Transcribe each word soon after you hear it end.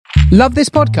Love this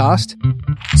podcast?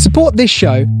 Support this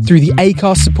show through the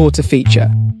Acast supporter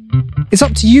feature. It's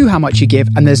up to you how much you give,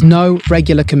 and there's no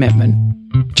regular commitment.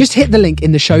 Just hit the link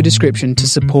in the show description to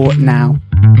support now.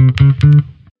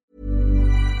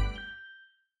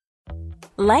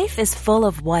 Life is full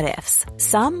of what-ifs.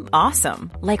 Some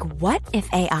awesome, like what if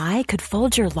AI could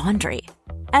fold your laundry?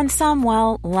 And some,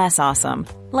 well, less awesome,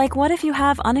 like what if you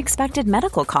have unexpected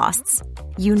medical costs?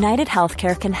 United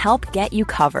Healthcare can help get you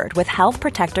covered with Health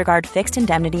Protector Guard fixed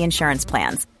indemnity insurance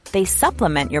plans. They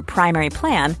supplement your primary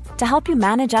plan to help you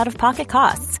manage out-of-pocket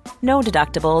costs. No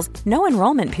deductibles, no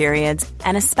enrollment periods,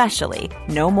 and especially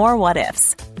no more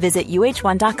what-ifs. Visit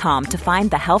uh1.com to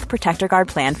find the Health Protector Guard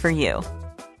plan for you.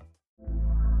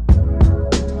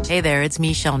 Hey there, it's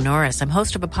Michelle Norris. I'm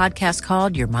host of a podcast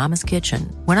called Your Mama's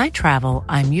Kitchen. When I travel,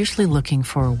 I'm usually looking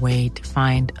for a way to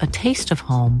find a taste of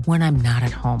home when I'm not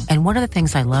at home. And one of the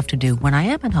things I love to do when I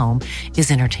am at home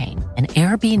is entertain. And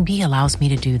Airbnb allows me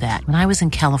to do that. When I was in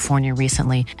California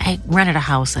recently, I rented a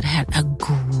house that had a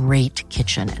great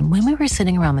kitchen. And when we were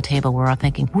sitting around the table, we were all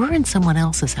thinking, we're in someone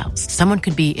else's house. Someone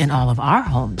could be in all of our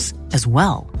homes as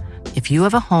well. If you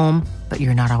have a home, but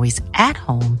you're not always at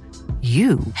home,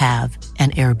 you have an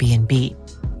Airbnb.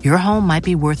 Your home might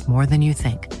be worth more than you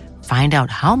think. Find out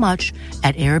how much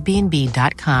at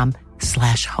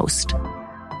airbnb.com/host.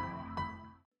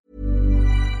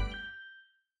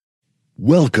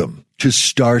 Welcome to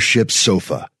Starship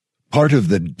Sofa, part of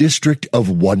the District of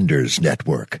Wonders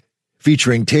network,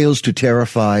 featuring Tales to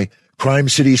Terrify, Crime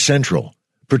City Central,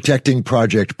 Protecting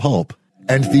Project Pulp,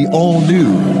 and the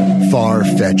all-new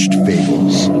Far-Fetched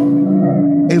Fables.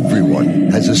 Everyone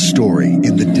has a story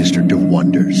in the District of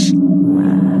Wonders.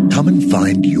 Come and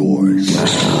find yours.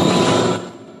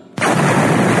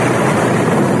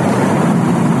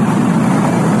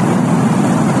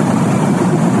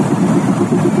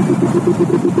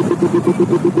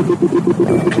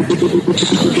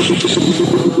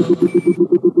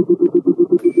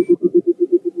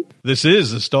 This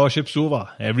is the Starship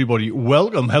Sofa. Everybody,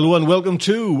 welcome, hello and welcome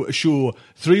to show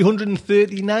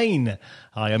 339.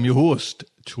 I am your host,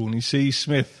 Tony C.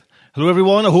 Smith. Hello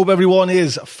everyone, I hope everyone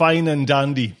is fine and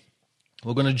dandy.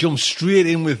 We're going to jump straight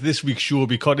in with this week's show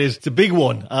because it's a big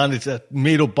one and it's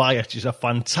made up by it's a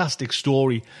fantastic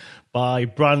story by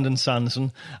Brandon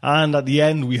Sanderson. And at the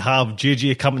end we have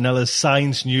JJ Campanella's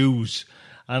Science News.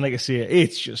 And like I say,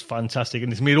 it's just fantastic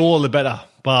and it's made all the better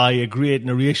by a great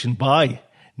narration by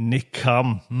Nick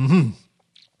Cam.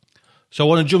 So I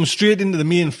want to jump straight into the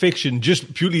main fiction.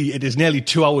 Just purely, it is nearly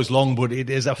 2 hours long, but it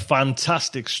is a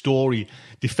fantastic story.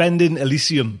 Defending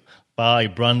Elysium by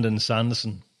Brandon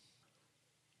Sanderson.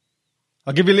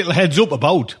 I'll give you a little heads up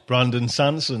about Brandon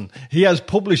Sanderson. He has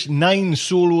published 9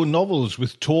 solo novels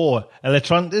with Tor,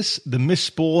 Eletrantis, The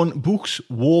Mistborn books,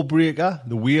 Warbreaker,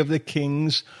 The Way of the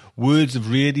Kings, Words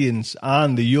of Radiance,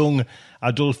 and the young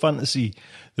adult fantasy,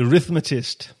 The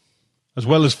Rhythmatist, as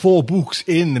well as 4 books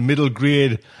in the middle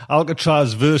grade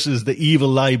Alcatraz versus the Evil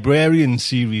Librarian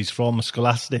series from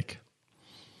Scholastic.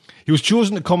 He was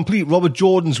chosen to complete Robert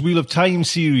Jordan's Wheel of Time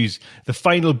series. The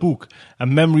final book, A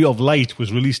Memory of Light,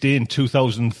 was released in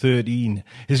 2013.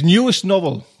 His newest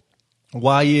novel,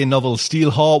 YA novel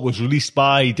Steel Heart, was released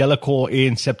by Delacour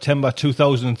in September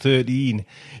 2013.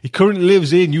 He currently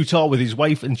lives in Utah with his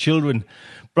wife and children.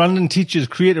 Brandon teaches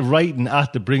creative writing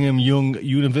at the Brigham Young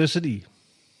University.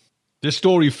 This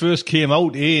story first came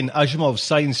out in Asimov's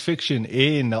Science Fiction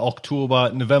in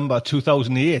November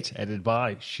 2008, edited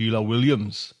by Sheila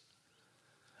Williams.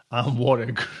 And what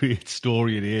a great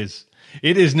story it is.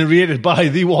 It is narrated by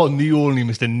the one, the only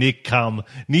Mr. Nick Cam.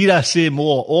 Need I say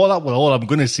more? All I'm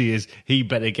going to say is he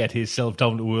better get himself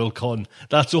down to Worldcon.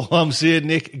 That's all I'm saying,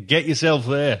 Nick. Get yourself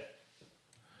there.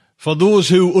 For those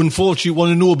who unfortunately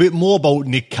want to know a bit more about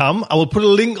Nick Cam, I will put a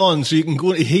link on so you can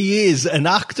go. He is an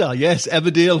actor, yes,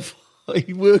 Everdale.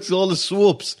 He works all the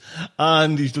soaps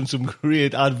and he's done some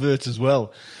great adverts as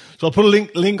well. So I'll put a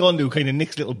link on to kind of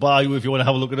Nick's little bio if you want to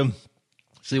have a look at him,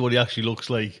 see what he actually looks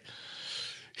like.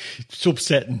 It's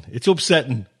upsetting. It's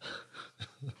upsetting.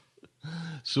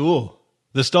 So,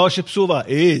 the Starship Sofa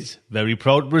is very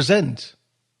proud to present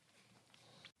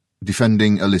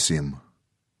Defending Elysium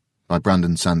by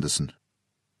Brandon Sanderson.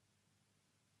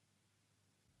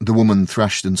 The woman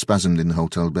thrashed and spasmed in the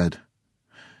hotel bed.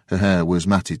 Her hair was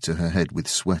matted to her head with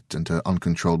sweat, and her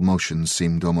uncontrolled motions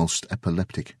seemed almost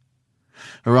epileptic.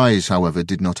 Her eyes, however,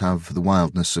 did not have the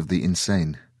wildness of the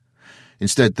insane.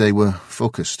 Instead, they were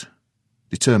focused,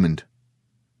 determined.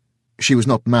 She was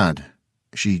not mad.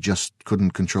 She just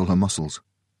couldn't control her muscles.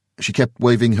 She kept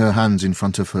waving her hands in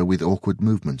front of her with awkward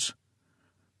movements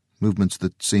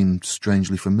that seemed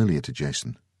strangely familiar to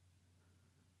Jason.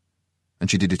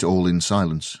 and she did it all in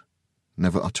silence,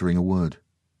 never uttering a word.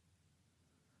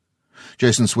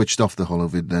 Jason switched off the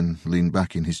holovid, then leaned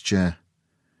back in his chair.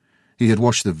 He had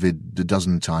watched the vid a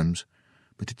dozen times,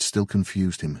 but it still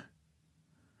confused him.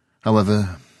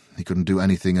 However, he couldn't do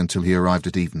anything until he arrived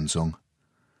at Evensong.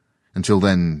 Until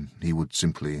then, he would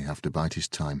simply have to bide his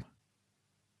time.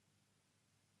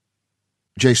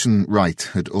 Jason Wright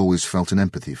had always felt an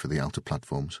empathy for the outer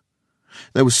platforms.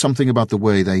 There was something about the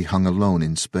way they hung alone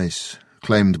in space,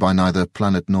 claimed by neither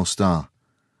planet nor star.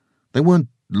 They weren't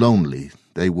lonely,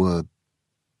 they were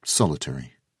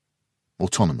solitary,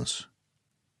 autonomous.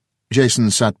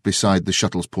 Jason sat beside the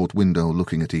shuttle's port window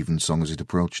looking at Evensong as it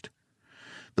approached.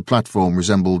 The platform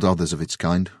resembled others of its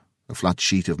kind, a flat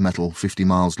sheet of metal 50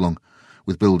 miles long,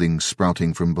 with buildings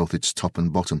sprouting from both its top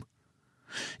and bottom.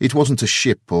 It wasn't a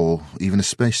ship or even a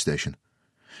space station.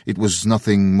 It was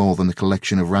nothing more than a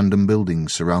collection of random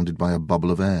buildings surrounded by a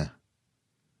bubble of air.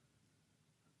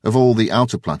 Of all the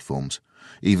outer platforms,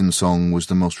 Evensong was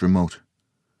the most remote.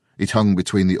 It hung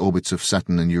between the orbits of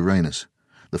Saturn and Uranus,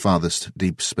 the farthest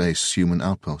deep space human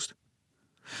outpost.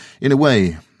 In a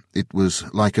way, it was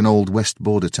like an old west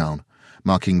border town,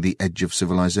 marking the edge of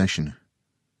civilization.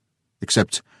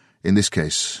 Except, in this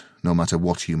case, no matter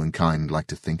what humankind liked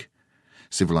to think,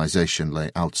 civilization lay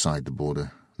outside the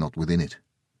border, not within it.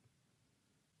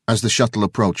 As the shuttle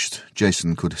approached,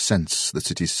 Jason could sense the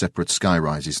city's separate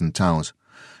skyrises and towers,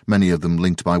 many of them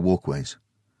linked by walkways.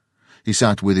 He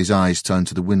sat with his eyes turned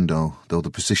to the window, though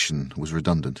the position was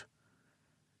redundant.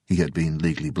 He had been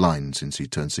legally blind since he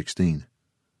turned 16.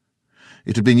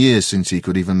 It had been years since he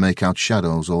could even make out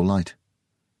shadows or light.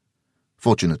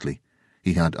 Fortunately,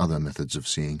 he had other methods of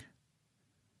seeing.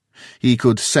 He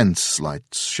could sense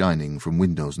lights shining from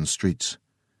windows and streets.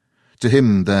 To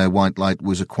him, their white light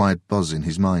was a quiet buzz in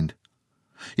his mind.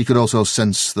 He could also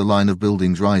sense the line of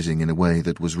buildings rising in a way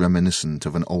that was reminiscent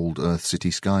of an old Earth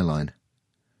city skyline.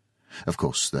 Of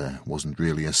course, there wasn't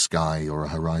really a sky or a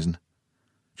horizon,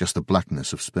 just the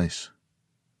blackness of space.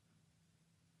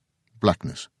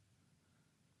 Blackness.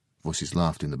 Voices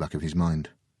laughed in the back of his mind.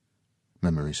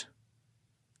 Memories.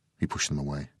 He pushed them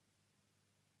away.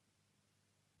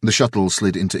 The shuttle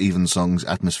slid into Evensong's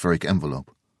atmospheric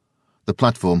envelope. The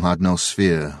platform had no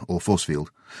sphere or force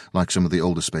field, like some of the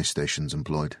older space stations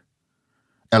employed.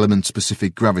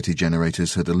 Element-specific gravity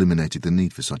generators had eliminated the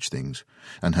need for such things,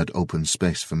 and had opened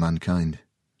space for mankind.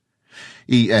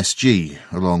 ESG,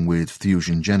 along with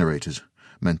fusion generators,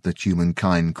 meant that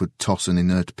humankind could toss an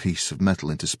inert piece of metal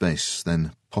into space,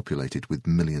 then populate it with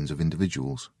millions of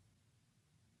individuals.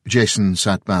 Jason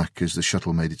sat back as the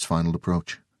shuttle made its final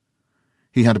approach.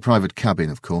 He had a private cabin,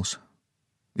 of course.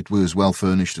 It was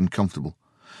well-furnished and comfortable,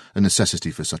 a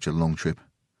necessity for such a long trip.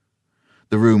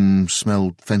 The room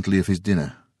smelled faintly of his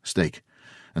dinner, steak,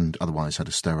 and otherwise had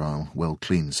a sterile,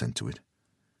 well-cleaned scent to it.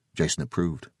 Jason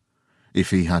approved.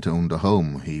 If he had owned a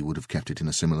home, he would have kept it in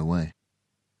a similar way.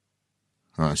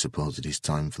 I suppose it is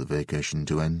time for the vacation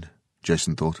to end,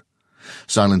 Jason thought,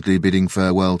 silently bidding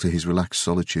farewell to his relaxed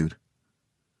solitude.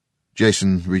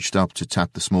 Jason reached up to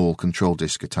tap the small control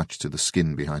disc attached to the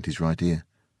skin behind his right ear.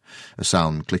 A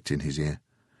sound clicked in his ear,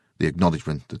 the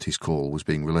acknowledgement that his call was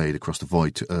being relayed across the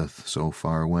void to Earth so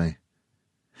far away.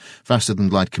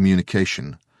 Faster-than-light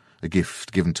communication, a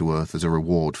gift given to Earth as a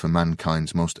reward for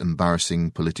mankind's most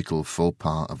embarrassing political faux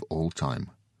pas of all time.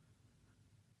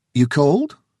 "You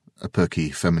called?" A perky,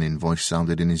 feminine voice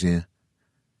sounded in his ear.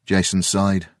 Jason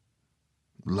sighed.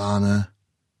 "Lana?"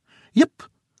 "Yep."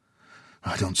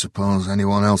 "I don't suppose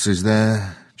anyone else is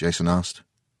there?" Jason asked.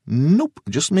 "Nope,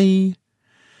 just me."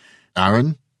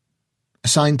 "Aaron?"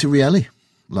 "Assigned to Rielli,"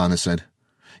 Lana said.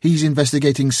 "He's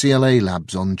investigating CLA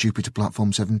labs on Jupiter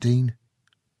Platform 17.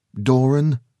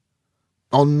 "Doran?"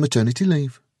 "On maternity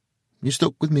leave. You're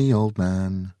stuck with me, old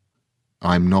man."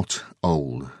 "I'm not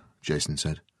old," Jason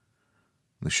said.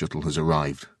 "The shuttle has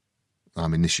arrived.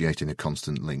 I'm initiating a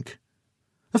constant link."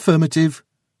 "Affirmative."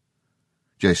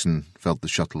 Jason felt the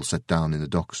shuttle set down in the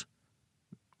docks.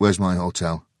 "Where's my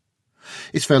hotel?"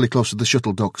 "It's fairly close to the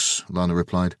shuttle docks," Lana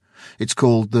replied. "It's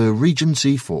called the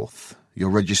Regency 4th. You're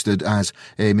registered as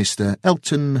a Mr.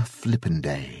 Elton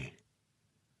Flippenday."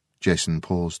 Jason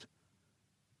paused.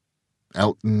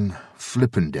 "Elton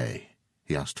Flippenday?"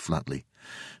 he asked flatly,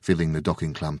 feeling the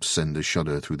docking clamps send a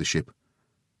shudder through the ship.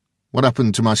 "What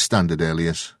happened to my standard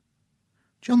alias?"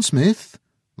 "John Smith?"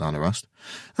 Lana asked.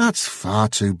 "That's far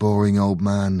too boring, old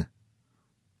man."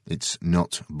 "It's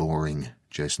not boring,"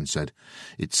 Jason said.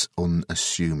 "It's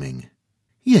unassuming."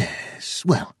 "Yes,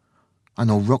 well, I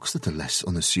know rocks that are less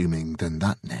unassuming than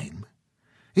that name."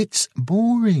 "It's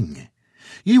boring.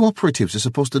 You operatives are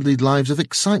supposed to lead lives of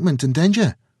excitement and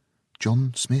danger.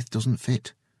 John Smith doesn't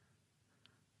fit.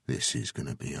 This is going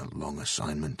to be a long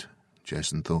assignment,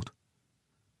 Jason thought.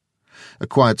 A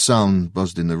quiet sound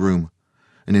buzzed in the room,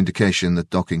 an indication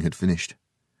that docking had finished.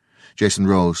 Jason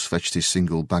rose, fetched his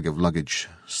single bag of luggage,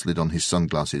 slid on his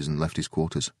sunglasses and left his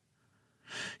quarters.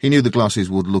 He knew the glasses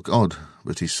would look odd,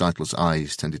 but his sightless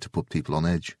eyes tended to put people on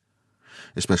edge,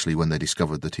 especially when they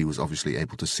discovered that he was obviously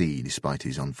able to see despite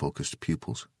his unfocused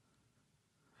pupils.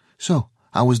 "So,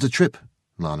 how was the trip?"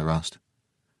 Lana asked.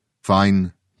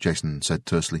 "Fine," Jason said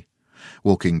tersely,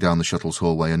 walking down the shuttle's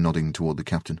hallway and nodding toward the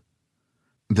captain.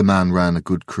 The man ran a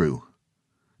good crew.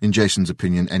 In Jason's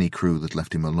opinion, any crew that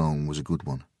left him alone was a good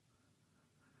one.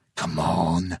 "Come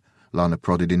on," Lana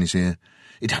prodded in his ear.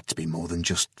 "It had to be more than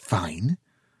just fine.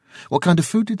 What kind of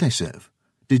food did they serve?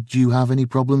 Did you have any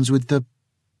problems with the—"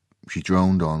 She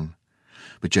droned on,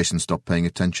 but Jason stopped paying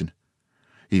attention.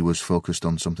 He was focused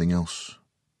on something else,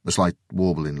 a slight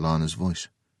warble in Lana's voice.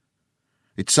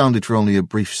 It sounded for only a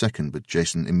brief second, but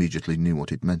Jason immediately knew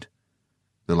what it meant.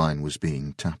 The line was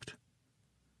being tapped.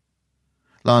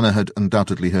 Lana had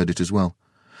undoubtedly heard it as well.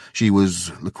 She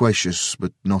was loquacious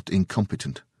but not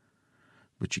incompetent.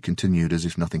 But she continued as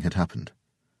if nothing had happened.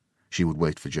 She would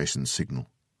wait for Jason's signal.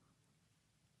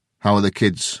 "How are the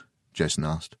kids?" Jason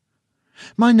asked.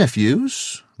 "My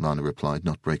nephews," Lana replied,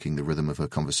 not breaking the rhythm of her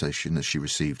conversation as she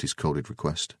received his coded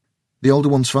request. "The older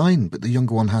one's fine, but the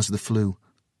younger one has the flu."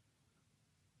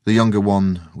 The younger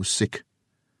one was sick.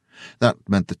 That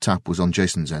meant the tap was on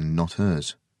Jason's end, not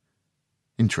hers.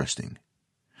 Interesting.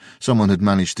 Someone had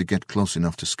managed to get close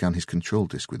enough to scan his control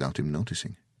disk without him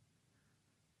noticing.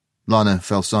 Lana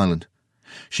fell silent.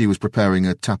 She was preparing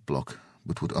a tap block,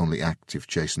 but would only act if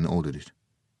Jason ordered it.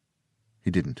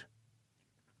 He didn't.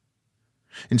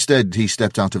 Instead, he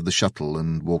stepped out of the shuttle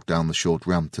and walked down the short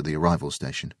ramp to the arrival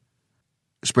station.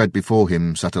 Spread before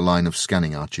him sat a line of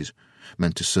scanning arches,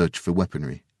 meant to search for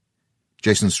weaponry.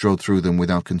 Jason strode through them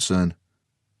without concern.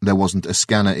 There wasn't a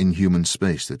scanner in human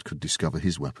space that could discover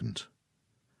his weapons.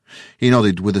 He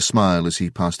nodded with a smile as he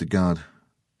passed a guard.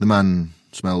 The man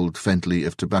smelled faintly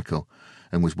of tobacco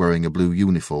and was wearing a blue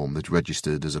uniform that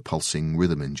registered as a pulsing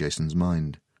rhythm in Jason's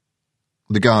mind.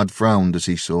 The guard frowned as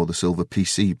he saw the silver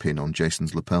PC pin on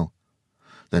Jason's lapel,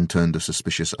 then turned a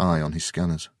suspicious eye on his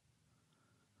scanners.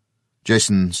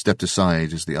 Jason stepped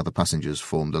aside as the other passengers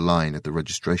formed a line at the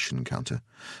registration counter,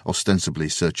 ostensibly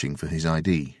searching for his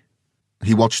ID.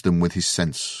 He watched them with his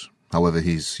sense, however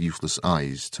his useless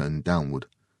eyes turned downward.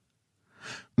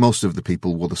 Most of the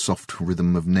people wore the soft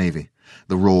rhythm of navy,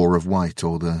 the roar of white,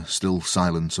 or the still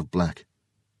silence of black.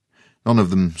 None of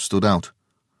them stood out,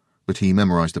 but he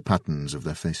memorized the patterns of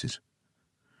their faces.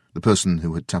 The person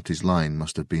who had tapped his line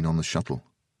must have been on the shuttle.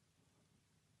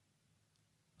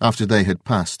 After they had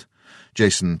passed,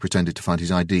 Jason pretended to find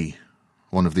his ID,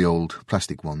 one of the old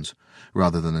plastic ones,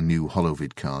 rather than a new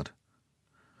holovid card.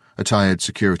 A tired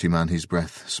security man, his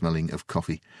breath smelling of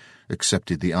coffee,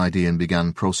 accepted the ID and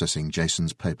began processing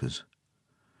Jason's papers.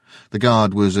 The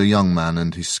guard was a young man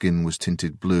and his skin was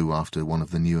tinted blue after one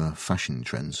of the newer fashion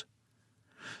trends.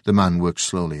 The man worked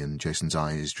slowly and Jason's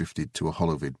eyes drifted to a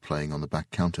holovid playing on the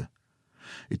back counter.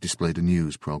 It displayed a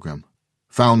news program.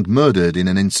 "Found murdered in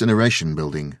an incineration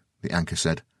building," the anchor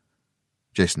said.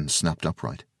 Jason snapped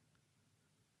upright.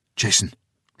 "Jason,"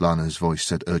 Lana's voice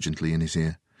said urgently in his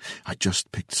ear, "I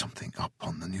just picked something up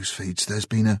on the news feeds. There's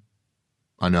been a—"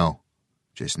 "I know,"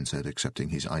 Jason said, accepting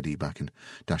his ID back and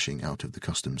dashing out of the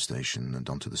customs station and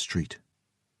onto the street.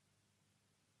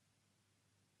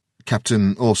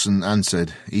 Captain Orson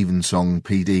Ansed, Evensong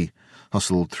PD,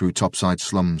 hustled through topside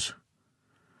slums.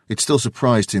 It still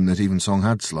surprised him that Evensong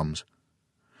had slums.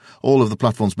 All of the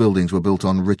platform's buildings were built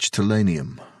on rich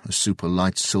tellurium, a super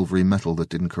light silvery metal that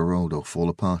didn't corrode or fall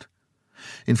apart.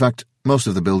 In fact, most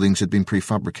of the buildings had been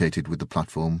prefabricated with the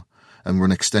platform and were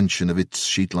an extension of its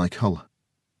sheet-like hull.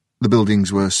 The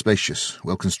buildings were spacious,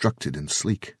 well-constructed and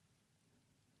sleek.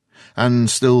 And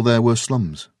still there were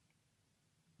slums.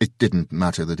 It didn't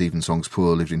matter that Evensong's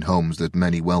poor lived in homes that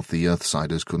many wealthy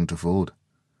Earthsiders couldn't afford.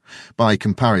 By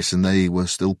comparison, they were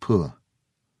still poor.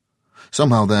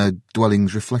 Somehow their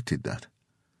dwellings reflected that.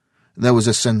 There was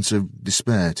a sense of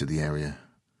despair to the area.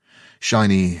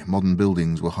 Shiny, modern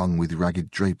buildings were hung with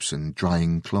ragged drapes and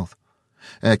drying cloth.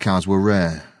 Aircars were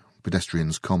rare,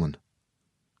 pedestrians common.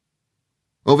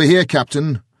 "Over here,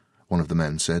 Captain," one of the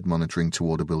men said, monitoring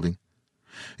toward a building.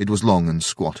 It was long and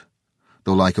squat,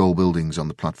 though like all buildings on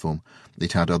the platform,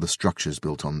 it had other structures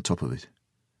built on top of it.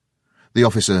 The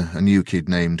officer, a new kid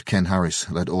named Ken Harris,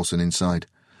 led Orson inside,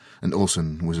 and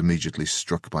Orson was immediately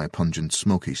struck by a pungent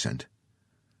smoky scent.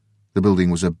 The building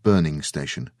was a burning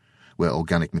station, where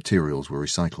organic materials were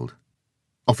recycled.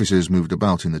 Officers moved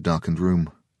about in the darkened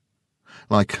room.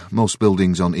 Like most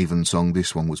buildings on Evensong,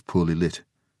 this one was poorly lit.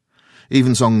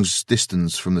 Evensong's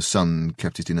distance from the sun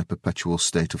kept it in a perpetual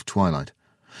state of twilight,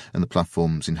 and the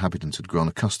platform's inhabitants had grown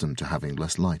accustomed to having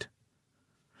less light.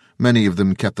 Many of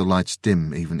them kept the lights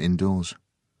dim even indoors.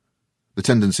 The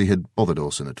tendency had bothered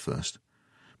Orson at first,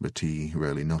 but he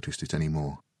rarely noticed it any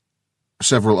more.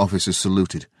 Several officers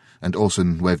saluted, and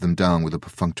Orson waved them down with a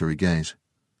perfunctory gaze.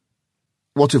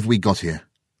 "What have we got here?"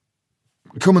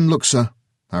 "Come and look, sir,"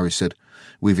 Harris said,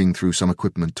 weaving through some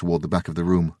equipment toward the back of the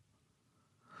room.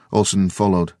 Orson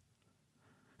followed.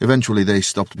 Eventually they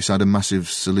stopped beside a massive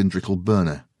cylindrical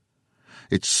burner.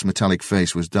 Its metallic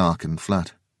face was dark and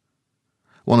flat.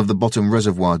 One of the bottom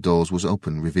reservoir doors was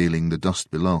open, revealing the dust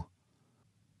below.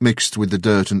 Mixed with the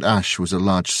dirt and ash was a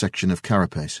large section of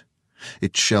carapace,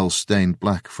 its shell stained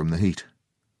black from the heat.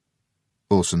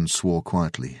 Orson swore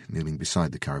quietly, kneeling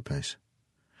beside the carapace.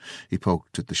 He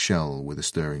poked at the shell with a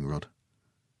stirring rod.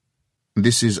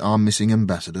 "This is our missing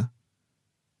ambassador?"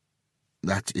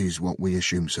 "That is what we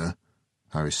assume, sir,"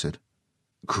 Harris said.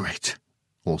 "Great,"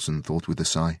 Orson thought with a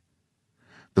sigh.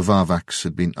 The Varvaks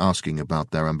had been asking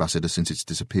about their ambassador since its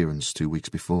disappearance 2 weeks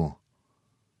before.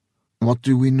 "What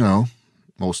do we know?"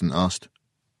 Orson asked.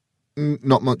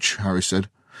 "Not much," Harris said.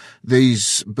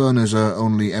 "These burners are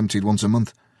only emptied once a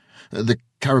month. The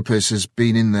carapace has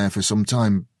been in there for some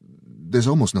time. There's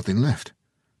almost nothing left.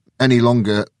 Any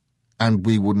longer, and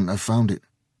we wouldn't have found it."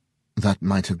 That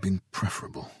might have been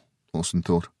preferable, Orson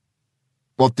thought.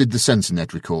 "What did the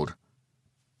SensorNet record?"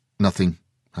 "Nothing,"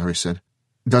 Harris said.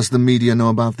 "Does the media know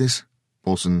about this?"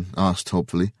 Orson asked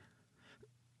hopefully.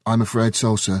 "I'm afraid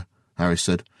so, sir," Harris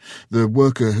said. "The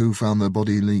worker who found the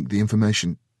body leaked the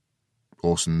information."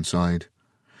 Orson sighed.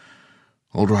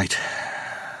 "All right,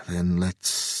 then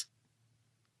let's—"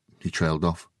 He trailed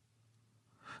off.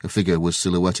 A figure was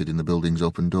silhouetted in the building's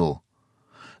open door.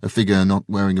 A figure not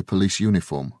wearing a police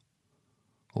uniform.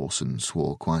 Orson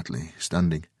swore quietly,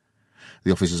 standing.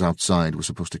 The officers outside were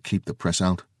supposed to keep the press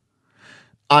out.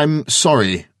 "I'm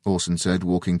sorry," Orson said,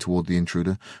 walking toward the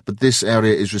intruder, "but this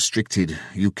area is restricted.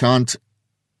 You can't—"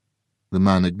 The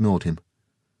man ignored him.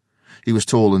 He was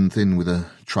tall and thin with a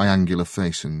triangular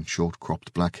face and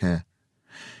short-cropped black hair.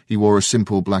 He wore a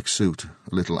simple black suit,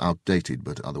 a little outdated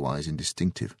but otherwise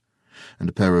indistinctive, and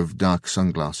a pair of dark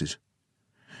sunglasses.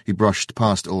 He brushed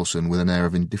past Orson with an air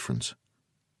of indifference.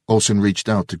 Orson reached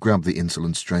out to grab the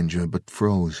insolent stranger, but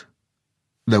froze.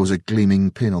 There was a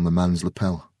gleaming pin on the man's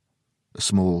lapel. A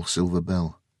small silver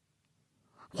bell.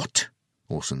 "What?"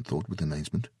 Orson thought with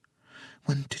amazement.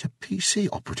 "When did a PC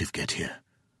operative get here?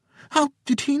 How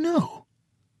did he know?"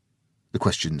 The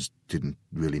questions didn't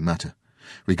really matter.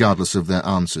 Regardless of their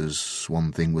answers,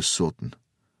 one thing was certain.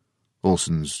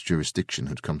 Orson's jurisdiction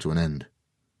had come to an end.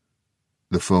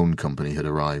 The phone company had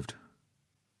arrived.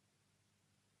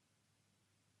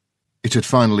 It had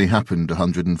finally happened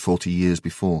 140 years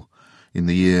before, in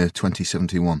the year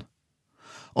 2071.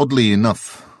 Oddly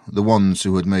enough, the ones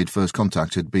who had made first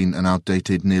contact had been an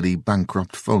outdated, nearly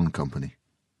bankrupt phone company.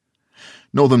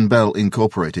 Northern Bell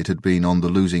Incorporated had been on the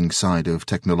losing side of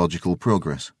technological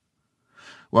progress.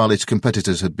 While its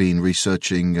competitors had been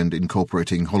researching and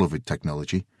incorporating holovid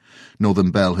technology,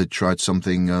 Northern Bell had tried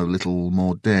something a little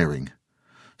more daring,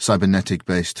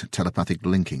 cybernetic-based telepathic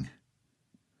linking.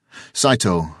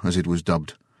 Saito, as it was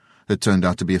dubbed, had turned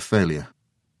out to be a failure.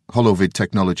 Holovid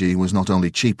technology was not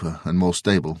only cheaper and more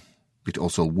stable, it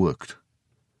also worked.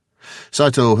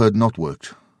 Saito had not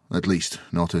worked, at least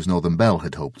not as Northern Bell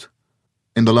had hoped.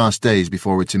 In the last days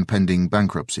before its impending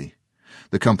bankruptcy,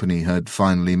 the company had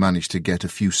finally managed to get a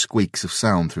few squeaks of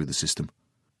sound through the system.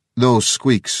 Those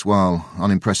squeaks, while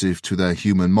unimpressive to their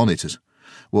human monitors,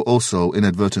 were also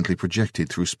inadvertently projected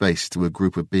through space to a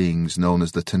group of beings known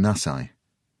as the Tenasai.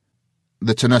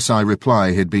 The Tenasai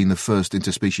reply had been the first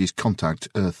interspecies contact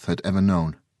Earth had ever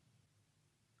known.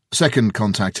 Second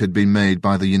contact had been made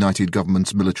by the United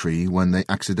Government's military when they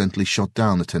accidentally shot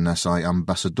down a Tenasai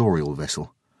ambassadorial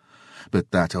vessel.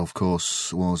 But that, of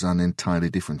course, was an entirely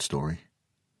different story.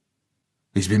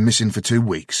 "He's been missing for 2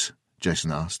 weeks,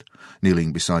 Jason asked,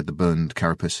 kneeling beside the burned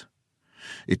carapace.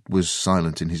 It was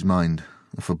silent in his mind,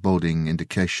 a foreboding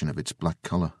indication of its black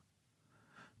colour.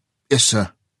 "Yes,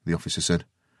 sir," the officer said.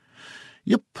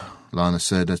 "Yup," Lana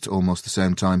said at almost the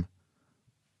same time.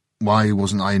 "Why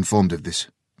wasn't I informed of this?"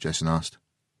 Jason asked.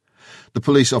 The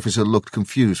police officer looked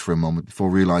confused for a moment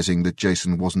before realising that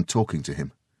Jason wasn't talking to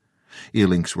him.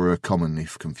 Earlinks were a common,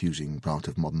 if confusing, part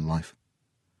of modern life.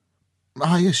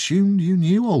 "I assumed you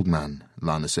knew, old man,"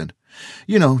 Lana said.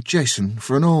 "You know, Jason,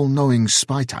 for an all-knowing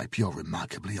spy type, you're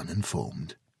remarkably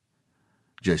uninformed."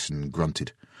 Jason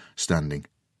grunted, standing.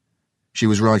 She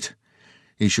was right.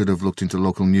 He should have looked into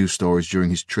local news stories during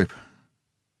his trip.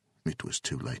 It was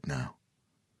too late now.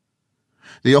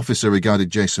 The officer regarded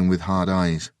Jason with hard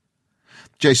eyes.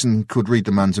 Jason could read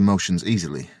the man's emotions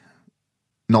easily,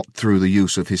 not through the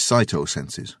use of his cyto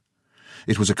senses.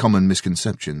 It was a common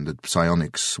misconception that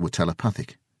psionics were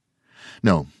telepathic.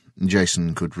 No,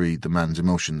 Jason could read the man's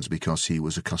emotions because he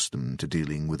was accustomed to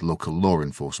dealing with local law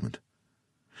enforcement.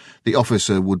 The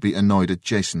officer would be annoyed at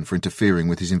Jason for interfering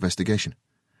with his investigation,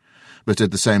 but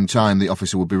at the same time the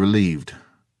officer would be relieved.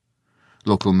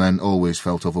 Local men always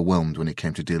felt overwhelmed when it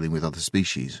came to dealing with other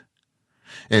species.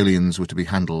 Aliens were to be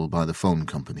handled by the phone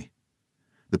company.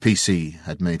 The PC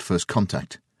had made first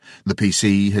contact. The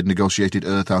PC had negotiated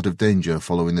Earth out of danger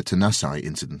following the Tenasai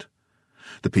incident.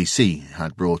 The PC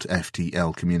had brought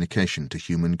FTL communication to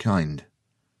humankind.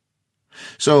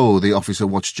 So the officer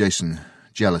watched Jason,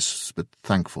 jealous but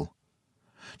thankful.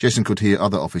 Jason could hear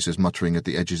other officers muttering at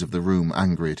the edges of the room,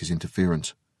 angry at his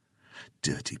interference.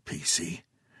 Dirty PC.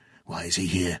 Why is he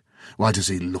here? Why does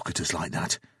he look at us like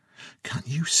that? Can't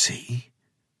you see?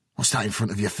 What's that in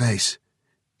front of your face?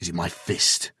 Is it my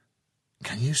fist?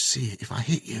 Can you see it if I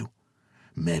hit you?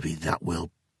 Maybe that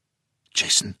will...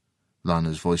 Jason,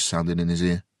 Lana's voice sounded in his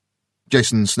ear.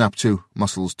 Jason snapped to,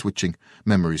 muscles twitching,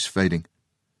 memories fading.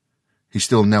 He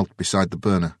still knelt beside the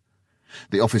burner.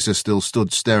 The officer still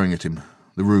stood staring at him.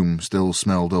 The room still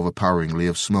smelled overpoweringly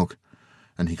of smoke,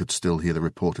 and he could still hear the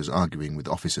reporters arguing with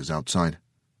officers outside.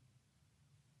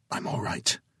 I'm all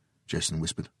right, Jason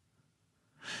whispered.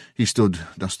 He stood,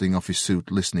 dusting off his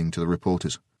suit, listening to the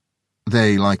reporters.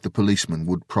 They, like the policeman,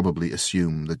 would probably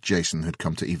assume that Jason had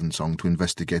come to Evensong to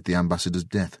investigate the ambassador's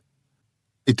death.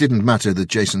 It didn't matter that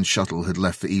Jason's shuttle had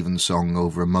left for Evensong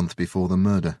over a month before the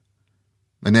murder.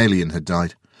 An alien had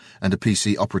died, and a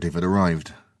PC operative had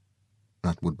arrived.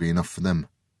 That would be enough for them.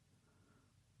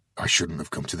 I shouldn't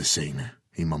have come to the scene,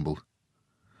 he mumbled.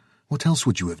 What else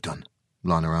would you have done?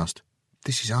 Lana asked.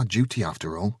 This is our duty,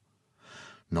 after all.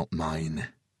 Not mine,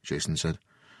 Jason said.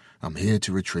 I'm here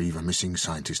to retrieve a missing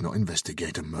scientist, not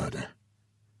investigate a murder.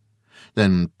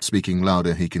 Then, speaking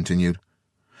louder, he continued,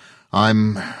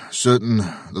 I'm certain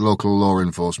the local law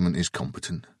enforcement is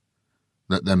competent.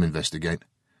 Let them investigate.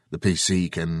 The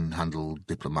PC can handle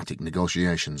diplomatic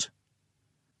negotiations.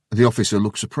 The officer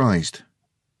looked surprised,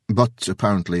 but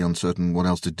apparently uncertain what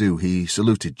else to do. He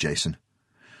saluted Jason.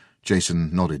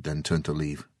 Jason nodded, then turned to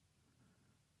leave.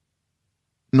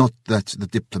 Not that the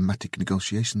diplomatic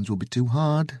negotiations will be too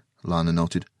hard, Lana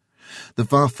noted. The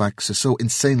Varfax are so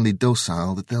insanely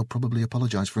docile that they'll probably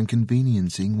apologize for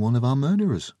inconveniencing one of our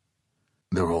murderers.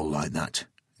 They're all like that,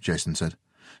 Jason said,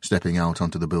 stepping out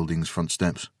onto the building's front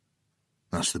steps.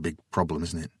 That's the big problem,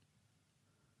 isn't it?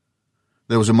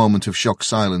 There was a moment of shocked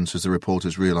silence as the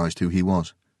reporters realized who he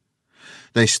was.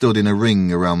 They stood in a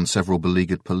ring around several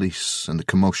beleaguered police, and the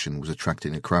commotion was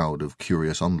attracting a crowd of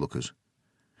curious onlookers.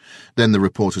 Then the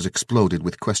reporters exploded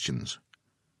with questions.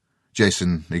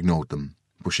 Jason ignored them,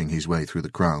 pushing his way through the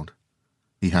crowd.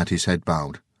 He had his head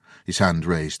bowed, his hand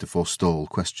raised to forestall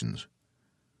questions.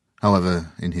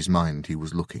 However, in his mind he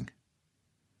was looking.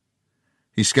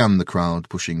 He scanned the crowd,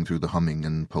 pushing through the humming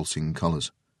and pulsing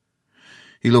colours.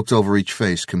 He looked over each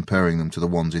face, comparing them to the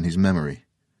ones in his memory.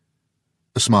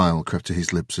 A smile crept to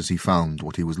his lips as he found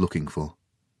what he was looking for.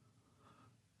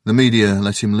 The media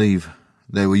let him leave.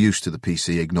 They were used to the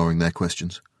PC ignoring their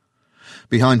questions.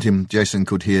 Behind him, Jason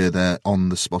could hear their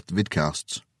on-the-spot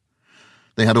vidcasts.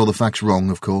 They had all the facts wrong,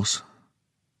 of course.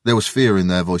 There was fear in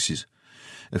their voices,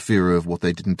 a fear of what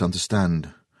they didn't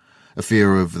understand, a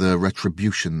fear of the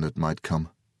retribution that might come.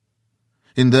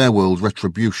 In their world,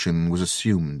 retribution was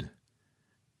assumed.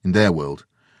 In their world,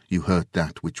 you hurt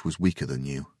that which was weaker than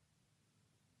you.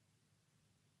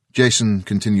 Jason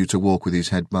continued to walk with his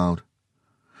head bowed.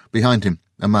 Behind him,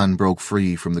 a man broke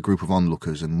free from the group of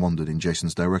onlookers and wandered in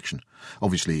Jason's direction,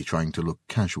 obviously trying to look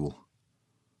casual.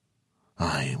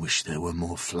 I wish there were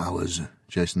more flowers,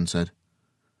 Jason said.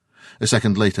 A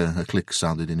second later, a click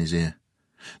sounded in his ear.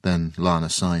 Then Lana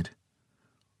sighed.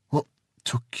 What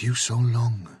took you so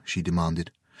long? She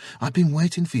demanded. I've been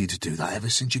waiting for you to do that ever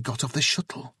since you got off the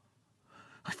shuttle.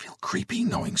 I feel creepy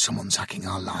knowing someone's hacking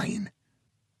our line.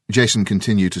 Jason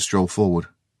continued to stroll forward.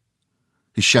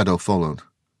 His shadow followed.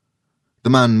 The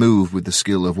man moved with the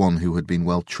skill of one who had been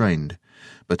well trained,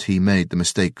 but he made the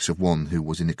mistakes of one who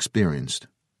was inexperienced.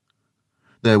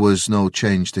 There was no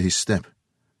change to his step.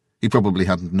 He probably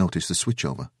hadn't noticed the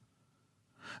switchover.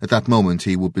 At that moment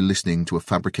he would be listening to a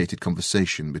fabricated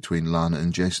conversation between Lana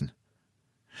and Jason.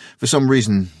 For some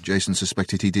reason, Jason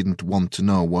suspected he didn't want to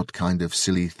know what kind of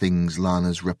silly things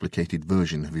Lana's replicated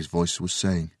version of his voice was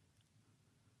saying.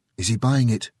 Is he buying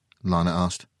it? Lana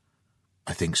asked.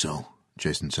 I think so,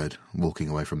 Jason said, walking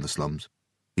away from the slums.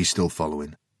 He's still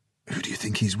following. Who do you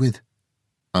think he's with?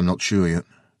 I'm not sure yet.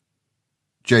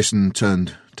 Jason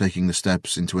turned, taking the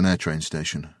steps into an air train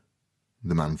station.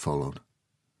 The man followed.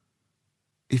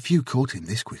 If you caught him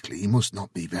this quickly, he must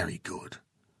not be very good.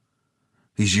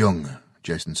 He's young,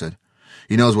 Jason said.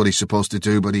 He knows what he's supposed to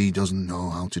do, but he doesn't know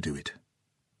how to do it.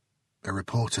 A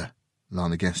reporter,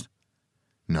 Lana guessed.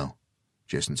 No,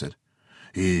 Jason said.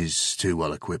 He's too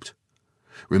well equipped.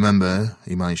 Remember,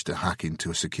 he managed to hack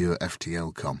into a secure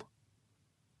FTL comm.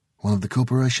 One of the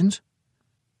corporations?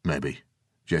 Maybe,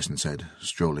 Jason said,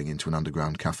 strolling into an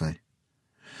underground cafe.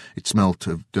 It smelt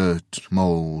of dirt,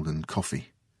 mould, and coffee.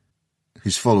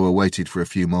 His follower waited for a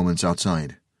few moments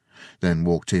outside, then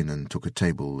walked in and took a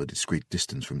table a discreet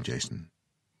distance from Jason.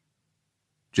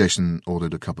 Jason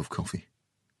ordered a cup of coffee.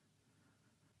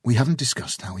 We haven't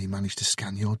discussed how he managed to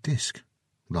scan your disk,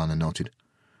 Lana noted.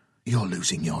 You're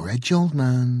losing your edge, old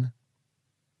man.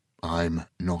 I'm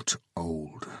not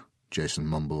old, Jason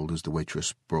mumbled as the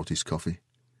waitress brought his coffee.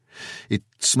 It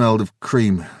smelled of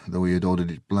cream, though he had ordered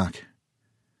it black.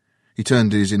 He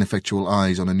turned his ineffectual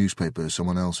eyes on a newspaper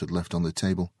someone else had left on the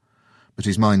table, but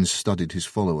his mind studied his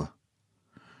follower.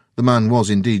 The man was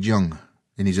indeed young,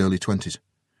 in his early 20s.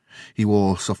 He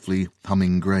wore softly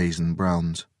humming greys and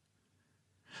browns.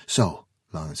 So,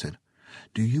 Lana said,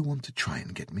 do you want to try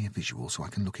and get me a visual so I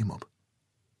can look him up?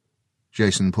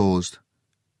 Jason paused.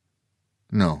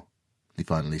 No, he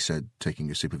finally said, taking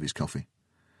a sip of his coffee.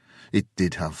 It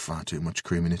did have far too much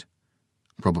cream in it,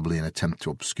 probably an attempt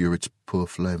to obscure its poor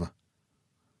flavour.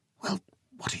 Well,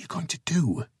 what are you going to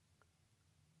do?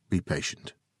 Be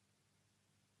patient.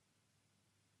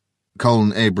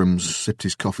 Colin Abrams sipped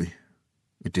his coffee.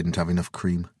 It didn't have enough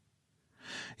cream.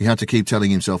 He had to keep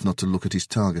telling himself not to look at his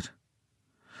target.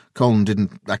 Colin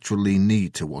didn't actually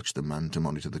need to watch the man to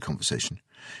monitor the conversation.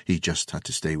 He just had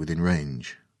to stay within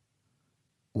range.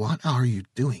 What are you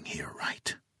doing here,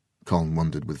 Wright? Colin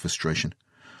wondered with frustration.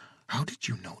 How did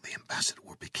you know the ambassador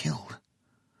would be killed?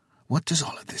 What does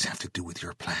all of this have to do with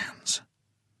your plans?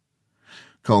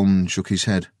 Colin shook his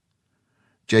head.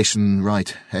 Jason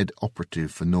Wright, head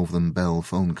operative for Northern Bell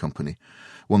Phone Company,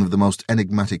 one of the most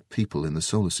enigmatic people in the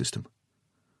solar system.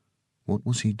 What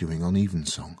was he doing on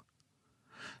Evensong?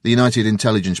 The United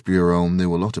Intelligence Bureau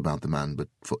knew a lot about the man, but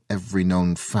for every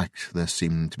known fact there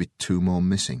seemed to be two more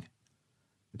missing.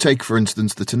 Take, for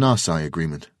instance, the Tenasai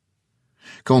Agreement.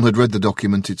 Colin had read the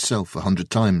document itself 100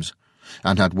 times,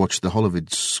 and had watched the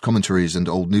Holovids, commentaries and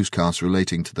old newscasts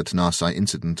relating to the Tenasai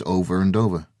incident over and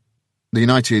over. The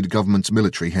United Government's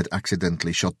military had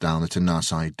accidentally shot down a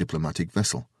Tenasai diplomatic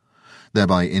vessel,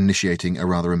 thereby initiating a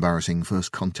rather embarrassing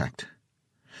first contact.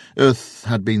 Earth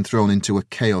had been thrown into a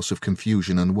chaos of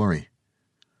confusion and worry.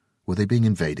 Were they being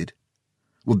invaded?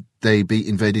 Would they be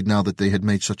invaded now that they had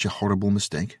made such a horrible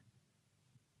mistake?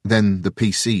 Then the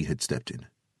PC had stepped in.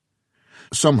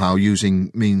 Somehow,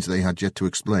 using means they had yet to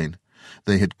explain,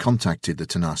 they had contacted the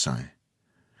Tenasai.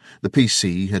 The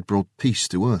PC had brought peace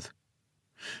to Earth.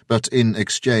 But in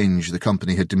exchange, the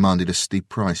company had demanded a steep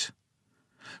price.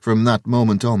 From that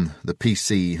moment on, the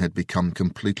PC had become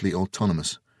completely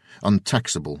autonomous,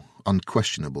 untaxable,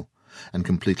 unquestionable, and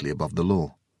completely above the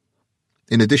law.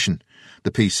 In addition,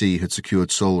 the PC had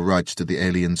secured sole rights to the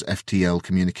aliens' FTL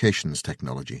communications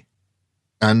technology.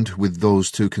 And with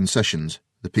those two concessions,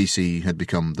 the PC had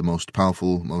become the most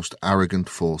powerful, most arrogant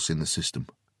force in the system.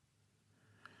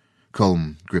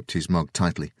 Colm gripped his mug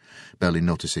tightly, barely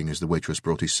noticing as the waitress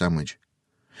brought his sandwich.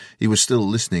 He was still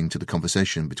listening to the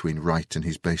conversation between Wright and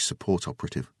his base support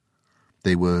operative.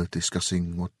 They were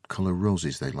discussing what colour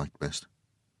roses they liked best.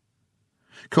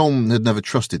 Colm had never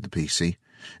trusted the PC,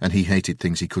 and he hated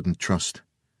things he couldn't trust.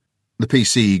 The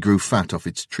PC grew fat off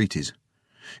its treaties.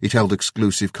 It held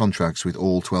exclusive contracts with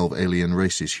all 12 alien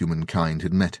races humankind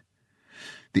had met.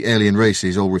 The alien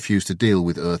races all refused to deal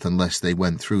with Earth unless they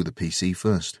went through the PC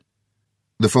first.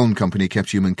 The phone company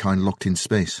kept humankind locked in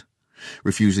space,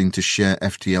 refusing to share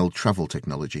FTL travel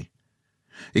technology.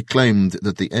 It claimed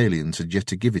that the aliens had yet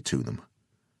to give it to them.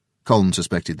 Colin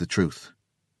suspected the truth.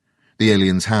 The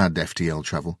aliens had FTL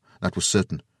travel, that was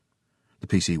certain. The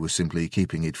PC was simply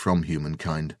keeping it from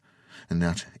humankind, and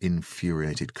that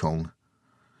infuriated Colin.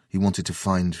 He wanted to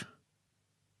find...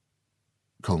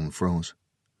 Colin froze.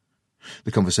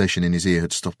 The conversation in his ear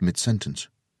had stopped mid-sentence.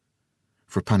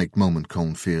 For a panicked moment,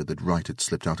 Colin feared that Wright had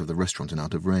slipped out of the restaurant and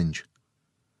out of range.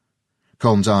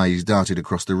 Colin's eyes darted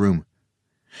across the room.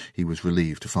 He was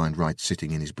relieved to find Wright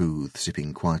sitting in his booth,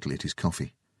 sipping quietly at his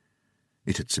coffee.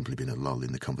 It had simply been a lull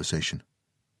in the conversation.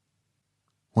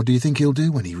 "What do you think he'll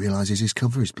do when he realises his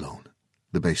cover is blown?"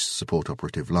 the base support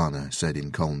operative Lana said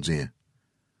in Colin's ear.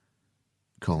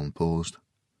 Colin paused.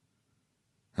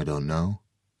 I don't know.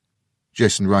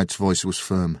 Jason Wright's voice was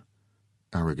firm,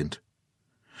 arrogant.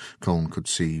 Colin could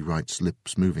see Wright's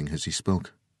lips moving as he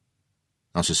spoke.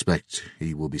 I suspect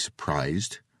he will be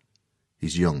surprised.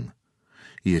 He's young.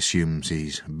 He assumes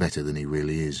he's better than he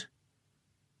really is.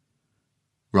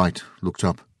 Wright looked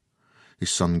up. His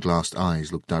sunglassed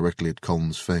eyes looked directly at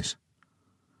Colin's face.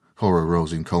 Horror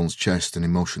rose in Colin's chest, and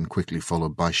emotion quickly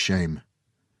followed by shame.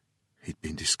 He'd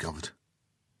been discovered.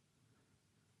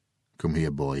 Come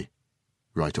here, boy,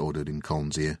 Wright ordered in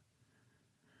Colin's ear.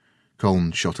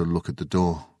 Colin shot a look at the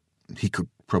door. He could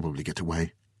probably get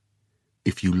away.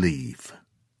 If you leave,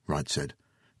 Wright said,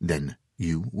 then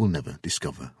you will never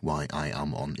discover why I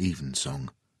am on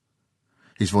Evensong.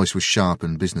 His voice was sharp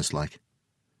and businesslike.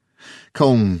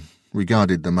 Colin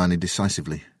regarded the man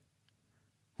indecisively.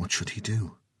 What should he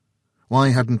do? Why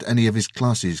hadn't any of his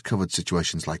classes covered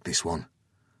situations like this one?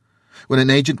 When an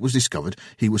agent was discovered,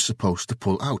 he was supposed to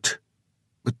pull out.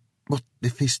 But what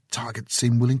if his target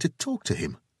seemed willing to talk to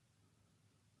him?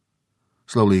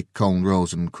 Slowly, Colin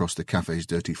rose and crossed the cafe's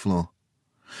dirty floor.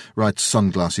 Wright's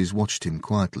sunglasses watched him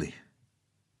quietly.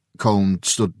 Colin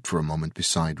stood for a moment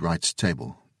beside Wright's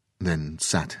table, then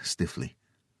sat stiffly.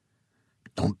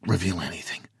 Don't reveal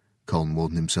anything, Colin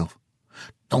warned himself.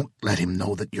 Don't let him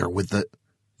know that you're with the...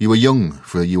 You are young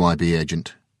for a UIB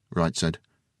agent, Wright said.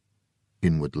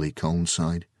 Inwardly, Colin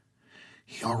sighed.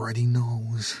 He already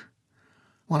knows.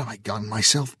 What have I gotten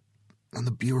myself and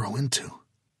the Bureau into?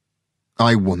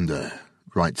 I wonder,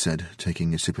 Wright said,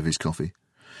 taking a sip of his coffee.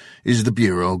 Is the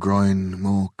Bureau growing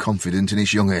more confident in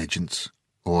its young agents,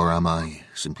 or am I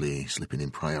simply slipping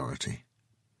in priority?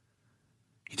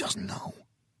 He doesn't know,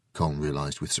 Colin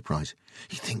realised with surprise.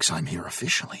 He thinks I'm here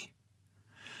officially.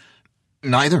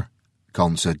 Neither,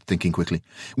 Colin said, thinking quickly.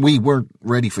 We weren't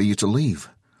ready for you to leave.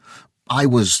 I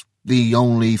was the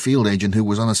only field agent who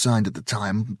was unassigned at the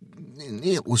time.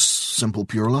 It was simple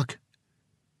pure luck.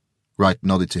 Wright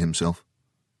nodded to himself.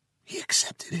 He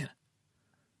accepted it.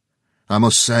 I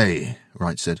must say,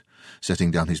 Wright said,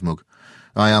 setting down his mug,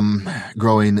 I am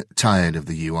growing tired of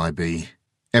the UIB.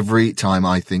 Every time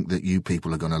I think that you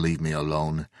people are going to leave me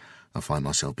alone, I find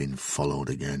myself being followed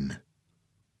again.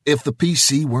 If the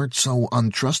PC weren't so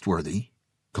untrustworthy,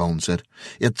 Colin said,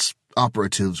 its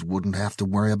operatives wouldn't have to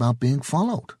worry about being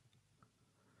followed.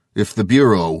 If the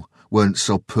Bureau weren't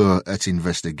so poor at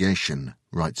investigation,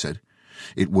 Wright said,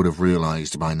 it would have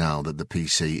realised by now that the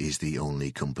PC is the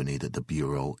only company that the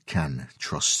Bureau can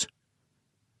trust.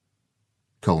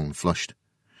 Colin flushed.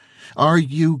 Are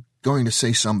you going to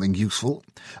say something useful,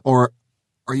 or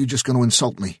are you just going to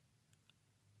insult me?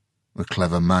 A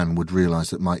clever man would realise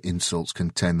that my insults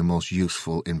contain the most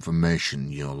useful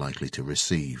information you're likely to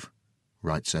receive,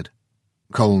 Wright said.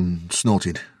 Colin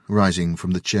snorted, rising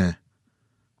from the chair.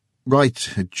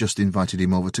 Wright had just invited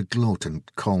him over to gloat, and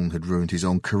Colin had ruined his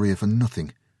own career for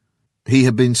nothing. He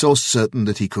had been so certain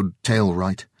that he could tail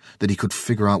Wright, that he could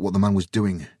figure out what the man was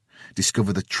doing,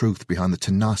 discover the truth behind the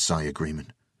Tanasai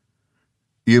agreement.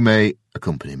 You may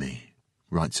accompany me,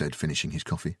 Wright said, finishing his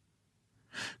coffee.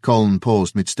 Colin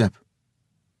paused mid-step.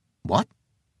 What?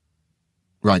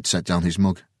 Wright set down his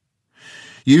mug.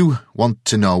 You want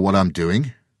to know what I'm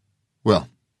doing? Well,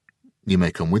 you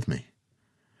may come with me.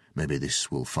 Maybe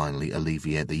this will finally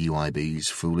alleviate the UIB's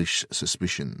foolish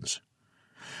suspicions.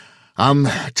 I'm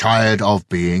tired of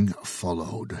being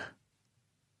followed.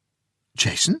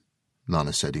 Jason?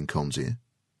 Lana said in Colin's ear.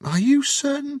 Are you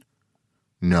certain?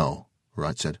 No,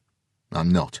 Wright said.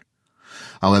 I'm not.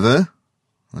 However,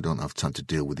 I don't have time to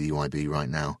deal with the UIB right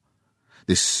now.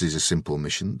 This is a simple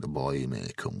mission. The boy may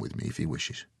come with me if he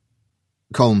wishes.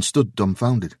 Colin stood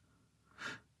dumbfounded.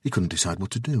 He couldn't decide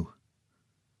what to do.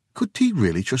 Could he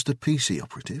really trust a PC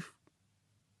operative?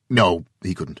 No,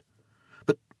 he couldn't.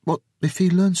 But what if he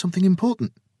learned something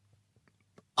important?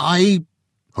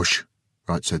 Hush,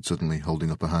 Wright said suddenly, holding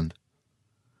up a hand.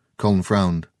 Colin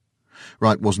frowned.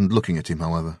 Wright wasn't looking at him,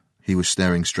 however. He was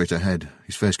staring straight ahead,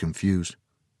 his face confused.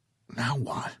 Now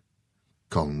what?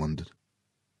 Colin wondered.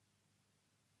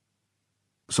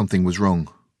 Something was wrong.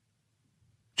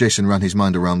 Jason ran his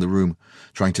mind around the room,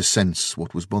 trying to sense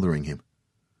what was bothering him.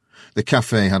 The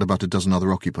cafe had about a dozen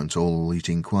other occupants, all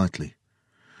eating quietly.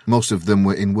 Most of them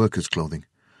were in workers' clothing,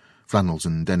 flannels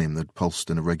and denim that pulsed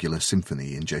an irregular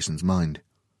symphony in Jason's mind.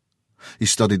 He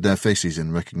studied their faces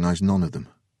and recognized none of them.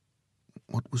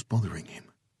 What was bothering him?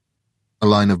 A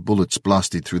line of bullets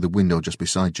blasted through the window just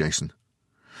beside Jason.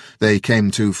 They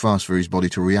came too fast for his body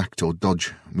to react or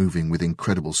dodge, moving with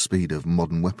incredible speed of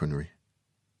modern weaponry.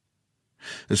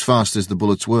 As fast as the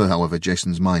bullets were, however,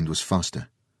 Jason's mind was faster.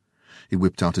 He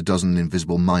whipped out a dozen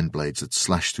invisible mind blades that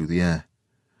slashed through the air.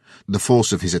 The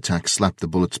force of his attack slapped the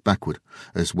bullets backward,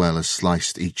 as well as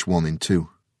sliced each one in two.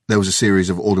 There was a series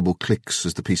of audible clicks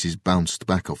as the pieces bounced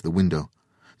back off the window,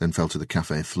 then fell to the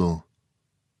cafe floor.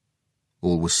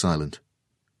 All was silent.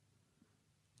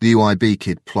 The UIB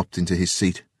kid plopped into his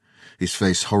seat, his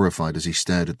face horrified as he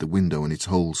stared at the window and its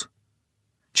holes.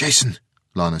 "Jason,"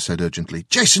 Lana said urgently.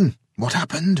 "Jason, what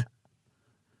happened?"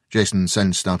 Jason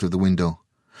sensed out of the window,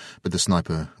 but the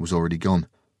sniper was already gone.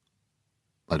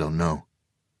 "I don't know."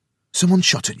 "Someone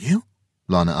shot at you?"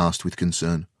 Lana asked with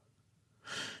concern.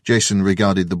 Jason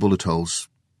regarded the bullet holes.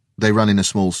 They ran in a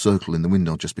small circle in the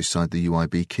window just beside the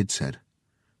UIB kid's head.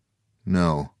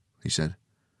 "No," he said.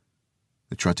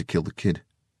 "They tried to kill the kid."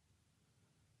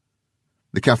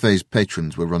 The cafe's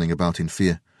patrons were running about in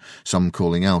fear, some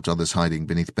calling out, others hiding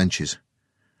beneath benches.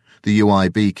 The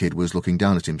UIB kid was looking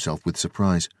down at himself with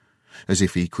surprise, as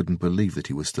if he couldn't believe that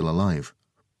he was still alive.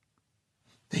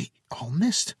 "They all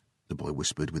missed," the boy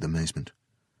whispered with amazement.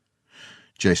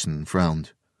 Jason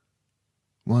frowned.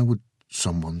 Why would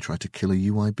someone try to kill a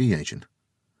UIB agent?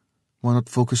 Why not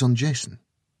focus on Jason?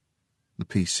 The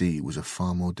PC was a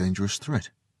far more dangerous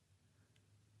threat.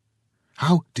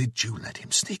 "How did you let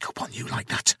him sneak up on you like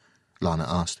that?" Lana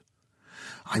asked.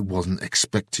 "I wasn't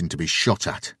expecting to be shot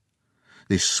at.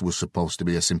 This was supposed to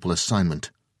be a simple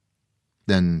assignment."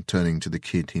 Then, turning to the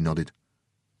kid, he nodded.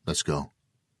 "Let's go."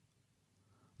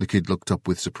 The kid looked up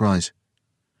with surprise.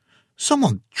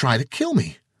 "Someone tried to kill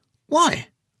me. Why?"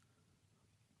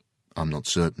 "I'm not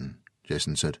certain,"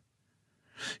 Jason said.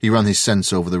 He ran his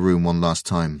sense over the room one last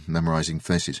time, memorizing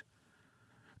faces.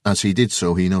 As he did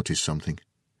so, he noticed something.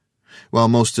 While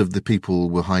most of the people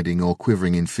were hiding or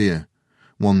quivering in fear,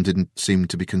 one didn't seem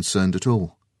to be concerned at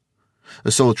all.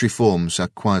 A solitary form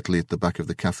sat quietly at the back of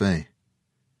the cafe.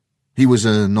 He was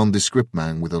a nondescript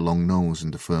man with a long nose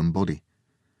and a firm body.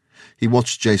 He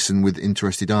watched Jason with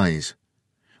interested eyes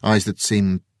that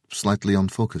seemed slightly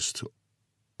unfocused,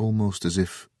 almost as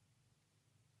if...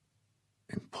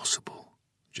 Impossible,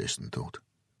 Jason thought.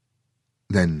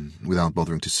 Then, without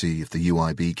bothering to see if the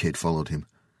UIB kid followed him,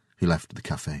 he left the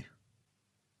cafe.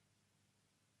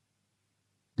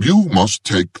 "You must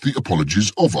take the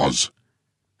apologies of us,"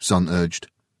 Sun urged.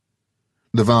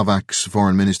 The Varvax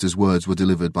foreign minister's words were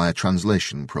delivered by a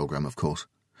translation program, of course.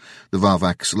 The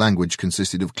Varvax language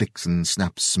consisted of clicks and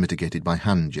snaps mitigated by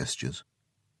hand gestures.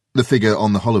 The figure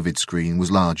on the holovid screen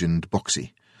was large and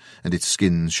boxy, and its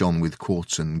skin shone with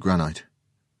quartz and granite.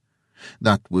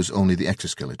 That was only the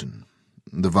exoskeleton.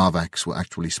 The Varvax were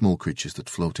actually small creatures that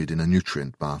floated in a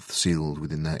nutrient bath sealed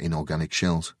within their inorganic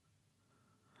shells.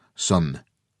 "Sun,"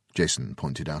 Jason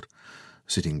pointed out,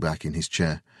 sitting back in his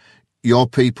chair. "Your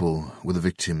people were the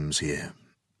victims here.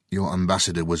 Your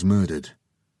ambassador was murdered."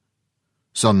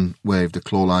 Sun waved a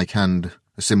claw-like hand,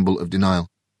 a symbol of denial.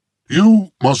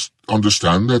 "You must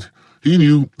understand that he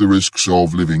knew the risks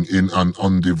of living in an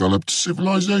undeveloped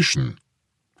civilization.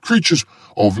 Creatures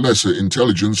of lesser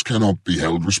intelligence cannot be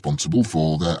held responsible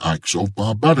for their acts of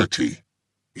barbarity.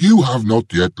 You have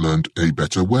not yet learned a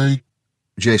better way."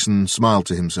 Jason smiled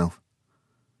to himself.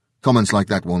 Comments like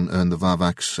that one earned the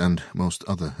Varvax and most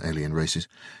other alien races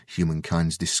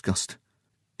humankind's disgust.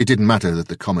 It didn't matter that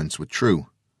the comments were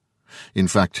true. In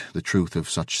fact, the truth of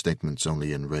such statements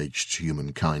only enraged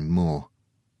humankind more.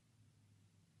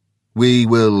 "We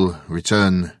will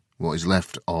return what is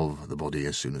left of the body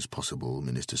as soon as possible,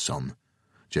 Minister Sun,"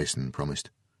 Jason promised.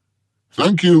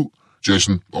 "Thank you,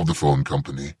 Jason of the phone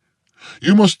company.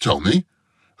 You must tell me,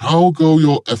 how go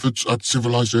your efforts at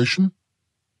civilization?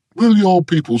 Will your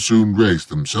people soon raise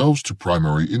themselves to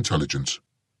primary intelligence?"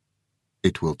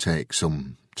 "It will take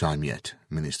some time yet,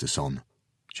 Minister Sun,"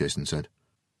 Jason said.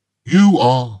 "You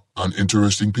are an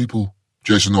interesting people,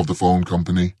 Jason of the phone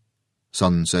company,"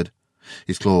 Sun said,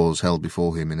 his claws held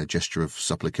before him in a gesture of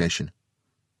supplication.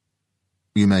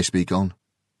 "You may speak on."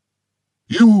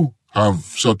 "You have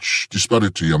such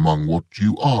disparity among what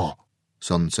you are,"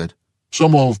 Sun said.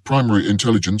 "Some of primary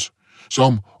intelligence,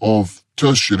 some of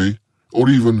tertiary, or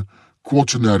even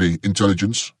quaternary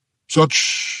intelligence.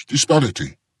 Such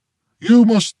disparity. You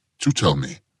must to tell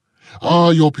me,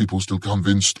 are your people still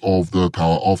convinced of the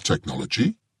power of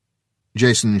technology?"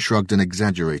 Jason shrugged an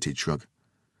exaggerated shrug.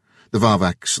 The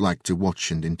Varvax liked to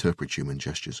watch and interpret human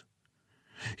gestures.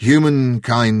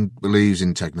 "Humankind believes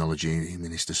in technology,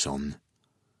 Minister Sun.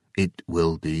 It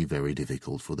will be very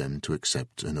difficult for them to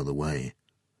accept another way."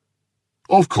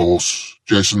 "Of course,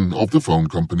 Jason of the phone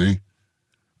company.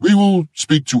 We will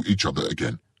speak to each other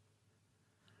again."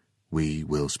 "We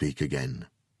will speak again,"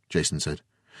 Jason said,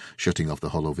 shutting off the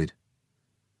holovid.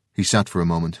 He sat for a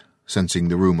moment, sensing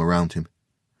the room around him.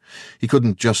 He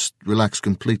couldn't just relax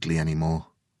completely anymore.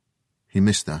 He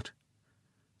missed that.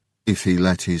 If he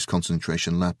let his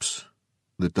concentration lapse,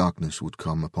 the darkness would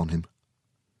come upon him.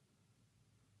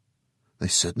 "They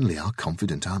certainly are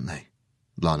confident, aren't they?"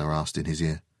 Lana asked in his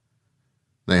ear.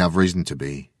 "They have reason to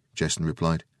be," Jason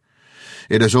replied.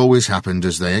 "It has always happened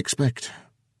as they expect.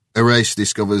 A race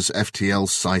discovers FTL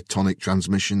cytonic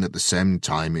transmission at the same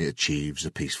time it achieves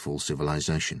a peaceful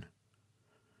civilization."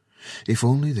 "If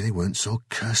only they weren't so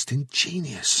cursed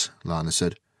ingenious," Lana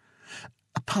said.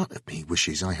 "A part of me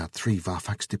wishes I had 3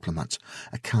 Varfax diplomats,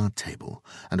 a card table,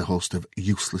 and a host of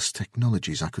useless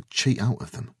technologies I could cheat out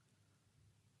of them."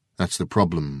 "That's the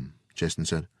problem," Jason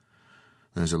said.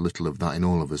 "There's a little of that in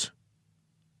all of us."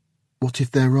 "What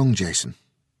if they're wrong, Jason?"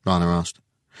 Lana asked.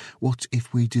 "What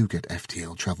if we do get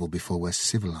FTL travel before we're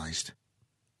civilized?"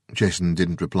 Jason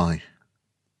didn't reply.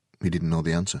 He didn't know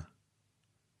the answer.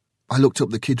 "I looked up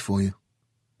the kid for you,"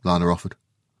 Lana offered.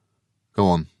 "Go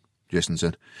on," Jason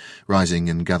said, rising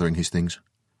and gathering his things.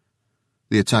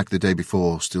 The attack the day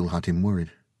before still had him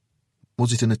worried.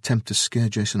 Was it an attempt to scare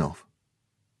Jason off?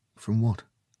 From what?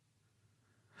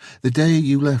 "The day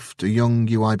you left, a young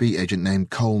UIB agent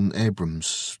named Colin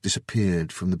Abrams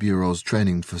disappeared from the Bureau's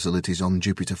training facilities on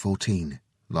Jupiter 14,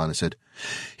 Lana said.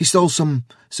 "He stole some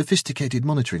sophisticated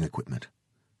monitoring equipment.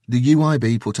 The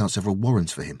UIB put out several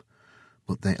warrants for him,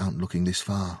 but they aren't looking this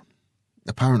far.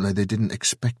 Apparently they didn't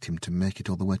expect him to make it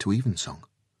all the way to Evensong."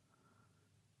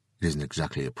 "It isn't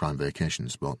exactly a prime vacation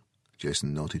spot,"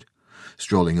 Jason noted,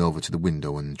 strolling over to the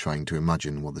window and trying to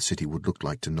imagine what the city would look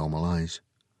like to normal eyes.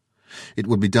 It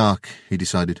would be dark, he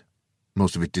decided.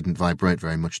 Most of it didn't vibrate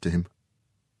very much to him.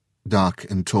 Dark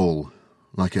and tall,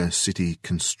 like a city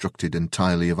constructed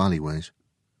entirely of alleyways.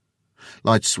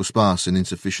 Lights were sparse and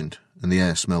insufficient, and the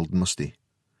air smelled musty.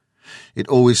 It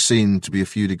always seemed to be a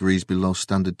few degrees below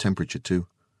standard temperature, too,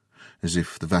 as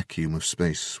if the vacuum of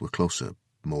space were closer,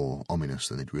 more ominous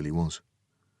than it really was.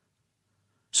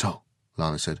 "So,"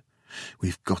 Lana said,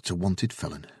 "we've got a wanted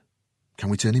felon. Can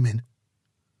we turn him in?"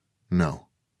 "No,"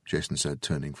 Jason said,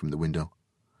 turning from the window.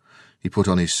 He put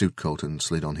on his suit coat and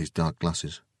slid on his dark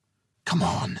glasses. "Come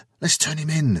on, let's turn him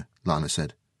in," Lana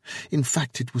said. "In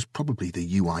fact, it was probably the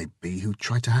UIB who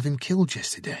tried to have him killed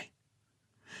yesterday."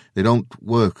 "They don't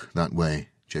work that way,"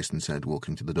 Jason said,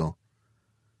 walking to the door.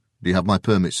 "Do you have my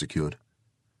permit secured?"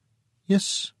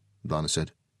 "Yes," Lana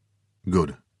said.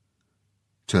 "Good.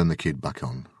 Turn the kid back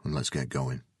on and let's get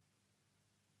going."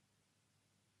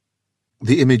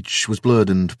 The image was blurred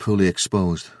and poorly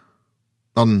exposed.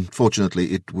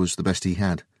 Unfortunately, it was the best he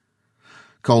had.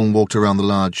 Colin walked around the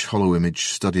large, hollow image,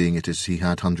 studying it as he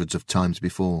had hundreds of times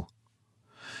before.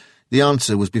 The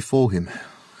answer was before him.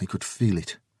 He could feel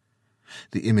it.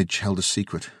 The image held a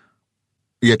secret.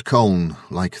 Yet Colin,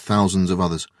 like thousands of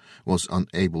others, was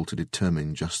unable to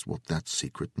determine just what that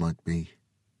secret might be.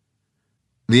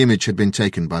 The image had been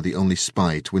taken by the only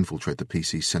spy to infiltrate the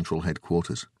PC central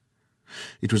headquarters.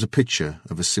 It was a picture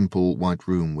of a simple white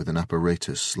room with an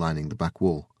apparatus lining the back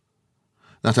wall.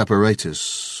 That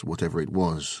apparatus, whatever it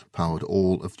was, powered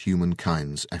all of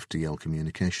humankind's FTL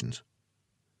communications.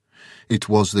 It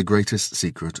was the greatest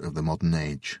secret of the modern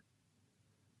age.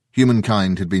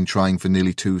 Humankind had been trying for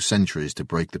nearly 2 centuries to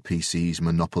break the PC's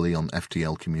monopoly on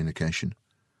FTL communication.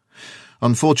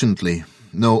 Unfortunately,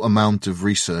 no amount of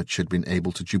research had been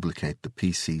able to duplicate the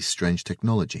PC's strange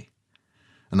technology,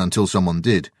 and until someone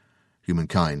did,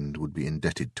 humankind would be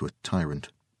indebted to a tyrant.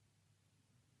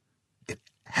 "It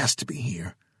has to be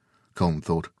here," Colin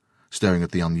thought, staring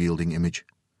at the unyielding image.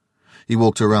 He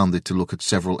walked around it to look at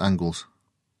several angles.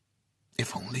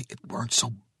 If only it weren't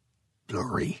so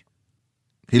blurry.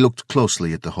 He looked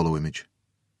closely at the hollow image.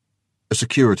 A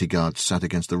security guard sat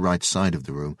against the right side of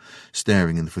the room,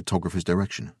 staring in the photographer's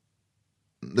direction.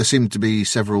 There seemed to be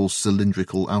several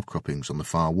cylindrical outcroppings on the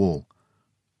far wall.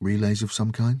 Relays of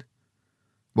some kind?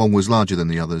 One was larger than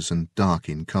the others and dark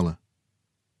in colour.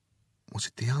 Was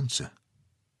it the answer?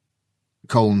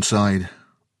 Colin sighed.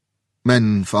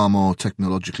 Men far more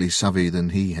technologically savvy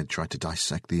than he had tried to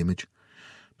dissect the image,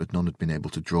 but none had been able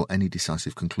to draw any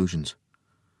decisive conclusions.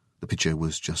 The picture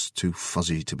was just too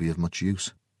fuzzy to be of much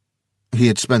use. He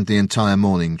had spent the entire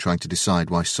morning trying to decide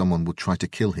why someone would try to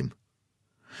kill him.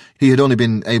 He had only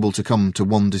been able to come to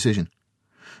one decision,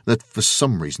 that for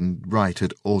some reason Wright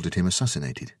had ordered him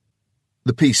assassinated.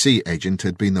 The PC agent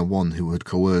had been the one who had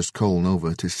coerced Colin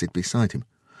over to sit beside him,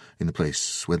 in the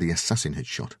place where the assassin had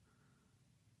shot.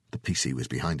 The PC was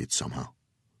behind it somehow.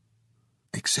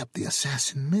 Except the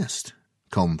assassin missed,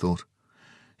 Colin thought.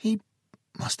 He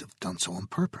must have done so on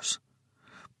purpose.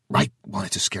 Wright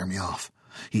wanted to scare me off.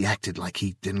 He acted like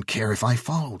he didn't care if I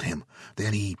followed him.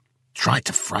 Then he tried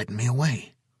to frighten me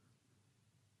away.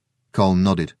 Colin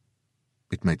nodded.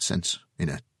 It made sense, in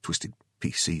a twisted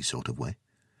PC sort of way.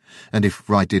 And if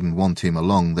Wright didn't want him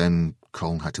along, then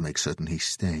Colm had to make certain he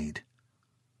stayed.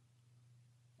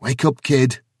 "Wake up,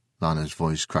 kid," Lana's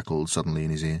voice crackled suddenly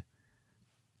in his ear.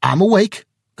 "I'm awake,"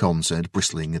 Colm said,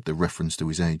 bristling at the reference to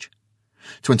his age.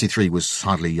 23 was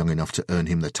hardly young enough to earn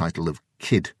him the title of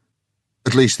kid.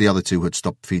 At least the other two had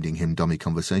stopped feeding him dummy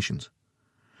conversations.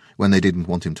 When they didn't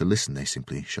want him to listen, they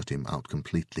simply shut him out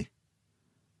completely.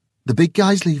 "The big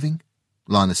guy's leaving,"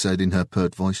 Lana said in her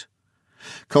pert voice.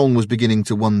 Colm was beginning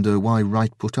to wonder why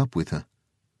Wright put up with her.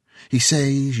 "He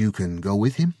says you can go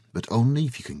with him, but only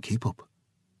if you can keep up."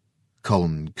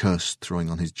 Colm cursed, throwing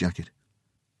on his jacket.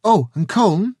 "Oh, and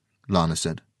Colm," Lana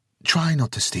said, "try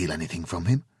not to steal anything from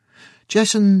him.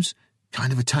 Jason's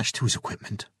kind of attached to his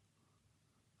equipment."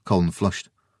 Colm flushed.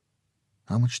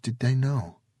 How much did they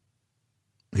know?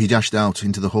 He dashed out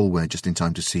into the hallway just in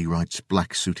time to see Wright's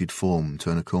black-suited form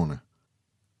turn a corner.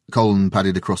 Colm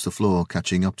padded across the floor,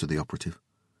 catching up to the operative.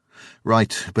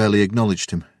 Wright barely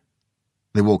acknowledged him.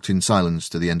 They walked in silence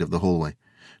to the end of the hallway,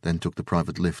 then took the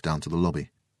private lift down to the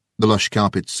lobby. The lush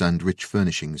carpets and rich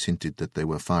furnishings hinted that they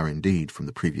were far indeed from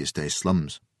the previous day's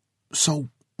slums. "So,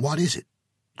 what is it?"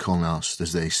 Colm asked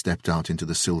as they stepped out into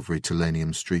the silvery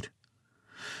Telenium street.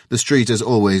 The street, as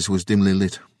always, was dimly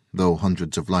lit, though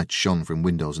hundreds of lights shone from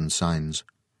windows and signs.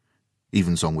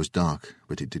 Evensong was dark,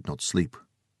 but it did not sleep.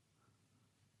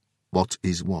 "What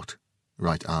is what?"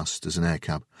 Wright asked as an air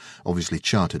cab, obviously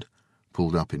chartered,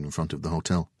 pulled up in front of the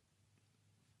hotel.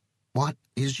 "What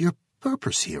is your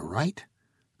purpose here, Wright?"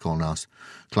 Colm asked,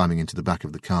 climbing into the back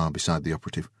of the car beside the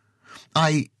operative.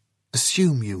 "I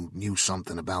assume you knew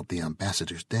something about the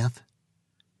ambassador's death?"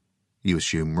 "You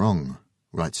assume wrong,"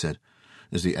 Wright said,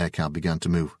 as the air cab began to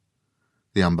move.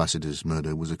 The ambassador's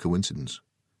murder was a coincidence.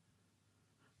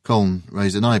 Colm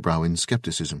raised an eyebrow in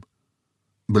skepticism.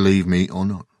 "Believe me or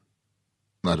not,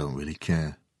 I don't really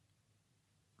care."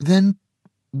 "Then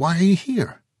why are you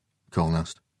here?" Colm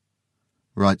asked.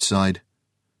 Wright sighed.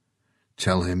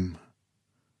 "Tell him."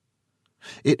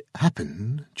 "It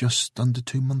happened just under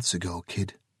 2 months ago,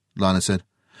 kid," Lana said.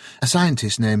 "A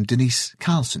scientist named Denise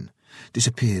Carlson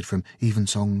disappeared from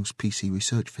Evensong's PC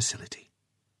research facility."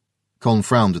 Colm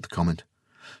frowned at the comment,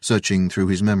 searching through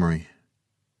his memory.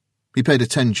 He paid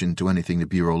attention to anything the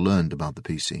Bureau learned about the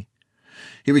PC.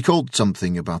 He recalled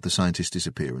something about the scientist's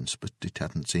disappearance, but it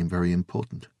hadn't seemed very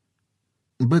important.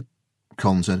 "But,"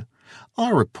 Colm said,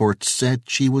 "our reports said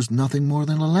she was nothing more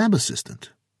than a lab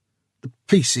assistant. The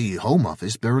PC Home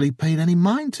Office barely paid any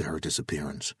mind to her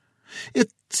disappearance.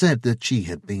 It said that she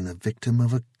had been a victim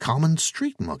of a common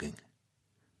street mugging."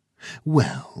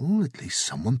 "Well, at least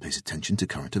someone pays attention to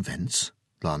current events,"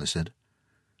 Lana said.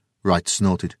 Wright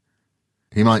snorted.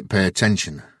 "He might pay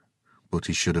attention, but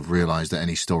he should have realized that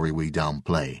any story we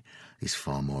downplay is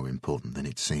far more important than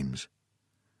it seems."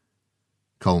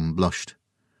 Colm blushed.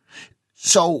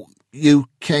 "So you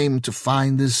came to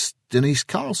find this Denise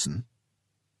Carlson?"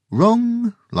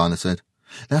 "Wrong," Lana said.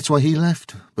 "That's why he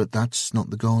left, but that's not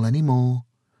the goal anymore.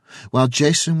 While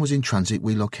Jason was in transit,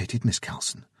 we located Miss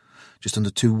Carlson. Just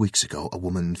under 2 weeks ago, a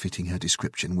woman fitting her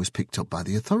description was picked up by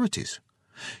the authorities.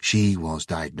 She was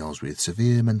diagnosed with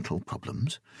severe mental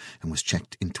problems and was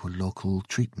checked into a local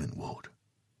treatment ward."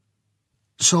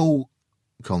 "So,"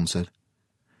 Colm said.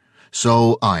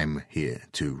 "So I'm here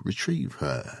to retrieve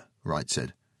her," Wright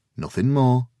said. "Nothing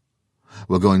more.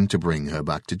 We're going to bring her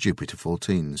back to Jupiter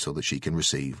 14 so that she can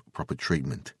receive proper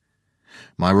treatment.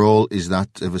 My role is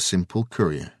that of a simple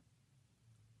courier."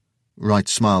 Wright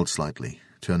smiled slightly,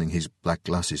 turning his black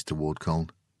glasses toward Colm.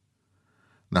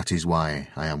 "That is why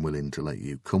I am willing to let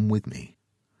you come with me.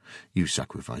 You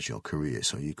sacrificed your career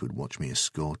so you could watch me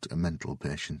escort a mental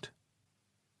patient."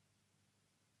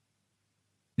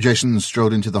 Jason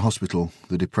strode into the hospital,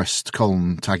 the depressed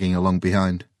Colm tagging along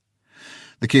behind.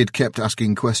 The kid kept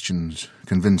asking questions,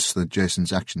 convinced that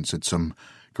Jason's actions had some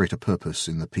greater purpose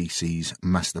in the PC's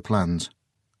master plans.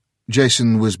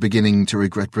 Jason was beginning to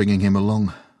regret bringing him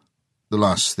along. The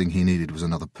last thing he needed was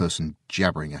another person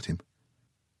jabbering at him.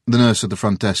 The nurse at the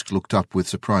front desk looked up with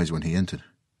surprise when he entered,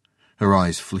 her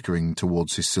eyes flickering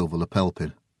towards his silver lapel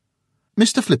pin.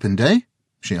 "Mr. Flippenday?"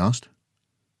 she asked.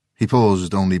 He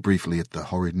paused only briefly at the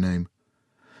horrid name.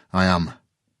 "I am.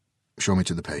 Show me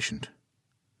to the patient."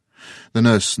 The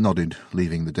nurse nodded,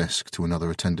 leaving the desk to another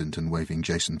attendant and waving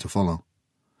Jason to follow.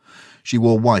 She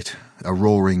wore white, a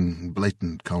roaring,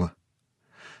 blatant colour.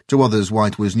 To others,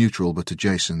 white was neutral, but to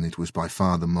Jason it was by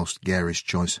far the most garish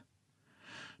choice.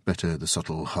 Better the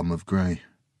subtle hum of grey.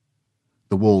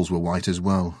 The walls were white as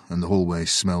well, and the hallway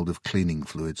smelled of cleaning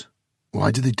fluids. Why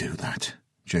do they do that?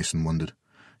 Jason wondered,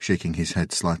 shaking his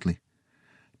head slightly.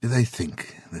 Do they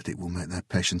think that it will make their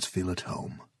patients feel at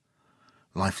home?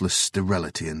 lifeless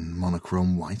sterility in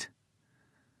monochrome white.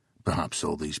 Perhaps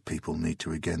all these people need to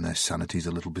regain their sanities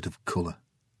a little bit of colour.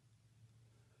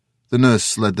 The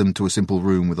nurse led them to a simple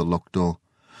room with a locked door,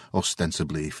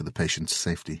 ostensibly for the patient's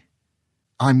safety.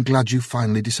 "I'm glad you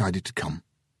finally decided to come,"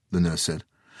 the nurse said,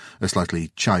 a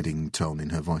slightly chiding tone in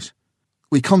her voice.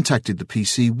 "We contacted the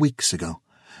PC weeks ago,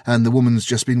 and the woman's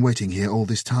just been waiting here all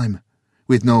this time.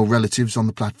 With no relatives on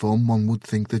the platform, one would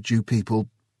think that you people—"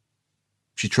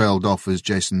 She trailed off as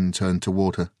Jason turned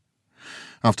toward her.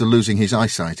 After losing his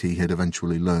eyesight, he had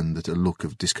eventually learned that a look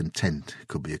of discontent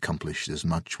could be accomplished as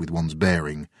much with one's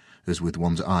bearing as with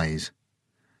one's eyes.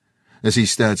 As he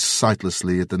stared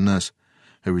sightlessly at the nurse,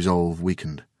 her resolve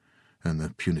weakened, and the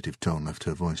punitive tone left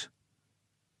her voice.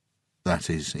 "That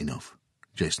is enough,"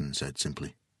 Jason said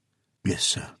simply. "Yes,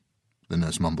 sir," the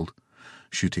nurse mumbled,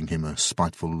 shooting him a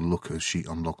spiteful look as she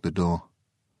unlocked the door.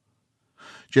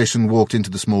 Jason walked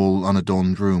into the small,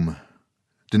 unadorned room.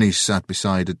 Denise sat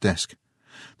beside a desk,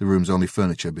 the room's only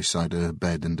furniture beside a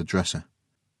bed and a dresser.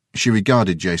 She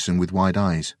regarded Jason with wide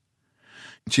eyes.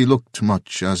 She looked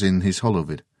much as in his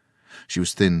holovid. She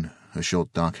was thin, her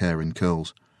short dark hair in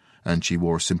curls, and she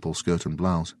wore a simple skirt and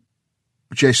blouse.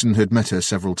 Jason had met her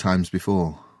several times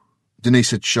before.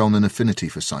 Denise had shown an affinity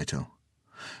for Saito,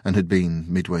 and had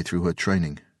been midway through her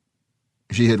training.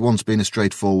 She had once been a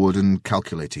straightforward and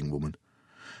calculating woman.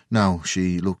 Now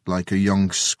she looked like a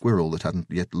young squirrel that hadn't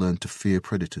yet learned to fear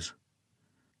predators.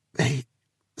 "They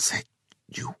said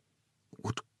you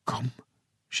would come,"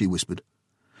 she whispered,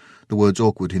 the words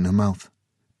awkward in her mouth.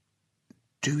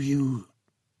 "Do you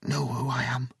know who I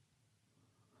am?"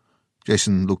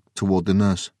 Jason looked toward the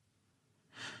nurse.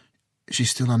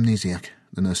 "She's still amnesiac,"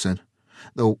 the nurse said,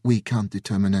 "though we can't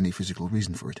determine any physical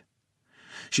reason for it.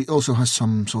 She also has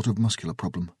some sort of muscular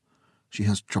problem. She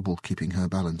has trouble keeping her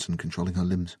balance and controlling her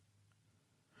limbs."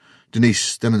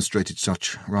 Denise demonstrated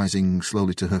such, rising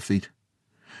slowly to her feet.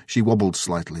 She wobbled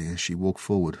slightly as she walked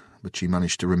forward, but she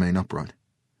managed to remain upright.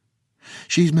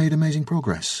 "She's made amazing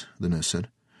progress," the nurse said.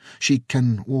 "She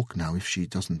can walk now if she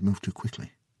doesn't move too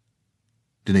quickly."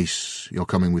 "Denise, you're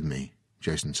coming with me,"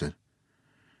 Jason said.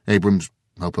 "Abrams,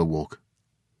 help her walk."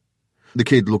 The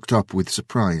kid looked up with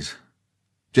surprise.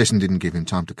 Jason didn't give him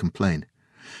time to complain.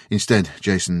 Instead,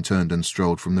 Jason turned and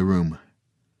strode from the room.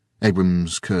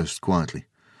 Abrams cursed quietly,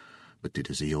 but did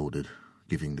as he ordered,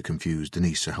 giving the confused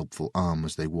Denise a helpful arm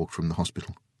as they walked from the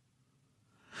hospital.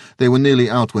 They were nearly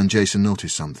out when Jason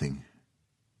noticed something.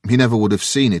 He never would have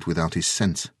seen it without his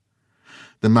sense.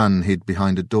 The man hid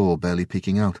behind a door, barely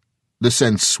peeking out. The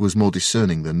sense was more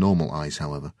discerning than normal eyes,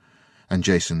 however, and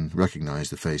Jason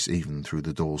recognized the face even through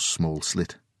the door's small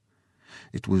slit.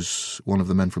 It was one of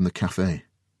the men from the cafe.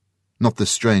 Not the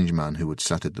strange man who had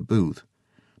sat at the booth,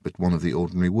 but one of the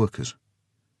ordinary workers.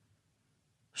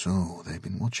 So they've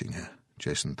been watching her,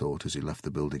 Jason thought as he left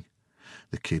the building,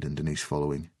 the kid and Denise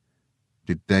following.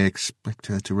 Did they expect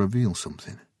her to reveal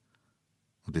something?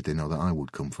 Or did they know that I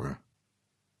would come for her?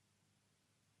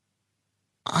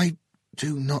 "I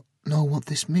do not know what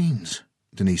this means,"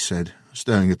 Denise said,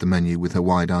 staring at the menu with her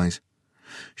wide eyes.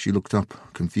 She looked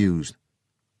up, confused.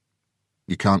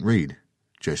 "You can't read?"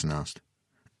 Jason asked.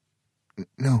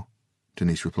 "No,"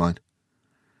 Denise replied.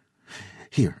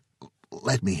 "Here,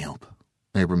 let me help,"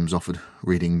 Abrams offered,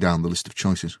 reading down the list of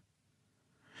choices.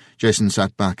 Jason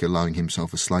sat back, allowing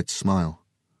himself a slight smile.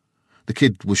 The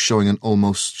kid was showing an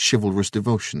almost chivalrous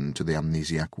devotion to the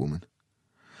amnesiac woman.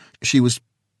 She was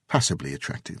passably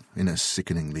attractive, in a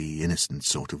sickeningly innocent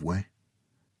sort of way.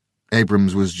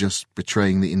 Abrams was just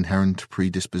betraying the inherent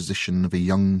predisposition of a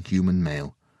young human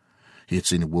male. He had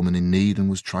seen a woman in need and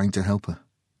was trying to help her.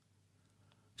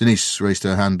 Denise raised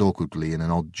her hand awkwardly in an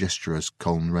odd gesture as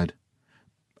Colm read.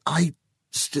 "I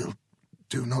still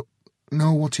do not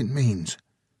know what it means."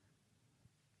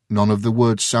 "None of the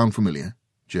words sound familiar?"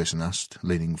 Jason asked,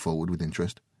 leaning forward with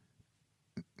interest.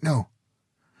 "No."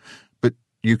 "But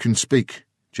you can speak,"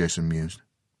 Jason mused.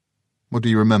 "What do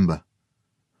you remember?"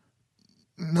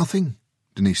 "Nothing,"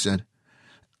 Denise said.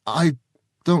 "I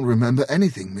don't remember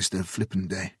anything, Mr.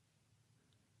 Flippenday."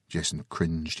 Jason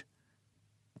cringed.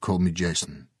 "Call me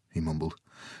Jason," he mumbled,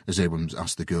 as Abrams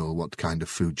asked the girl what kind of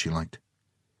food she liked.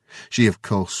 She, of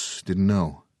course, didn't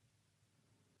know.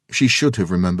 She should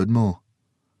have remembered more.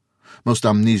 Most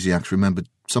amnesiacs remembered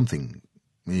something,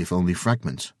 if only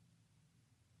fragments.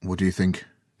 "What do you think?"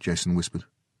 Jason whispered.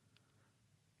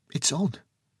 "It's odd,"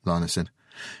 Lana said.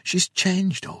 "She's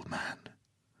changed, old man.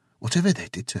 Whatever they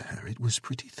did to her, it was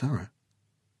pretty thorough."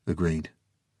 Agreed.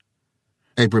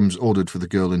 Abrams ordered for the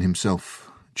girl and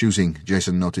himself, choosing,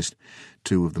 Jason noticed,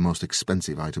 2 of the most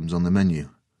expensive items on the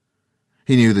menu.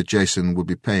 He knew that Jason would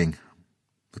be paying.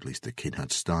 At least the kid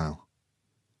had style.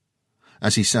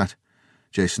 As he sat,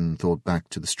 Jason thought back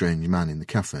to the strange man in the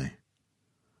cafe.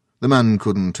 The man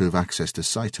couldn't have accessed a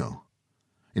Saito.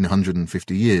 In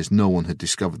 150 years, no one had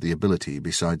discovered the ability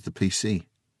besides the PC.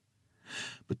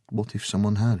 But what if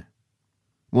someone had?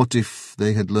 What if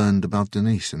they had learned about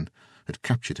Denise and had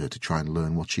captured her to try and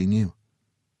learn what she knew?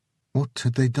 What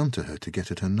had they done to her to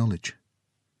get at her knowledge?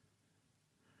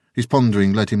 His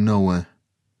pondering led him nowhere.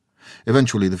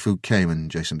 Eventually the food came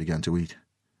and Jason began to eat.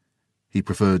 He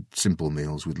preferred simple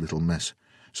meals with little mess,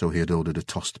 so he had ordered a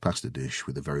tossed pasta dish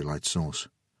with a very light sauce.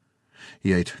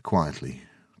 He ate quietly,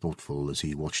 thoughtful as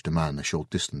he watched a man a short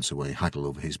distance away haggle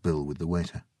over his bill with the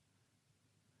waiter.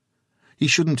 He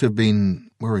shouldn't have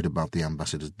been worried about the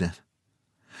ambassador's death.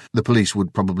 The police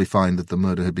would probably find that the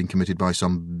murder had been committed by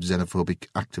some xenophobic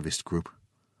activist group.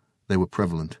 They were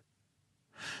prevalent.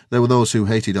 There were those who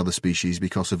hated other species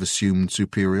because of assumed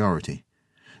superiority,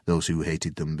 those who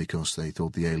hated them because they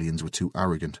thought the aliens were too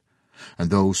arrogant, and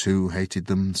those who hated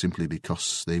them simply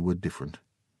because they were different.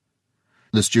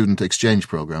 The student exchange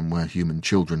program, where human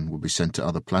children would be sent to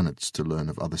other planets to learn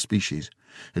of other species,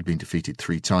 had been defeated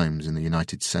 3 times in the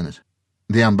United Senate.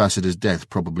 The ambassador's death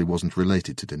probably wasn't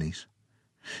related to Denise.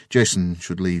 Jason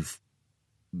should leave.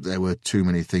 There were too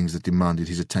many things that demanded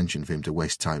his attention for him to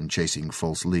waste time chasing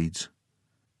false leads.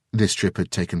 This trip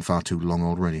had taken far too long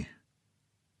already.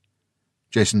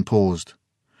 Jason paused.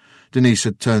 Denise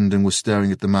had turned and was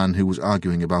staring at the man who was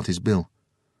arguing about his bill.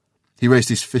 He raised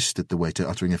his fist at the waiter,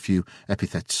 uttering a few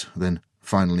epithets, then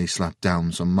finally slapped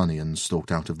down some money and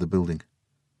stalked out of the building.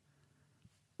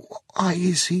 "Why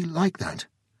is he like that?"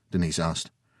 Denise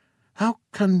asked. "How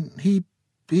can he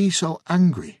be so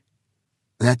angry?"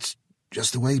 "That's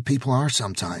just the way people are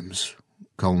sometimes,"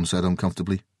 Colin said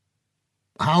uncomfortably.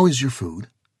 "How is your food?"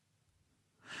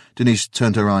 Denise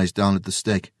turned her eyes down at the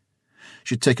steak.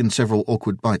 She'd taken several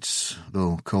awkward bites,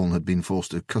 though Colin had been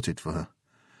forced to cut it for her.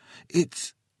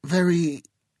 "It's very—"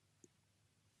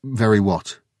 "Very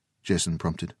what?" Jason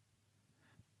prompted.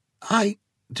 "I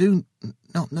do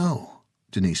not know,"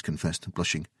 Denise confessed,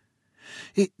 blushing.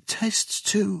 "It tastes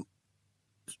too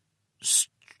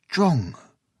strong.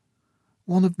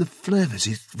 One of the flavours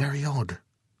is very odd."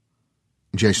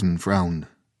 Jason frowned.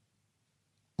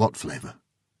 "What flavour?"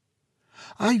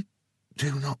 "I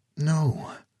do not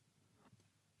know.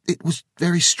 It was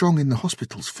very strong in the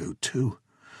hospital's food, too,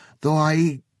 though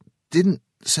I didn't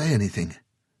say anything.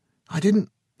 I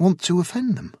didn't want to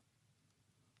offend them."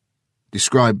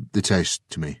 "Describe the taste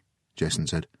to me," Jason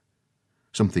said.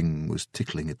 Something was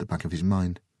tickling at the back of his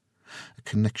mind, a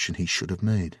connection he should have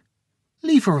made.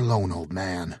 "Leave her alone, old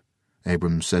man,"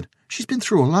 Abrams said. "She's been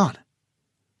through a lot."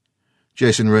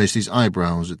 Jason raised his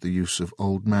eyebrows at the use of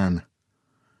old man.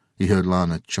 He heard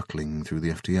Lana chuckling through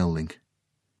the FTL link.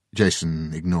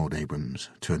 Jason ignored Abrams,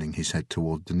 turning his head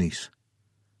toward Denise.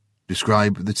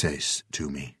 "Describe the taste to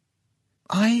me."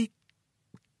 "I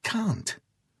can't,"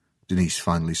 Denise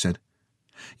finally said.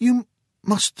 "You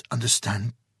must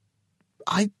understand.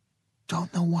 I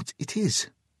don't know what it is."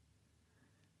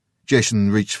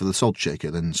 Jason reached for the salt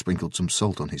shaker, then sprinkled some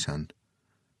salt on his hand.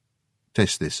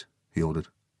 "Taste this," he ordered.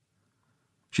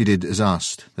 She did as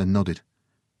asked, then nodded.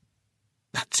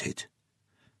 "That's it.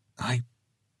 I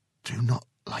do not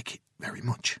like it very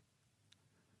much."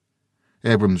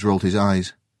 Abrams rolled his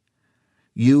eyes.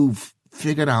 "You've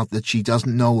figured out that she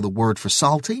doesn't know the word for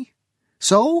salty?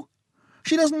 So?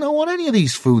 She doesn't know what any of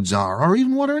these foods are, or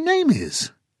even what her name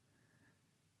is."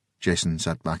 Jason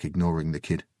sat back, ignoring the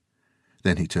kid.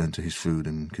 Then he turned to his food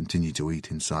and continued to eat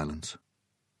in silence.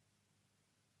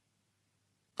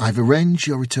 "I've arranged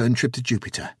your return trip to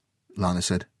Jupiter," Lana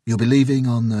said. "You'll be leaving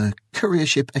on the courier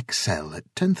ship Excel at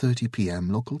 10:30 p.m.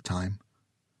 local time."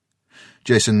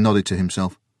 Jason nodded to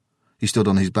himself. He stood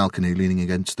on his balcony, leaning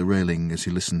against the railing as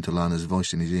he listened to Lana's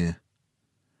voice in his ear.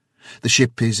 "The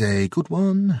ship is a good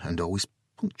one and always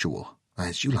punctual,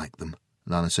 as you like them,"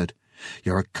 Lana said.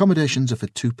 "Your accommodations are for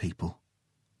 2 people.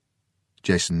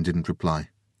 Jason didn't reply.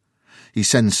 He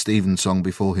sensed Evensong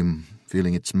before him,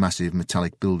 feeling its massive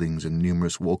metallic buildings and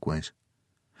numerous walkways.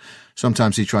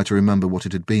 Sometimes he tried to remember what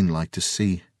it had been like to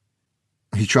see.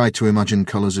 He tried to imagine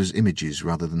colours as images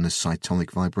rather than as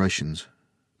cytonic vibrations,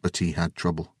 but he had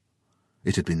trouble.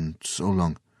 It had been so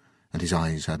long, and his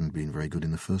eyes hadn't been very good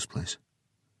in the first place.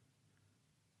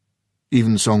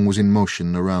 Evensong was in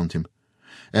motion around him.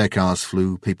 Aircars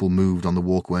flew, people moved on the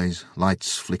walkways,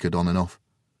 lights flickered on and off.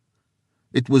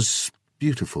 It was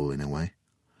beautiful in a way.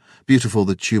 Beautiful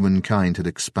that humankind had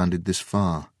expanded this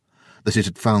far, that it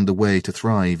had found a way to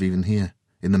thrive even here,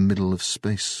 in the middle of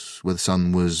space, where the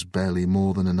sun was barely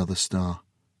more than another star.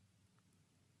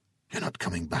 "You're not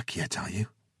coming back yet, are you?"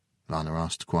 Lana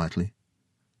asked quietly.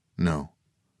 "No."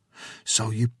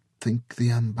 So you think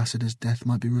the ambassador's death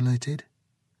might be related?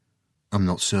 I'm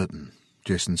not certain,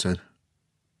 Jason said.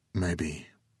 Maybe.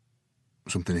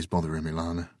 Something is bothering me,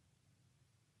 Lana.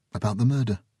 About the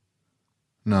murder?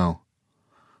 No.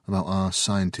 About our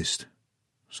scientist.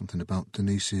 Something about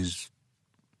Denise is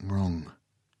wrong.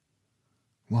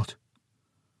 What?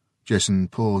 Jason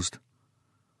paused.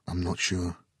 I'm not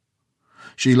sure.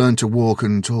 She learned to walk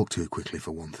and talk too quickly,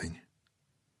 for one thing.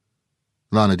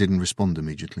 Lana didn't respond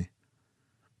immediately.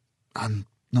 I'm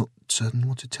not certain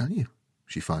what to tell you,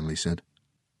 she finally said.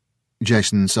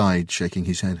 Jason sighed, shaking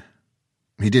his head.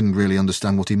 He didn't really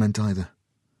understand what he meant either.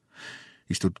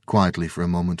 He stood quietly for a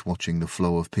moment, watching the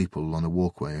flow of people on a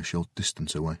walkway a short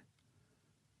distance away.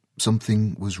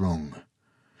 Something was wrong.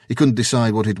 He couldn't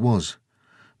decide what it was,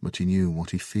 but he knew what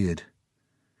he feared.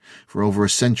 For over a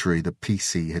century, the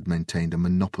PC had maintained a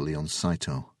monopoly on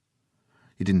Saito.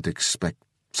 He didn't expect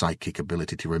psychic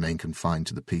ability to remain confined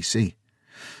to the PC.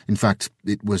 In fact,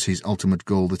 it was his ultimate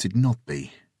goal that it not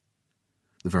be.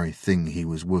 The very thing he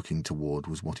was working toward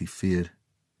was what he feared.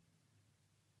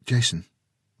 Jason,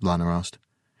 Lana asked,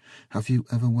 have you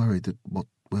ever worried that what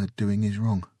we're doing is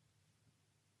wrong?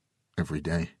 Every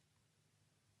day.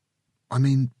 I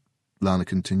mean, Lana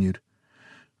continued,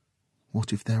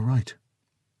 what if they're right?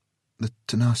 The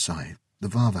Tenasai, the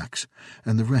Varvax,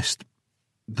 and the rest,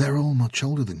 they're all much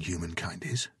older than humankind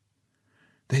is.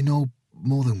 They know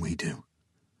more than we do.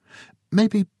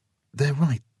 Maybe they're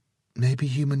right. Maybe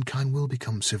humankind will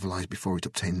become civilized before it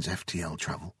obtains FTL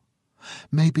travel.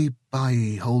 Maybe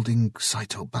by holding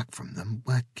Saito back from them,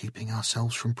 we're keeping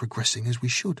ourselves from progressing as we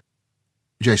should.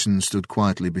 Jason stood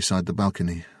quietly beside the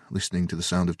balcony, listening to the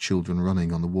sound of children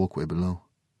running on the walkway below.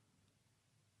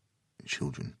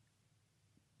 Children.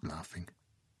 Laughing.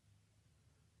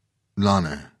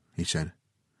 Lana, he said,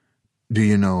 do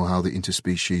you know how the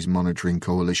Interspecies Monitoring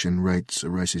Coalition rates a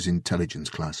race's intelligence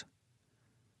class?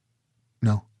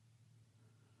 No.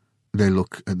 They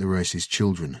look at the race's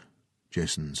children,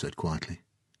 Jason said quietly.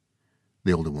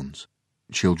 The older ones.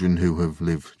 Children who have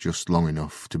lived just long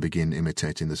enough to begin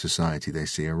imitating the society they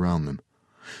see around them.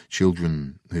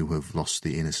 Children who have lost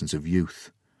the innocence of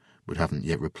youth, but haven't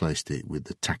yet replaced it with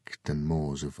the tact and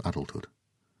mores of adulthood.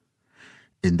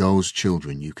 In those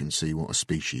children you can see what a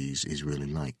species is really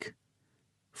like.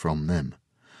 From them,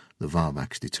 the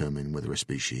Varvax determine whether a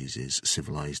species is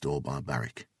civilized or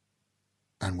barbaric.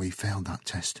 And we failed that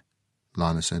test,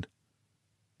 Lana said.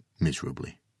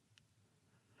 Miserably.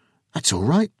 That's all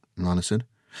right, Lana said.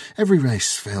 Every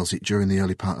race fails it during the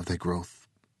early part of their growth.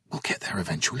 We'll get there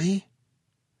eventually.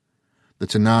 The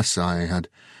Tenasai had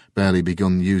barely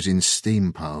begun using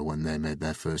steam power when they made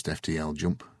their first FTL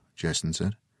jump, Jason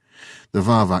said. The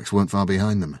Varvax weren't far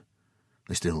behind them.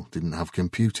 They still didn't have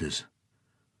computers.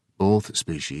 Both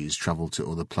species travelled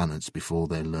to other planets before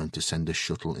they learned to send a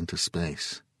shuttle into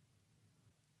space.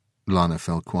 Lana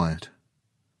fell quiet.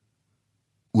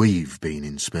 We've been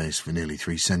in space for nearly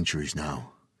 3 centuries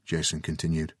now, Jason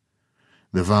continued.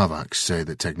 The Varvax say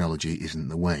that technology isn't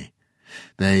the way.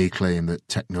 They claim that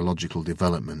technological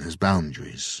development has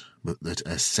boundaries, but that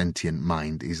a sentient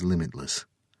mind is limitless.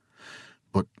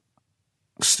 But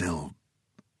still,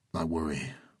 I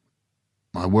worry.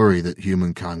 I worry that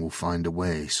humankind will find a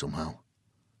way somehow.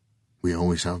 We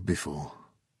always have before.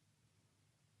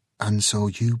 And so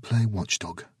you play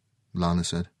watchdog, Lana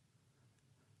said.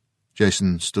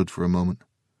 Jason stood for a moment.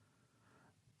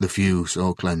 The few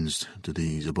so cleansed to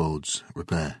these abodes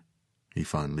repair, he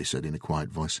finally said in a quiet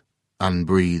voice, and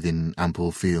breathe in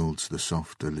ample fields the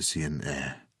soft Elysian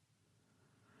air.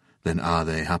 Then are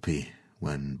they happy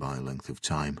when, by length of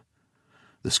time,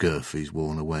 the scurf is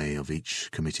worn away of each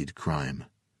committed crime.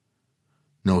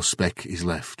 No speck is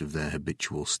left of their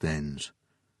habitual stains,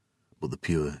 but the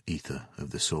pure ether of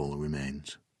the soul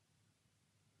remains.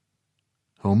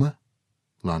 Homer?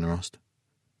 Lana asked.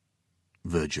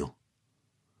 Virgil.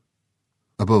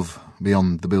 Above,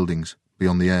 beyond the buildings,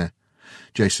 beyond the air,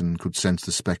 Jason could sense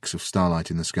the specks of starlight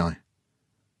in the sky.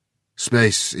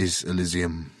 Space is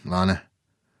Elysium, Lana.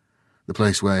 The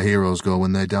place where heroes go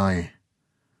when they die.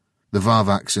 The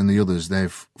Varvax and the others,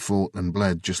 they've fought and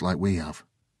bled just like we have.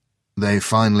 They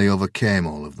finally overcame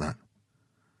all of that.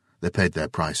 They paid their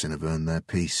price and have earned their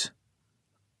peace.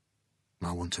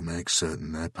 I want to make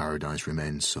certain their paradise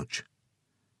remains such.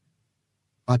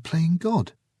 By playing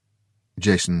God?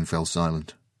 Jason fell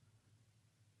silent.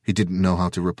 He didn't know how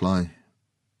to reply,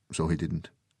 so he didn't.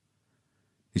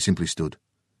 He simply stood,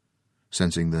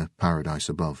 sensing the paradise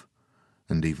above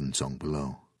and evensong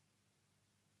below.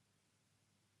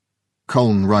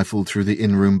 Colin rifled through the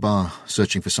in-room bar,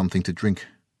 searching for something to drink.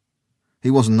 He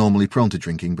wasn't normally prone to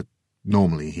drinking, but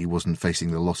Normally he wasn't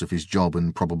facing the loss of his job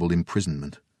and probable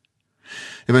imprisonment.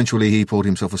 Eventually he poured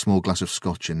himself a small glass of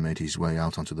scotch and made his way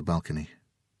out onto the balcony.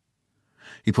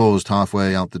 He paused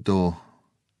halfway out the door.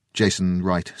 Jason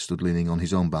Wright stood leaning on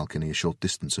his own balcony a short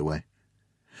distance away.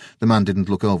 The man didn't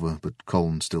look over, but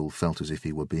Colin still felt as if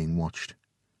he were being watched.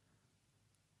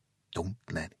 "Don't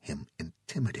let him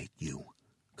intimidate you,"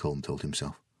 Colin told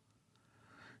himself.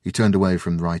 He turned away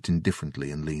from Wright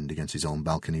indifferently and leaned against his own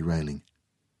balcony railing.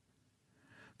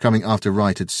 Coming after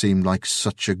Wright had seemed like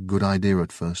such a good idea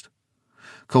at first.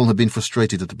 Colin had been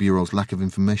frustrated at the Bureau's lack of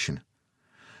information.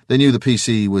 They knew the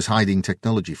PC was hiding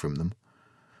technology from them,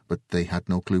 but they had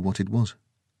no clue what it was.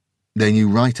 They knew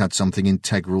Wright had something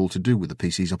integral to do with the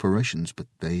PC's operations, but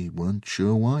they weren't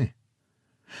sure why.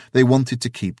 They wanted to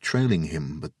keep trailing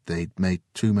him, but they'd made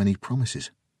too many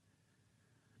promises.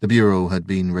 The Bureau had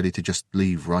been ready to just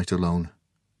leave Wright alone.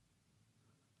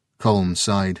 Colin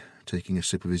sighed, taking a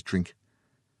sip of his drink.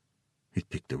 He'd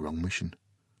picked the wrong mission.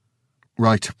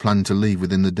 Wright planned to leave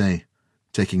within the day,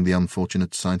 taking the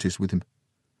unfortunate scientist with him.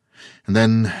 And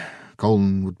then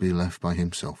Colin would be left by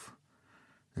himself,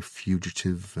 a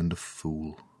fugitive and a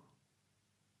fool.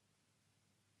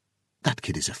 "That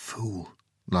kid is a fool,"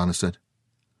 Lana said.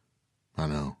 "I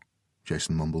know,"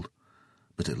 Jason mumbled,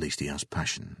 "but at least he has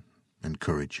passion and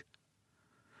courage."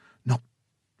 "Not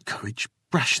courage,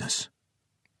 brashness."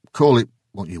 "Call it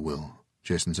what you will,"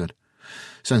 Jason said,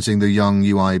 sensing the young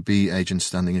UIB agent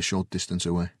standing a short distance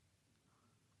away.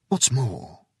 "What's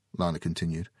more," Lana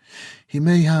continued, "he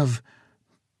may have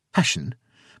passion,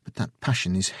 but that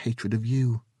passion is hatred of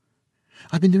you.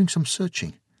 I've been doing some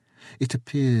searching. It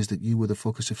appears that you were the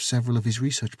focus of several of his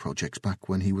research projects back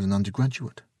when he was an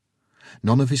undergraduate.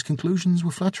 None of his conclusions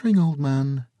were flattering, old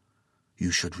man.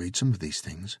 You should read some of these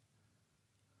things."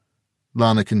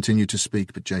 Lana continued to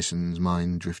speak, but Jason's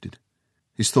mind drifted.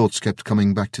 His thoughts kept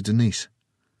coming back to Denise.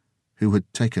 Who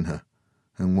had taken her,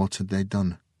 and what had they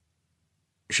done?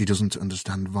 She doesn't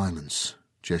understand violence,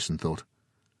 Jason thought.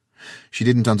 She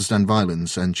didn't understand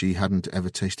violence, and she hadn't ever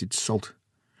tasted salt.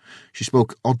 She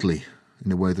spoke oddly,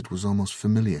 in a way that was almost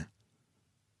familiar.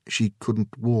 She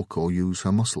couldn't walk or use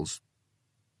her muscles.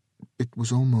 It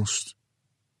was almost...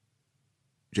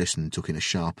 Jason took in a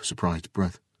sharp, surprised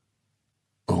breath.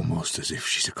 Almost as if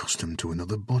she's accustomed to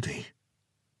another body.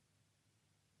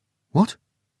 "What?"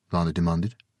 Lana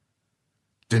demanded.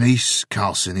 "Denise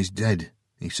Carlson is dead,"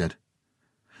 he said.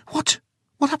 "What?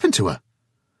 What happened to her?"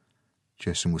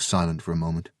 Jason was silent for a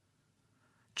moment.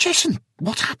 "Jason,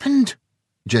 what happened?"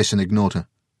 Jason ignored her,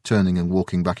 turning and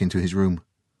walking back into his room.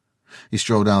 He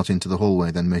strolled out into the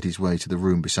hallway, then made his way to the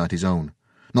room beside his own,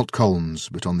 not Colin's,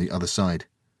 but on the other side.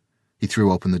 He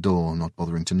threw open the door, not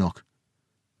bothering to knock.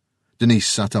 Denise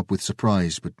sat up with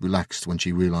surprise, but relaxed when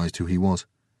she realized who he was.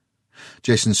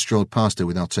 Jason strode past her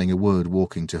without saying a word,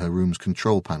 walking to her room's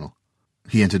control panel.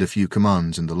 He entered a few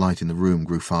commands, and the light in the room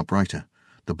grew far brighter,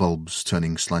 the bulbs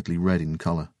turning slightly red in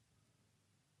colour.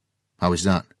 "How is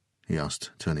that?" he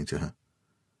asked, turning to her.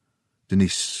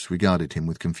 Denise regarded him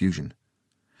with confusion.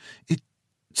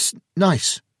 "It's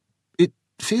nice. It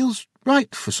feels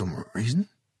right for some reason."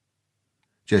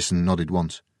 Jason nodded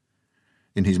once.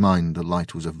 In his mind, the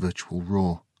light was a virtual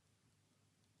roar.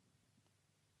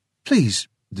 "Please,"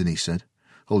 Denise said,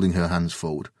 holding her hands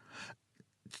forward.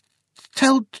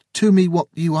 "Tell to me what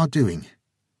you are doing."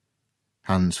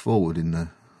 Hands forward in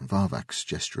the Varvax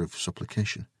gesture of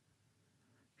supplication.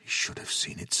 He should have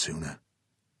seen it sooner.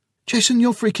 "Jason,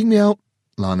 you're freaking me out,"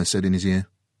 Lana said in his ear.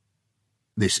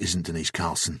 "This isn't Denise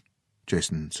Carlson,"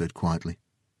 Jason said quietly.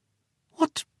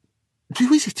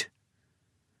 Who is it?"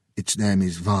 "Its name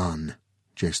is Vaughn,"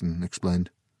 Jason explained.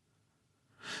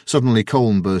 Suddenly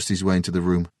Colin burst his way into the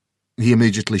room. He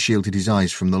immediately shielded his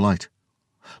eyes from the light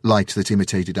that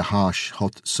imitated a harsh,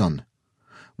 hot sun,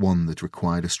 one that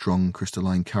required a strong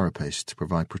crystalline carapace to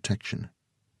provide protection.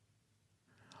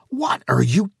 "What are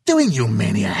you doing, you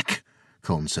maniac?"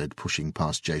 Colin said, pushing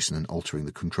past Jason and altering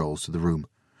the controls to the room.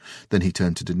 Then he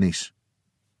turned to Denise.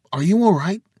 "Are you all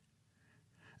right?"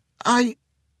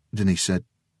 Denise said.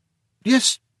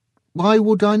 "Yes, why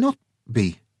would I not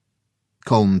be?"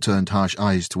 Colin turned harsh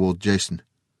eyes toward Jason.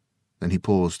 Then he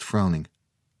paused, frowning.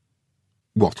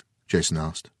 "What?" Jason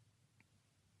asked.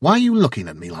 "Why are you looking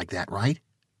at me like that, right?"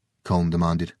 Colin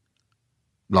demanded.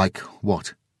 "Like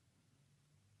what?"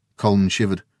 Colin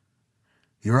shivered.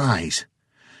 "Your eyes.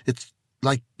 It's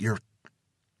like you're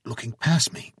looking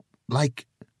past me. Like..."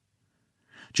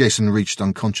 Jason reached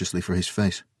unconsciously for his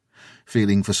face,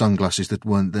 feeling for sunglasses that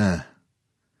weren't there.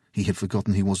 He had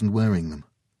forgotten he wasn't wearing them.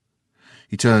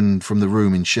 He turned from the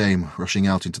room in shame, rushing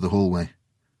out into the hallway.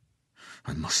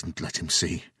 "I mustn't let him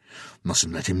see.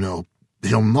 Mustn't let him know.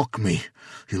 He'll mock me.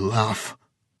 He'll laugh.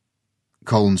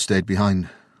 Colin stayed behind,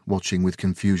 watching with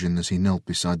confusion as he knelt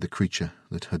beside the creature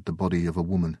that had the body of a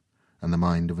woman and the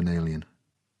mind of an alien.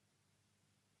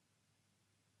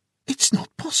 "It's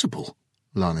not possible,"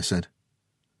 Lana said.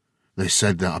 "They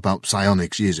said that about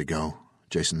psionics years ago,"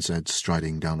 Jason said,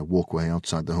 striding down a walkway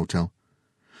outside the hotel.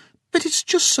 "But it's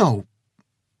just so—"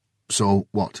 "So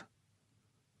what?"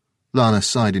 Lana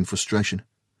sighed in frustration.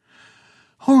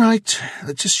 "All right,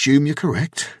 let's assume you're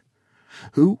correct.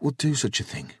 Who would do such a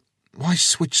thing? Why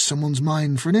switch someone's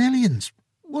mind for an alien's?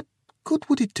 What good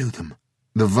would it do them?"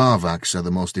 "The Varvax are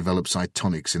the most developed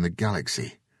psionics in the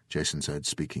galaxy," Jason said,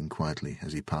 speaking quietly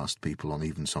as he passed people on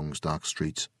Evensong's dark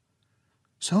streets.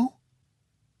 "So?"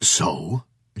 "So,"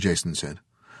 Jason said,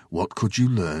 "what could you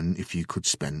learn if you could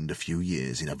spend a few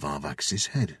years in a Varvax's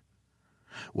head?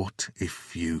 What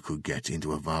if you could get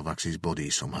into a Varvax's body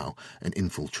somehow and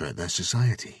infiltrate their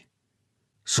society?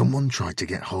 Someone tried to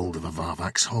get hold of a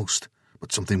Varvax host,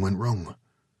 but something went wrong.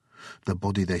 The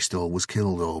body they stole was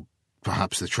killed, or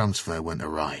perhaps the transfer went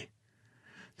awry.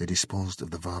 They disposed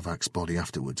of the Varvax body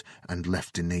afterwards and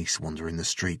left Denise wandering the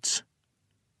streets."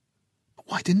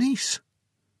 "Why Denise?"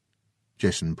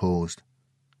 Jason paused.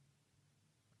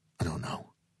 "I don't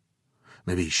know.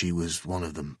 Maybe she was one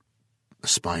of them, a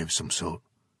spy of some sort.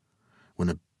 When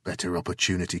a better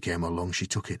opportunity came along, she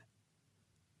took it."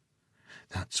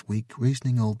 "That's weak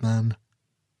reasoning, old man."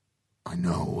 "I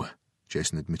know,"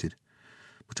 Jason admitted,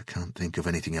 "but I can't think of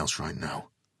anything else right now.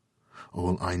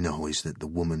 All I know is that the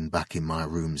woman back in my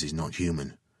rooms is not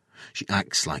human. She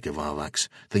acts like a Varvax,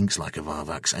 thinks like a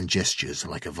Varvax, and gestures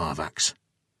like a Varvax."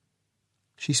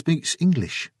 "She speaks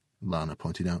English," Lana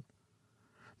pointed out.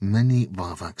 "Many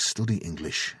Varvax study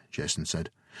English," Jason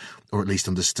said, "or at least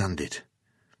understand it.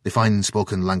 They find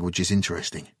spoken languages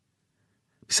interesting.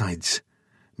 Besides,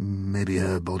 maybe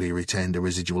her body retained a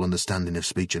residual understanding of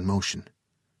speech and motion."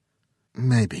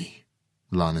 "Maybe,"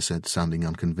 Lana said, sounding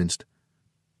unconvinced.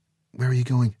 "Where are you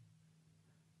going?"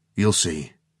 "You'll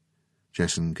see."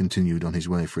 Jason continued on his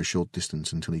way for a short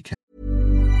distance until he came.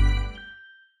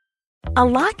 A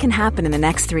lot can happen in the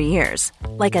next 3 years.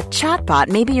 Like a chatbot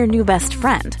may be your new best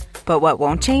friend. But what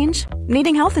won't change?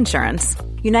 Needing health insurance.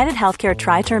 United Healthcare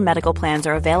Tri-Term Medical Plans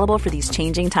are available for these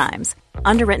changing times.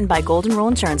 Underwritten by Golden Rule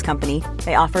Insurance Company,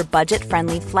 they offer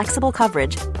budget-friendly, flexible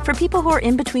coverage for people who are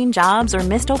in between jobs or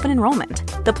missed open enrollment.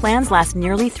 The plans last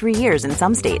nearly 3 years in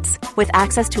some states, with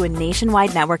access to a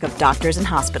nationwide network of doctors and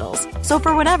hospitals. So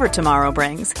for whatever tomorrow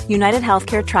brings, United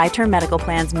Healthcare Tri-Term Medical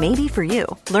Plans may be for you.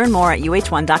 Learn more at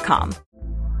uh1.com.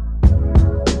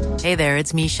 Hey there,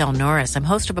 it's Michelle Norris. I'm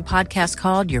host of a podcast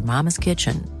called Your Mama's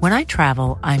Kitchen. When I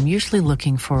travel, I'm usually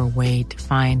looking for a way to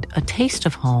find a taste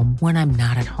of home when I'm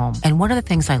not at home. And one of the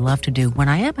things I love to do when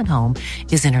I am at home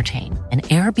is entertain. And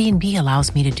Airbnb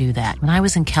allows me to do that. When I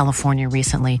was in California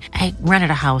recently, I rented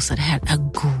a house that had a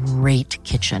great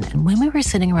kitchen. And when we were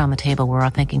sitting around the table, we were all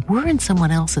thinking, we're in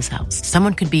someone else's house.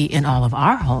 Someone could be in all of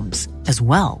our homes as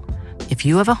well. If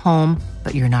you have a home,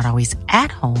 but you're not always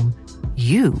at home,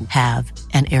 you have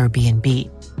an Airbnb.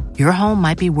 Your home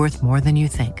might be worth more than you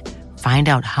think. Find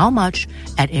out how much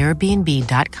at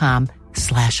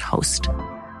airbnb.com/host.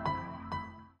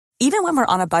 Even when we're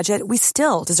on a budget, we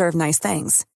still deserve nice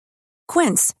things.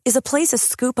 Quince is a place to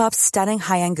scoop up stunning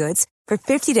high-end goods for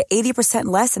 50 to 80%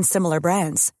 less than similar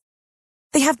brands.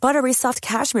 They have buttery soft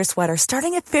cashmere sweaters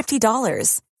starting at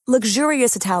 $50,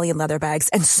 luxurious Italian leather bags,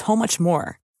 and so much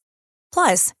more.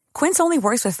 Plus, Quince only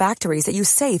works with factories that use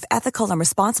safe, ethical, and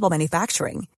responsible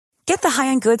manufacturing. Get the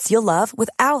high-end goods you'll love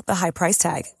without the high price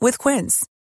tag with Quince.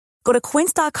 Go to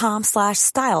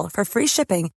quince.com/style for free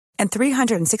shipping and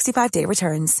 365-day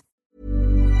returns.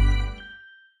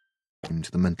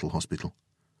 To the mental hospital.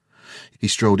 He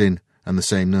strode in, and the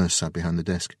same nurse sat behind the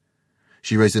desk.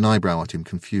 She raised an eyebrow at him,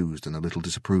 confused and a little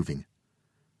disapproving.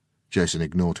 Jason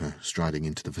ignored her, striding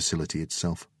into the facility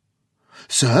itself.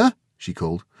 "Sir?" she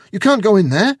called. "You can't go in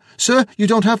there! Sir, you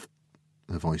don't have—"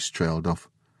 Her voice trailed off,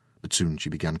 but soon she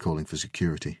began calling for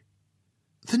security.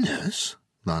 "The nurse?"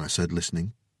 Lana said,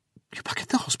 listening. "You're back at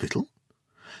the hospital?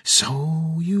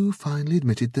 So you finally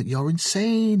admitted that you're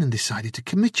insane and decided to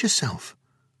commit yourself."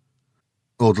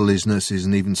 Orderlies, nurses,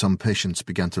 and even some patients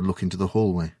began to look into the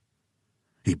hallway.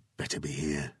 He'd better be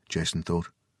here, Jason thought.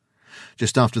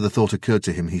 Just after the thought occurred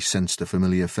to him, he sensed a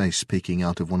familiar face peeking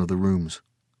out of one of the rooms.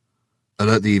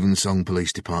 "Alert the Evensong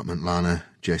Police Department, Lana,"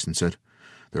 Jason said.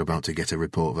 "They're about to get a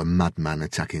report of a madman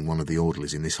attacking one of the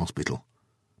orderlies in this hospital.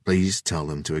 Please tell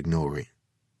them to ignore it."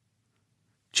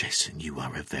 "Jason, you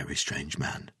are a very strange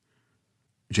man."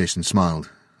 Jason smiled,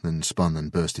 then spun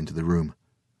and burst into the room.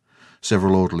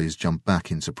 Several orderlies jumped back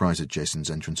in surprise at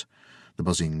Jason's entrance, The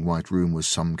buzzing white room was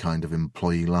some kind of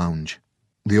employee lounge.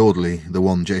 The orderly, the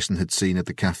one Jason had seen at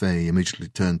the cafe, immediately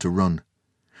turned to run.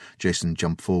 Jason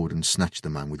jumped forward and snatched the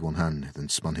man with one hand, then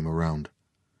spun him around.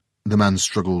 The man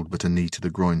struggled, but a knee to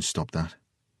the groin stopped that.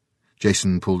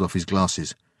 Jason pulled off his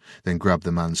glasses, then grabbed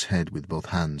the man's head with both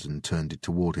hands and turned it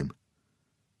toward him.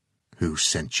 "Who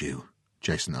sent you?"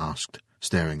 Jason asked,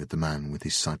 staring at the man with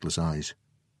his sightless eyes.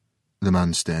 The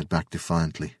man stared back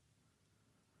defiantly.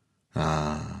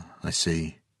 "Ah, I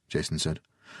see," Jason said,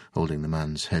 holding the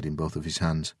man's head in both of his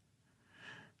hands.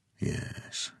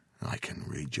 "Yes, I can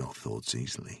read your thoughts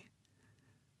easily.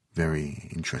 Very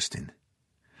interesting.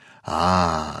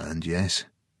 Ah, and yes.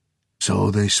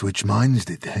 So they switched minds,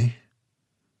 did they?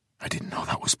 I didn't know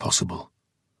that was possible."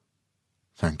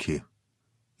 "Thank you.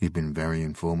 You've been very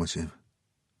informative."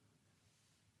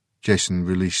 Jason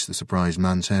released the surprised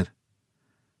man's head.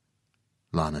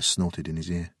 Lana snorted in his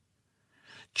ear.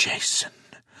 "Jason,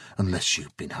 unless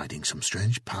you've been hiding some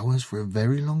strange powers for a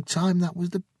very long time, that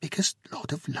was the biggest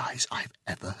load of lies I've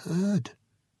ever heard."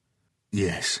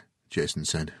 "Yes," Jason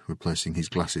said, replacing his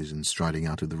glasses and striding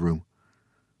out of the room.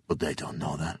 "But they don't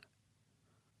know that."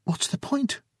 "What's the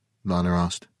point?" Lana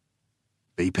asked.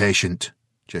 "Be patient,"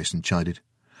 Jason chided,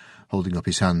 holding up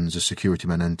his hands as security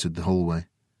men entered the hallway.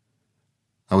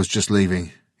 "I was just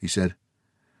leaving," he said,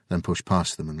 then pushed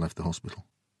past them and left the hospital.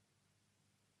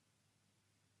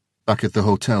 Back at the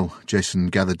hotel, Jason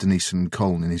gathered Denise and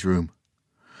Colin in his room.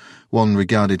 One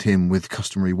regarded him with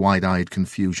customary wide-eyed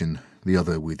confusion, the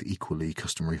other with equally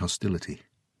customary hostility.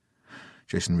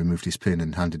 Jason removed his pin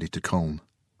and handed it to Colin.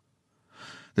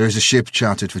 "There is a ship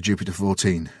chartered for Jupiter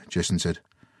 14, Jason said.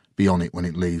 "Be on it when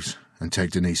it leaves, and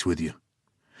take Denise with you.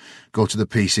 Go to the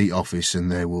PC office and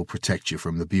they will protect you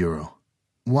from the Bureau."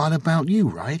 "What about you,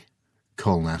 right?"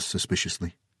 Colin asked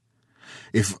suspiciously.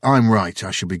 "If I'm right,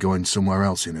 I should be going somewhere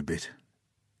else in a bit.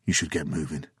 You should get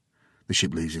moving. The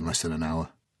ship leaves in less than an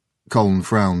hour." Colin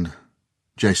frowned.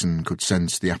 Jason could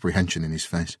sense the apprehension in his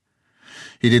face.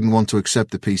 He didn't want to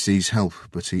accept the PC's help,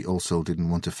 but he also didn't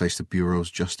want to face the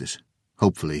Bureau's justice.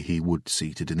 Hopefully he would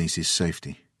see to Denise's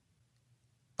safety.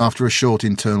 After a short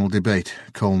internal debate,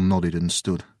 Colin nodded and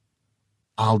stood.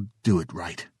 "I'll do it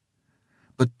right.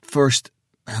 But first,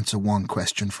 answer one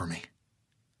question for me."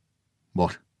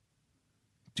 "What?"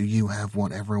 "Do you have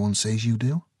what everyone says you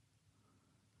do?"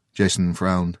 Jason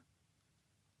frowned.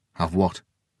 "Have what?"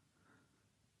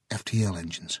 "FTL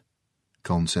engines,"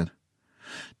 Colin said.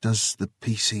 "Does the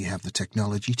PC have the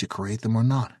technology to create them or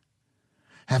not?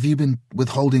 Have you been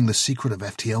withholding the secret of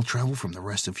FTL travel from the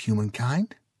rest of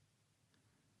humankind?"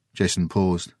 Jason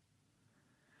paused.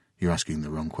 "You're asking the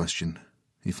wrong question,"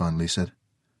 he finally said.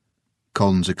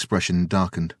 Colin's expression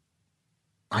darkened.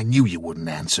 "I knew you wouldn't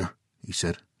answer," he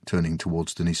said, turning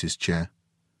towards Denise's chair.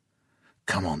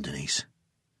 "Come on, Denise."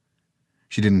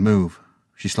 She didn't move.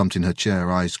 She slumped in her chair,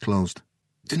 eyes closed.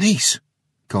 "Denise!"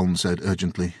 Colin said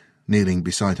urgently, kneeling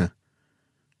beside her.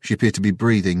 She appeared to be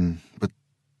breathing, but...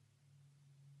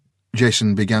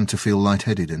 Jason began to feel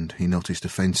lightheaded, and he noticed a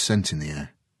faint scent in the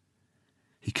air.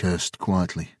 He cursed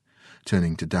quietly,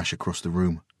 turning to dash across the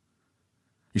room.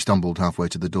 He stumbled halfway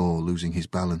to the door, losing his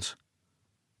balance.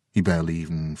 He barely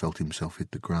even felt himself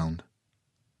hit the ground.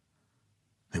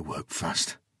 They work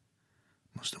fast.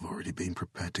 Must have already been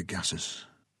prepared to gas us.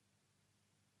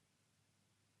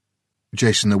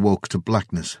 Jason awoke to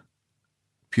blackness.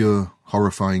 Pure,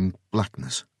 horrifying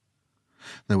blackness.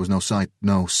 There was no sight,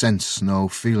 no sense, no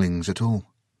feelings at all.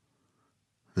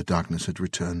 The darkness had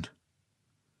returned.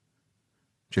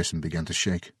 Jason began to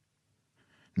shake.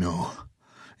 "No,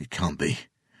 it can't be.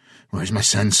 Where's my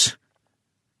sense?"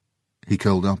 He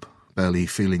curled up, barely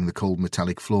feeling the cold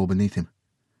metallic floor beneath him.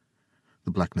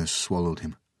 The blackness swallowed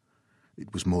him.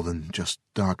 It was more than just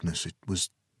darkness, it was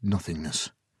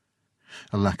nothingness.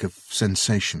 A lack of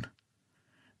sensation.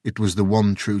 It was the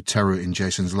one true terror in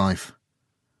Jason's life.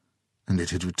 And it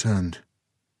had returned.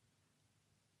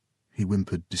 He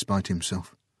whimpered despite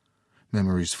himself,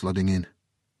 memories flooding in.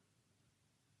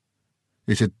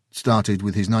 It had started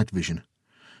with his night vision,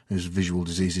 as visual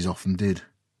diseases often did.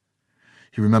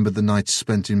 He remembered the nights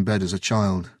spent in bed as a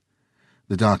child,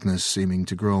 the darkness seeming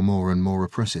to grow more and more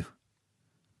oppressive.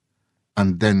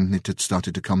 And then it had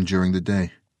started to come during the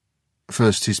day.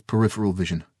 First his peripheral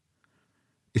vision.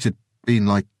 It had been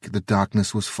like the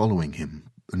darkness was following him,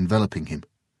 enveloping him.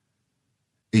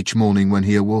 Each morning when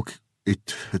he awoke,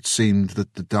 it had seemed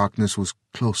that the darkness was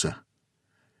closer.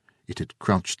 It had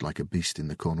crouched like a beast in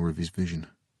the corner of his vision.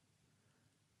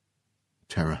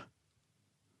 Terror.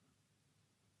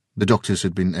 The doctors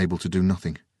had been able to do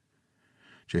nothing.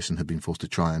 Jason had been forced to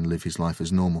try and live his life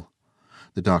as normal,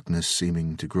 the darkness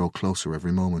seeming to grow closer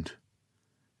every moment.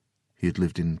 He had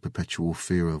lived in perpetual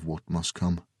fear of what must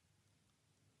come.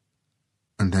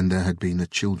 And then there had been the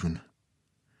children.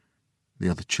 The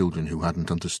other children who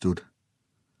hadn't understood.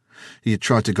 He had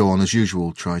tried to go on as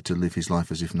usual, tried to live his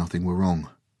life as if nothing were wrong.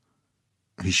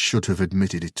 He should have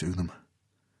admitted it to them.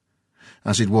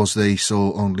 As it was, they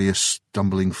saw only a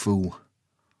stumbling fool.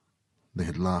 They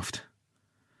had laughed.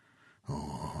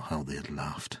 Oh, how they had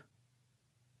laughed.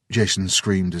 Jason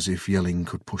screamed as if yelling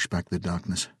could push back the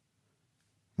darkness.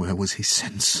 Where was his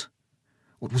sense?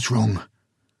 What was wrong?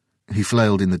 He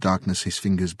flailed in the darkness, his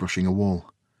fingers brushing a wall.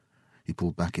 He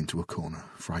pulled back into a corner,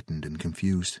 frightened and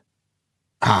confused.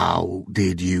 "How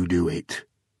did you do it?"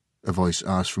 a voice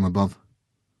asked from above.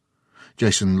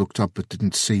 Jason looked up but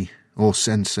didn't see or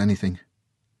sense anything.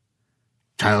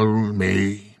 "Tell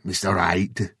me, Mr.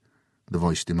 Wright," the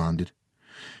voice demanded.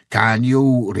 "Can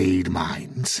you read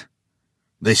minds?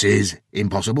 This is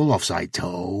impossible off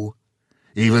Saito.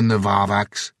 Even the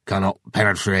Varvax cannot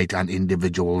penetrate an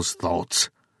individual's thoughts.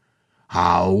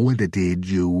 How did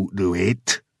you do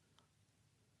it?"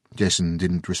 Jason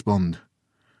didn't respond.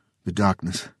 The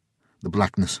darkness, the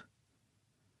blackness.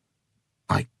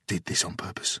 "I did this on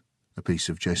purpose," a piece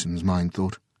of Jason's mind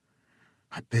thought.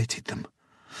 "I baited them.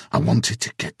 I wanted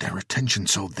to get their attention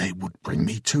so they would bring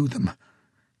me to them.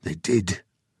 They did.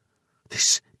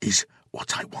 This is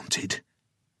what I wanted."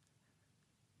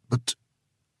 But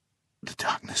the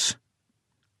darkness.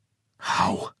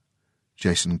 "How?"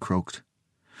 Jason croaked.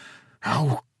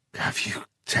 "How have you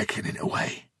taken it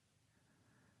away?"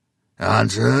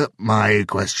 "Answer my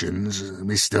questions,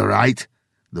 Mr. Wright,"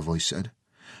 the voice said,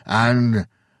 "and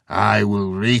I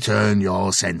will return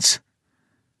your sense.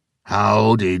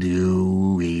 How did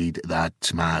you read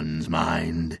that man's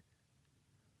mind?"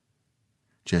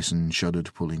 Jason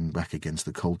shuddered, pulling back against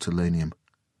the cold selenium.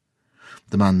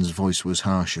 The man's voice was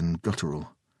harsh and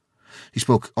guttural. He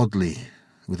spoke oddly,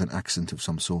 with an accent of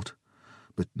some sort,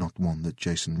 but not one that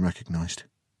Jason recognized.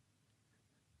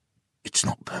 "It's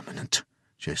not permanent,"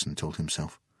 Jason told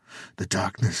himself. "The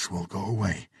darkness will go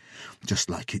away, just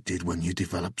like it did when you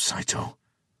developed Saito."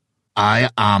 "I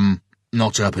am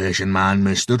not a patient man,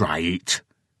 Mr. Wright,"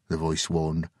 the voice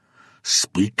warned.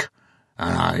 "Speak,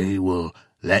 and I will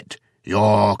let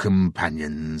your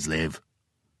companions live."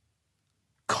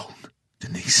 Colm,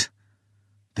 Denise,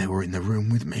 they were in the room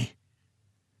with me.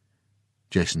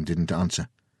 Jason didn't answer.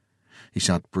 He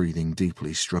sat breathing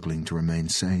deeply, struggling to remain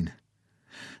sane.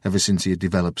 Ever since he had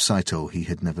developed Saito, he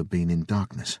had never been in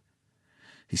darkness.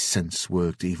 His sense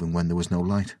worked even when there was no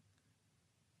light.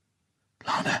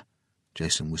 "Lana,"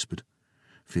 Jason whispered,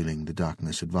 feeling the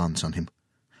darkness advance on him.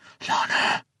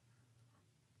 "Lana."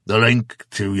 "The link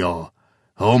to your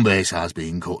home base has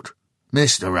been cut,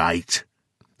 Mr. Wright,"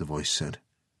 the voice said.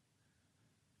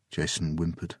 Jason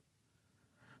whimpered.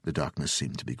 The darkness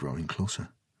seemed to be growing closer,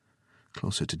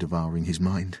 closer to devouring his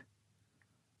mind.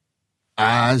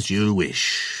 "As you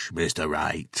wish, Mr.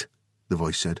 Wright," the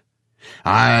voice said.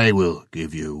 "I will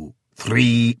give you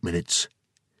 3 minutes.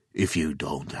 If you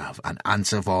don't have an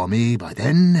answer for me by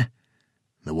then,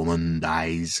 the woman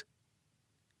dies."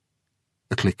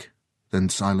 A click, then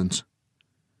silence.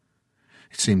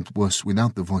 It seemed worse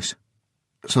without the voice.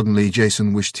 Suddenly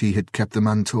Jason wished he had kept the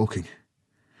man talking.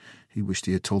 He wished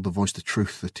he had told the voice the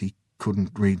truth, that he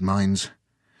couldn't read minds.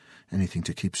 Anything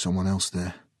to keep someone else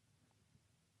there.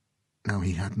 Now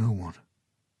he had no one.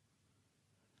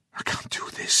 "I can't do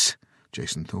this,"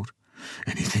 Jason thought.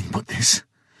 "Anything but this.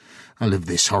 I lived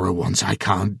this horror once. I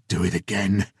can't do it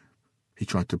again." He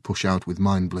tried to push out with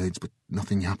mind blades, but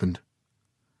nothing happened.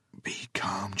 "Be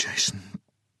calm, Jason.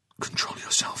 Control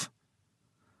yourself.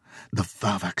 The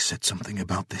Varvax said something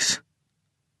about this."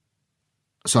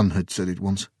 Son had said it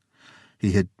once.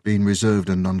 He had been reserved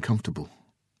and uncomfortable.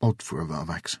 Odd for a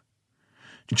Varvax.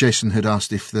 Jason had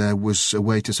asked if there was a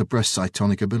way to suppress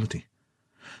psionic ability.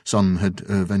 Son had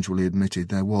eventually admitted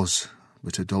there was,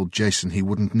 but had told Jason he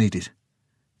wouldn't need it.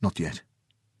 Not yet.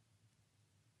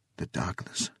 The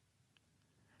darkness.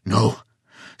 "No,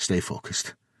 stay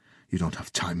focused. You don't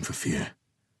have time for fear."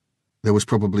 There was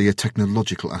probably a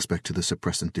technological aspect to the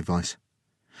suppressant device.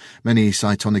 Many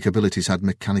psionic abilities had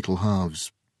mechanical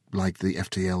halves, like the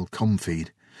FTL comm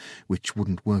feed, which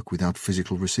wouldn't work without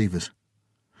physical receivers.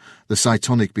 The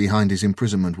psionic behind his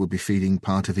imprisonment would be feeding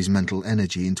part of his mental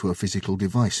energy into a physical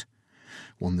device,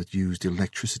 one that used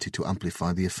electricity to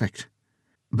amplify the effect.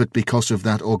 But because of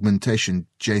that augmentation,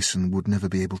 Jason would never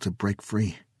be able to break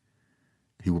free.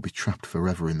 He would be trapped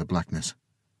forever in the blackness.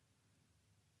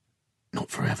 "Not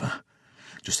forever.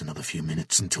 Just another few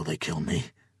minutes until they kill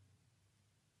me."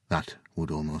 That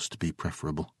would almost be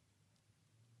preferable.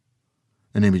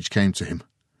 An image came to him,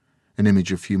 an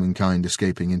image of humankind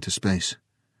escaping into space.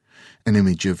 An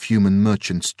image of human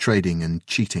merchants trading and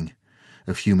cheating,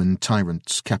 of human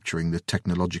tyrants capturing the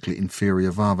technologically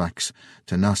inferior Varvax,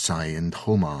 Tanasai and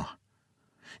Homar.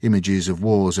 Images of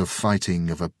wars of fighting,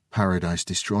 of a paradise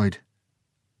destroyed.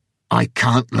 I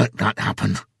can't let that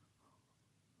happen.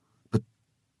 But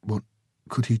what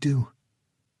could he do?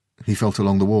 He felt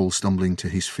along the wall, stumbling to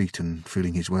his feet and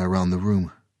feeling his way around the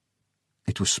room.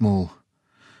 It was small,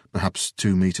 perhaps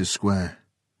 2 meters square.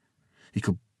 He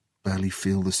could barely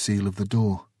feel the seal of the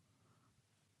door.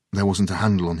 There wasn't a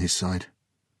handle on his side.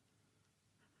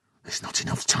 There's not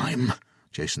enough time,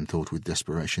 Jason thought with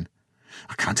desperation.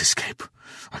 I can't escape.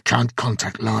 I can't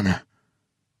contact Lana.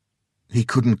 He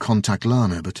couldn't contact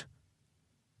Lana, but...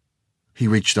 He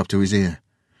reached up to his ear,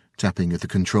 tapping at the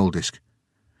control disk.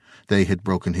 They had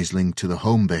broken his link to the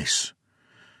home base,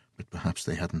 but perhaps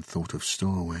they hadn't thought of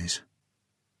stowaways.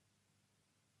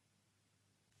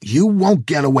 You won't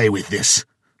get away with this,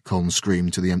 Colm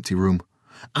screamed to the empty room.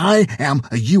 I am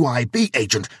a UIB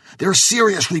agent. There are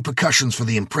serious repercussions for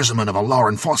the imprisonment of a law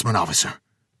enforcement officer.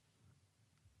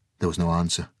 There was no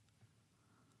answer.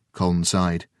 Colm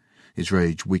sighed, his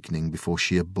rage weakening before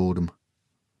sheer boredom.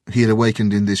 He had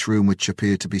awakened in this room which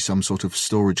appeared to be some sort of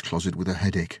storage closet with a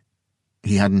headache.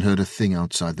 He hadn't heard a thing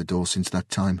outside the door since that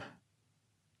time.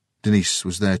 Denise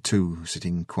was there too,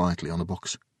 sitting quietly on a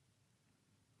box.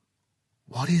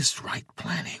 What is right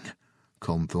planning?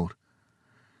 Colm thought.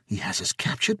 He has us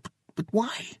captured, but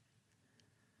why?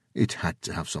 It had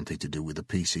to have something to do with the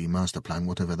PC master plan,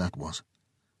 whatever that was.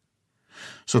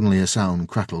 Suddenly a sound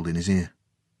crackled in his ear.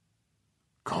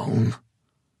 Colm?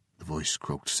 The voice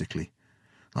croaked sickly,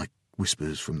 like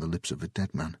whispers from the lips of a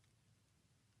dead man.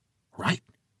 Right?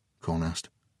 Colm asked.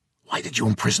 Why did you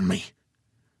imprison me?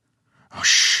 Oh,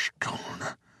 shh,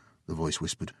 Colm, the voice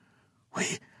whispered.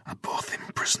 We are both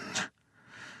imprisoned.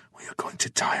 We are going to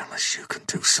die unless you can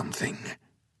do something.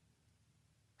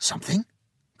 Something?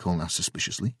 Colm asked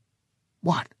suspiciously.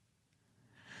 What?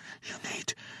 You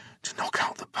need to knock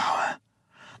out the power.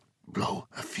 Blow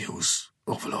a fuse,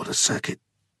 overload a circuit.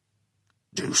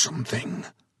 Do something.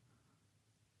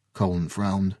 Colm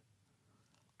frowned.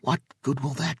 What good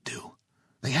will that do?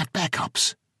 They have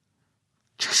backups.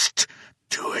 Just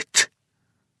do it.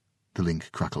 The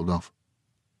link crackled off.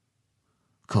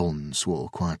 Colm swore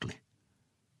quietly.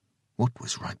 What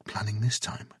was right planning this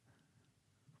time?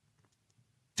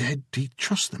 Dared he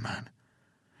trust the man?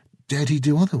 Dared he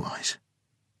do otherwise?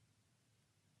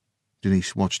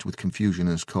 Denise watched with confusion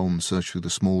as Colm searched through the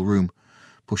small room,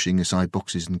 pushing aside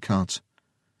boxes and carts.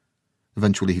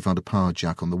 Eventually he found a power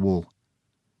jack on the wall.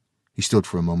 He stood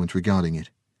for a moment regarding it.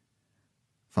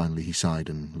 Finally he sighed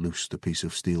and loosed a piece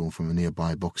of steel from a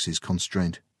nearby box's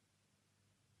constraint.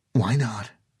 Why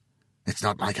not? It's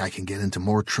not like I can get into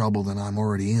more trouble than I'm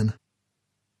already in.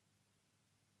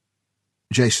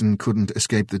 Jason couldn't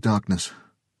escape the darkness.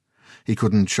 He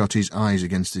couldn't shut his eyes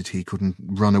against it, he couldn't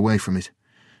run away from it,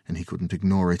 and he couldn't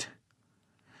ignore it.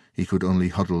 He could only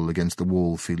huddle against the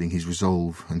wall, feeling his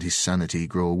resolve and his sanity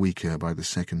grow weaker by the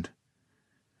second.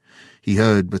 He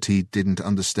heard, but he didn't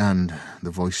understand,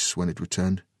 the voice when it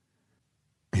returned.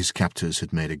 His captors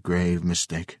had made a grave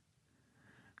mistake.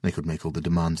 They could make all the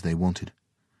demands they wanted,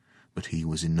 but he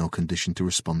was in no condition to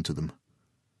respond to them.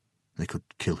 They could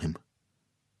kill him.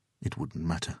 It wouldn't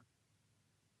matter.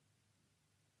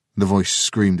 The voice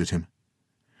screamed at him.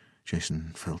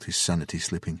 Jason felt his sanity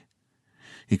slipping.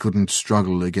 He couldn't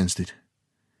struggle against it.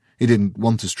 He didn't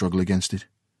want to struggle against it.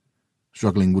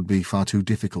 Struggling would be far too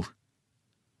difficult.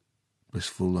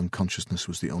 Blissful unconsciousness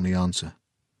was the only answer.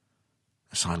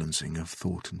 A silencing of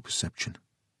thought and perception.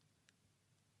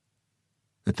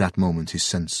 At that moment his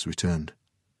sense returned.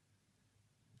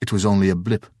 It was only a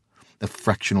blip, a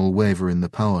fractional waver in the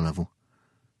power level,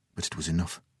 but it was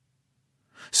enough.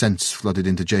 Sense flooded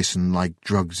into Jason like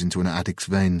drugs into an addict's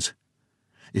veins.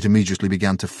 It immediately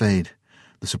began to fade,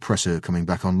 the suppressor coming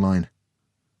back online.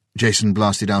 Jason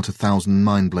blasted out 1,000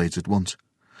 mind blades at once,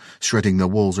 shredding the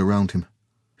walls around him.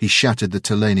 He shattered the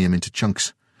telenium into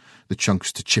chunks, the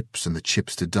chunks to chips and the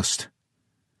chips to dust.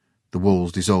 The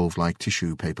walls dissolved like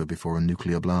tissue paper before a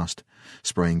nuclear blast,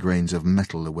 spraying grains of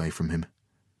metal away from him.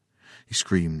 He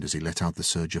screamed as he let out the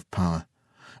surge of power,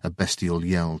 a bestial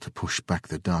yell to push back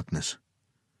the darkness.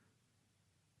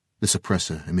 The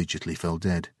suppressor immediately fell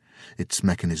dead, its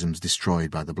mechanisms destroyed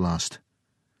by the blast.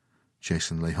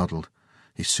 Jason lay huddled,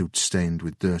 his suit stained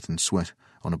with dirt and sweat,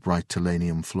 on a bright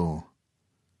telenium floor.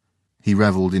 He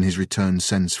revelled in his returned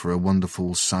sense for a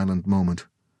wonderful, silent moment.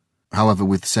 However,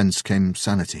 with sense came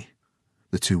sanity.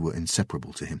 The two were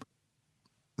inseparable to him.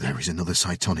 There is another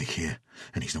Cytonic here,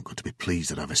 and he's not going to be pleased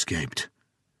that I've escaped.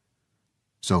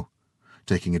 So,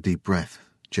 taking a deep breath,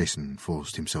 Jason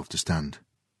forced himself to stand.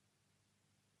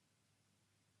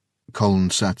 Colin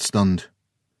sat stunned.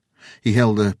 He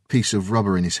held a piece of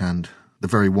rubber in his hand, the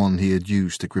very one he had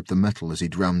used to grip the metal as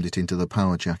he'd rammed it into the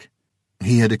power jack.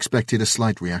 He had expected a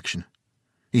slight reaction.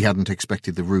 He hadn't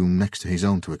expected the room next to his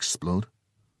own to explode.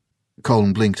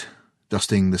 Colin blinked,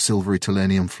 dusting the silvery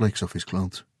tellurium flakes off his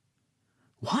clothes.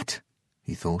 "What?"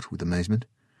 he thought with amazement,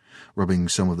 rubbing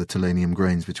some of the tellurium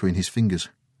grains between his fingers.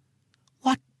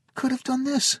 "What could have done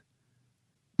this?"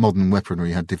 Modern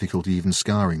weaponry had difficulty even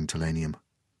scarring tellurium.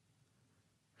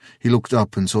 He looked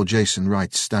up and saw Jason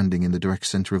Wright standing in the direct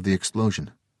centre of the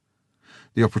explosion.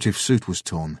 The operative's suit was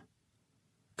torn.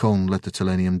 Colin let the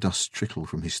tellurium dust trickle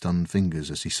from his stunned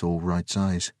fingers as he saw Wright's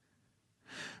eyes.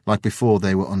 Like before,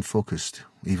 they were unfocused,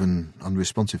 even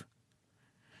unresponsive.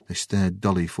 They stared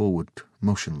dully forward,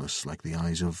 motionless like the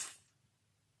eyes of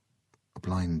a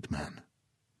blind man.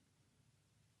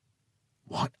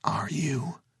 "What are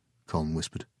you?" Colin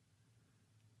whispered.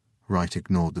 Wright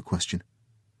ignored the question.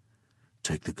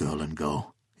 "Take the girl and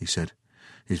go," he said,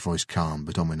 his voice calm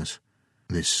but ominous.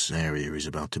 "This area is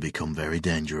about to become very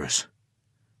dangerous."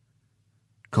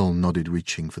 Colin nodded,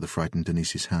 reaching for the frightened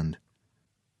Denise's hand.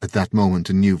 At that moment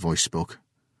a new voice spoke,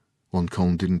 one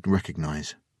Colin didn't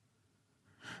recognise.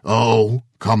 "Oh,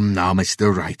 come now,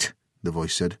 Mr. Wright," the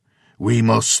voice said. "We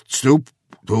must stoop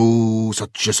to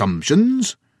such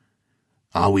assumptions.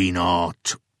 Are we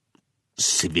not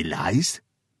civilized?"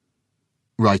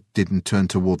 Wright didn't turn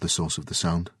toward the source of the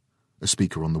sound, a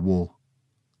speaker on the wall.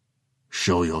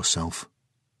 "Show yourself."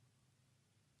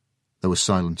 There was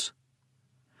silence.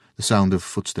 The sound of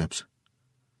footsteps.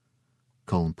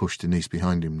 Colin pushed Denise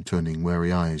behind him, turning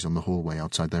wary eyes on the hallway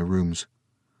outside their rooms.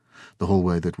 The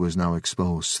hallway that was now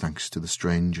exposed thanks to the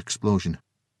strange explosion.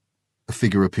 A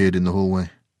figure appeared in the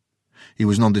hallway. He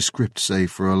was nondescript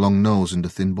save for a long nose and a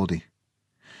thin body.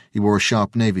 He wore a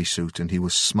sharp navy suit and he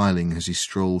was smiling as he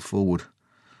strolled forward,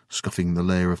 scuffing the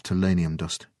layer of tellurium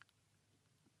dust.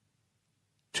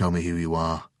 "Tell me who you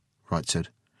are," Wright said,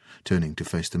 turning to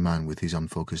face the man with his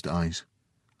unfocused eyes.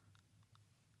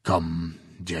 "Come,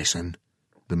 Jason,"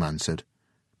 the man said.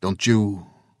 "Don't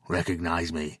you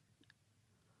recognize me?"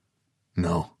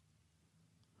 "No."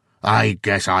 "I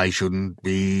guess I shouldn't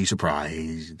be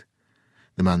surprised,"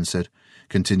 the man said,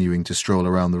 continuing to stroll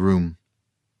around the room.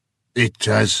 "It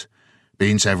has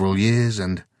been several years,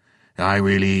 and I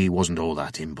really wasn't all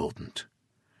that important.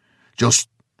 Just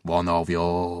one of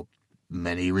your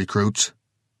many recruits.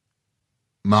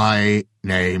 My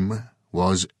name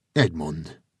was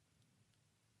Edmund."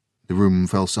 The room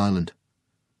fell silent.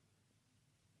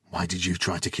 "Why did you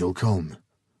try to kill Colin?"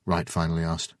 Wright finally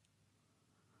asked.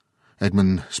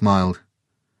 Edmund smiled.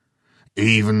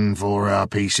 "Even for a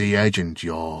PC agent,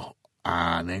 you're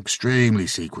an extremely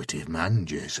secretive man,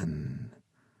 Jason.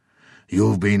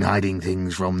 You've been hiding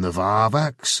things from the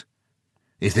Varvax.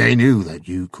 If they knew that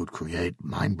you could create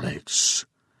mind blades,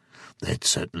 they'd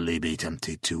certainly be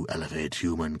tempted to elevate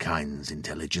humankind's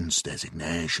intelligence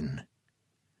designation."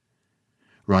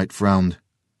 Wright frowned.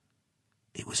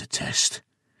 "It was a test.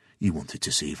 You wanted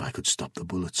to see if I could stop the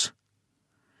bullets."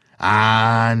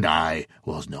 "And I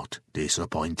was not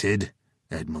disappointed,"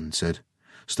 Edmund said,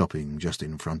 stopping just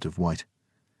in front of White.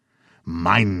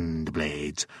 "Mind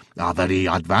blades are very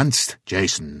advanced,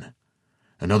 Jason.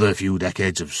 Another few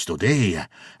decades of study,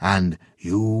 and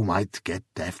you might get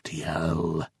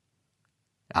FTL.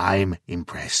 I'm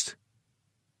impressed."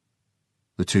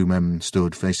 The two men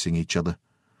stood facing each other,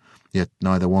 yet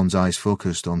neither one's eyes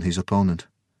focused on his opponent.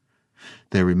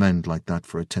 They remained like that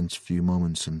for a tense few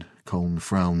moments, and Colin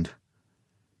frowned.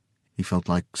 He felt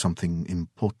like something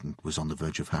important was on the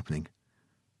verge of happening,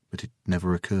 but it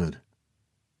never occurred.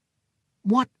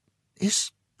 "What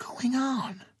is going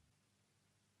on?"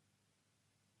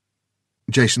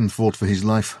 Jason fought for his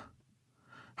life.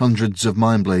 Hundreds of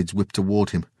mind blades whipped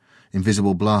toward him,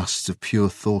 invisible blasts of pure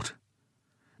thought.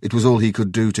 It was all he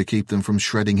could do to keep them from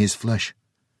shredding his flesh.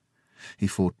 He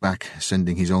fought back,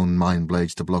 sending his own mind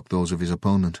blades to block those of his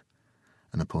opponent,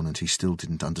 an opponent he still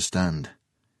didn't understand.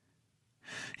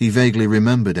 He vaguely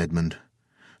remembered Edmund,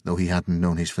 though he hadn't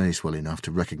known his face well enough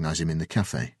to recognize him in the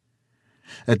cafe.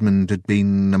 Edmund had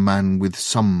been a man with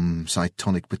some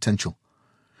cytonic potential.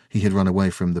 He had run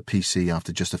away from the PC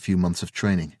after just a few months of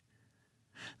training.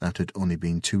 That had only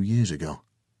been 2 years ago.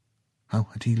 How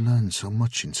had he learned so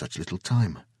much in such little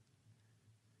time?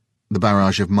 The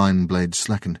barrage of mind blades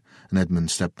slackened, and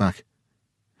Edmund stepped back.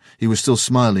 He was still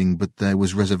smiling, but there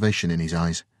was reservation in his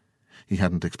eyes. He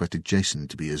hadn't expected Jason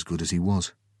to be as good as he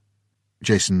was.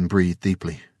 Jason breathed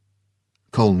deeply.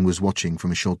 Colin was watching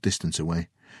from a short distance away,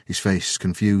 his face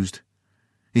confused.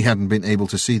 He hadn't been able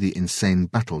to see the insane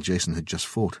battle Jason had just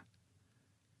fought.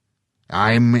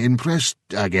 "I'm impressed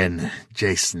again,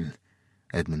 Jason,"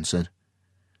 Edmund said.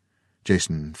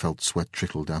 Jason felt sweat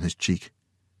trickle down his cheek.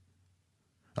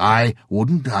 "I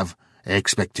wouldn't have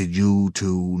expected you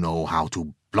to know how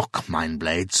to block mind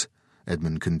blades,"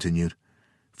 Edmund continued.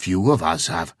 "Few of us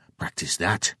have practiced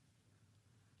that."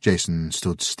 Jason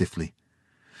stood stiffly.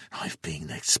 "I've been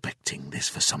expecting this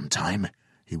for some time,"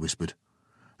 he whispered.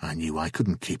 "I knew I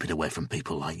couldn't keep it away from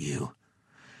people like you.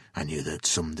 I knew that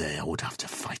someday I would have to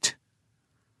fight."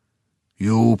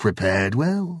 "You prepared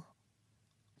well?"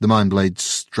 The mind blades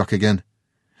struck again.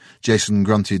 Jason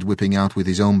grunted, whipping out with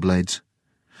his own blades.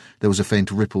 There was a faint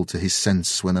ripple to his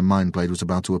sense when a mind blade was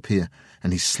about to appear,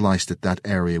 and he sliced at that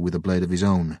area with a blade of his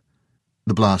own.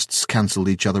 The blasts cancelled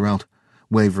each other out,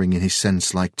 wavering in his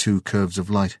sense like two curves of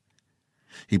light.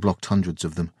 He blocked hundreds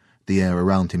of them, the air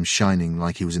around him shining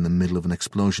like he was in the middle of an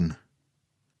explosion.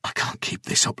 "I can't keep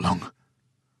this up long."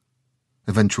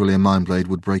 Eventually a mind blade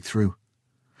would break through.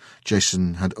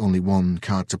 Jason had only one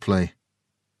card to play.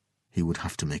 He would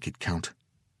have to make it count.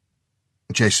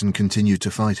 Jason continued to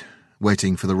fight,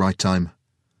 waiting for the right time.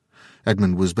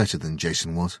 Edmund was better than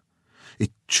Jason was.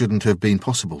 It shouldn't have been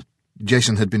possible.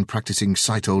 Jason had been practicing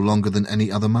Saito longer than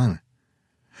any other man.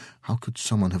 How could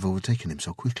someone have overtaken him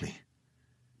so quickly?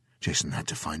 Jason had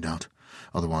to find out,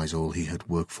 otherwise all he had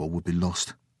worked for would be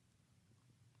lost.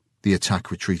 The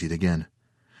attack retreated again.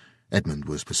 Edmund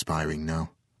was perspiring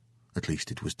now. At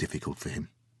least it was difficult for him.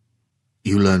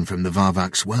 "You learn from the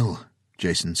Varvaks well,"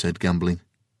 Jason said, gambling.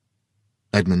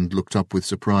 Edmund looked up with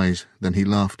surprise, then he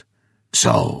laughed.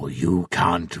 "So you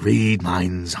can't read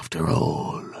minds after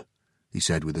all," he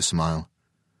said with a smile.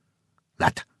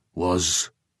 "That was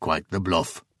quite the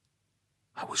bluff."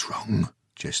 "I was wrong,"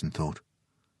 Jason thought.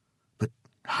 "But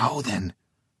how then?"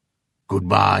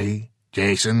 "Goodbye,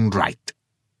 Jason Wright."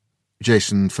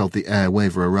 Jason felt the air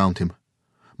waver around him.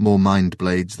 More mind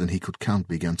blades than he could count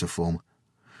began to form.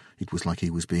 It was like he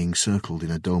was being circled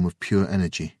in a dome of pure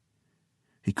energy.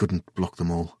 He couldn't block them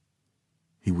all.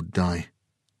 He would die.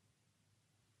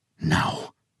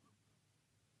 "Now."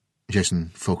 Jason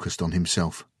focused on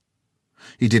himself.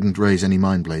 He didn't raise any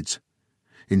mind blades.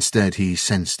 Instead, he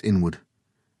sensed inward.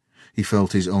 He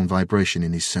felt his own vibration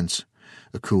in his sense,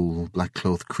 a cool,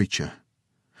 black-clothed creature,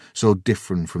 so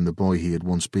different from the boy he had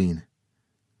once been.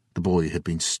 The boy had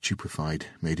been stupefied,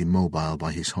 made immobile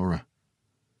by his horror.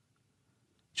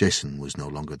 Jason was no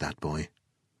longer that boy.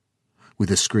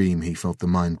 With a scream, he felt the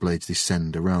mind blades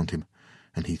descend around him,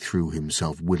 and he threw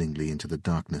himself willingly into the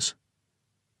darkness.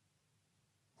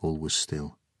 All was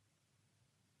still.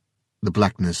 The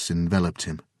blackness enveloped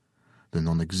him, the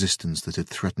non-existence that had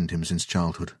threatened him since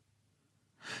childhood.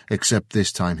 Except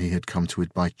this time he had come to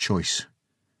it by choice.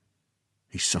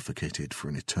 He suffocated for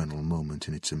an eternal moment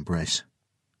in its embrace.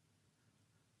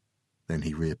 Then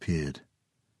he reappeared.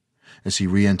 As he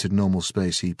re-entered normal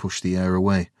space, he pushed the air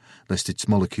away, lest its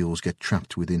molecules get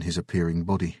trapped within his appearing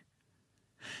body.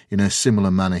 In a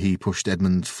similar manner he pushed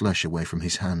Edmund's flesh away from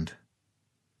his hand.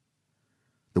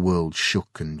 The world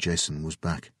shook and Jason was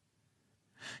back.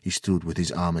 He stood with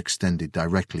his arm extended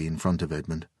directly in front of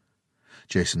Edmund.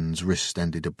 Jason's wrist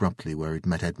ended abruptly where it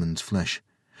met Edmund's flesh.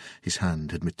 His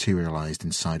hand had materialized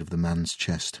inside of the man's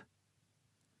chest.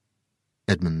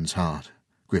 Edmund's heart,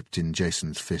 gripped in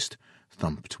Jason's fist,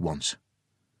 thumped once.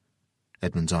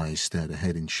 Edmund's eyes stared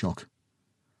ahead in shock.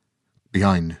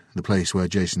 Behind, the place where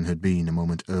Jason had been a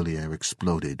moment earlier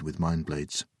exploded with mind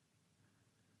blades.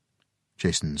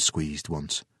 Jason squeezed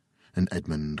once, and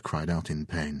Edmund cried out in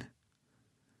pain.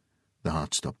 The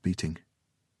heart stopped beating.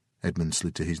 Edmund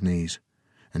slid to his knees,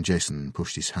 and Jason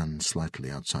pushed his hand slightly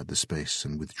outside the space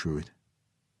and withdrew it.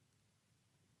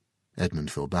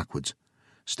 Edmund fell backwards,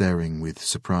 staring with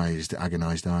surprised,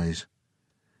 agonized eyes.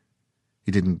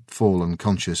 He didn't fall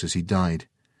unconscious as he died.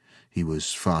 He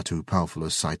was far too powerful a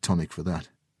cytonic for that.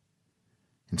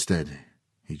 Instead,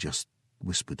 he just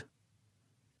whispered,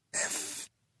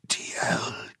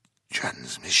 "FTL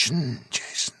transmission,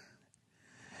 Jason.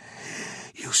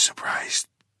 You surprised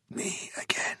me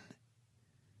again.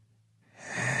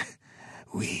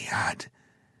 We had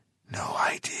no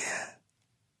idea."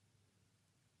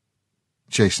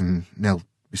 Jason knelt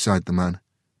beside the man.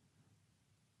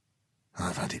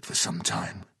 "I've had it for some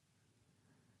time.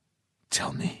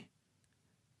 Tell me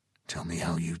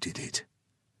how you did it.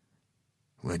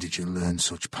 Where did you learn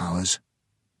such powers?"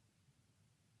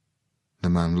 The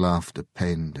man laughed, a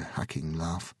pained, hacking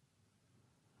laugh.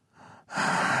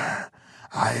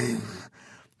 "I've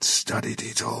studied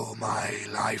it all my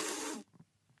life,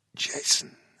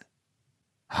 Jason."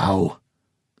 "How?"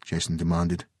 Jason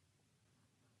demanded.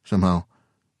 Somehow,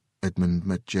 Edmund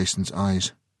met Jason's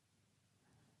eyes.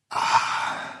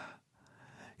 Ah,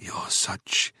 you're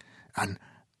such an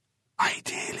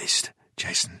idealist,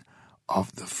 Jason,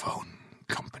 of the phone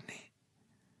company.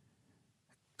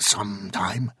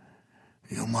 Sometime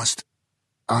you must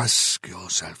ask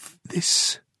yourself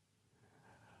this.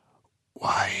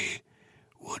 Why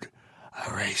would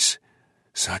a race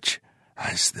such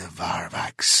as the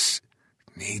Varvaks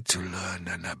need to learn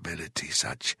an ability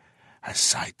such as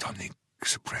cytonic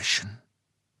suppression?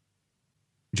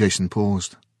 Jason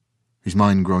paused, his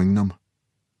mind growing numb.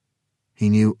 He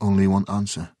knew only one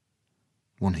answer,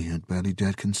 one he had barely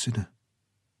dared consider.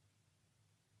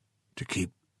 To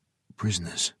keep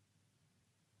prisoners.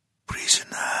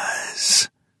 Prisoners,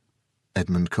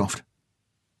 Edmund coughed.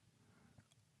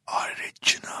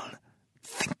 Original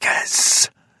thinkers,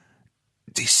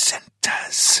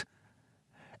 dissenters,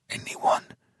 anyone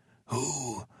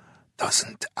who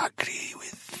doesn't agree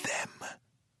with them.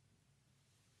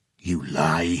 You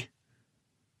lie.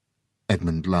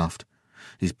 Edmund laughed,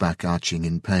 his back arching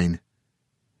in pain.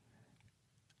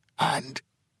 And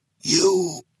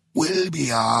you will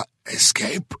be our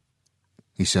escape,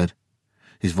 he said,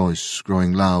 his voice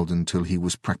growing loud until he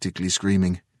was practically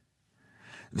screaming.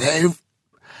 They've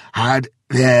had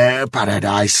their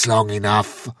paradise long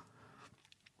enough.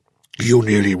 You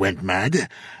nearly went mad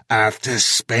after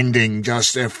spending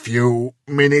just a few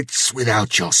minutes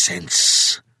without your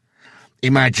sense.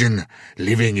 Imagine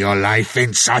living your life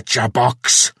in such a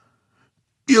box.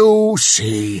 You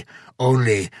see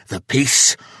only the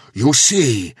peace. You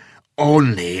see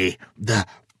only the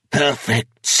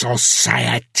perfect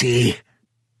society.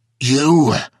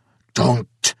 You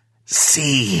don't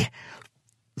see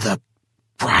the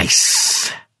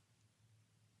price.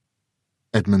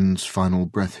 Edmund's final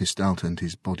breath hissed out and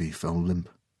his body fell limp.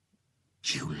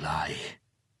 You lie,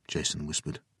 Jason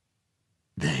whispered.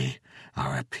 They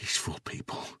are a peaceful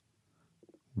people.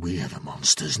 We're the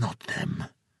monsters, not them.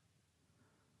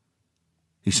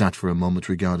 He sat for a moment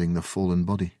regarding the fallen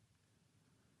body.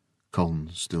 Colin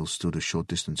still stood a short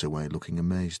distance away, looking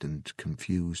amazed and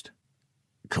confused.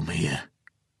 Come here,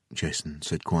 Jason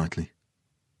said quietly.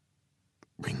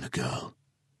 Bring the girl.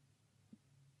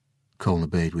 Colin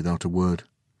obeyed without a word.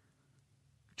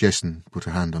 Jason put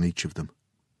a hand on each of them.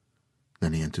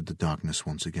 Then he entered the darkness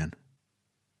once again.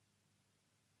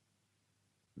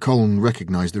 Colin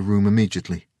recognized the room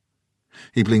immediately.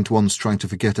 He blinked once, trying to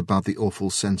forget about the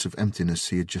awful sense of emptiness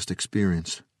he had just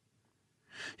experienced.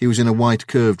 He was in a white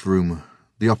curved room,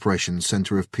 the operations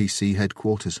centre of PC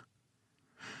headquarters.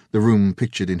 The room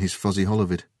pictured in his fuzzy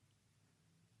holovid.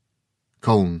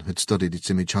 Colin had studied its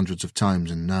image hundreds of times,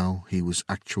 and now he was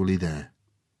actually there.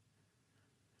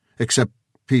 Except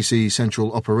PC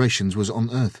Central Operations was on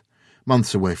Earth,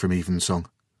 months away from Evensong.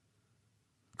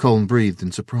 Colin breathed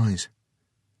in surprise.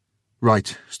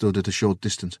 Wright stood at a short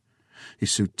distance,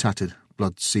 his suit tattered,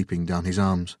 blood seeping down his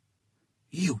arms.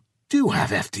 You do have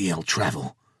FTL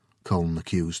travel, Colin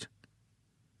accused.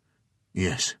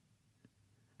 Yes.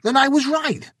 Then I was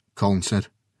right, Colin said.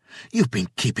 You've been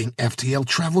keeping FTL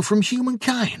travel from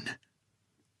humankind.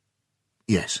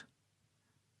 Yes.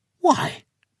 Why?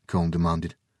 Colin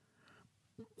demanded.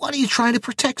 What are you trying to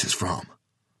protect us from?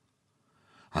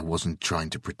 I wasn't trying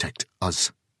to protect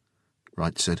us,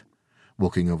 Wright said,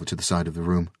 walking over to the side of the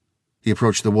room. He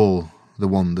approached the wall, the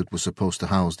one that was supposed to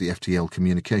house the FTL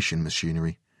communication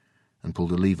machinery, and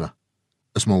pulled a lever.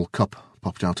 A small cup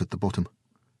popped out at the bottom,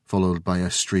 followed by a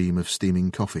stream of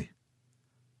steaming coffee.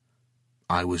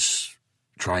 I was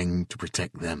trying to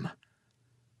protect them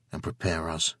and prepare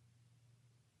us.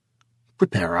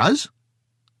 Prepare us?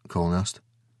 Colin asked.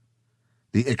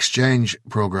 The exchange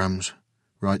programs,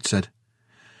 Wright said.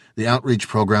 The outreach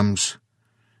programs,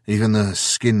 even the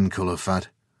skin colour fad.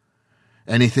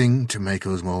 Anything to make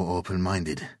us more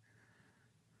open-minded.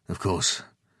 Of course,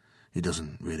 it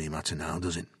doesn't really matter now,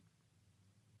 does it?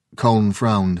 Colin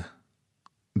frowned,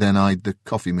 then eyed the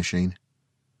coffee machine.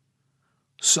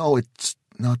 So it's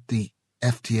not the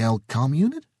FTL comm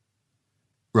unit?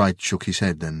 Wright shook his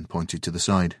head, then pointed to the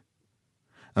side.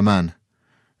 A man,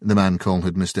 the man Colin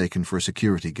had mistaken for a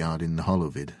security guard in the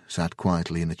holovid, sat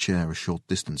quietly in a chair a short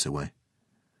distance away.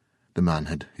 The man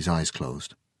had his eyes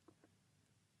closed.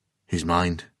 His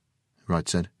mind, Wright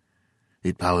said.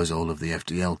 It powers all of the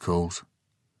FTL calls.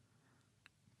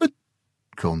 But,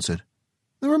 Colin said,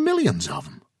 there are millions of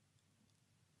them.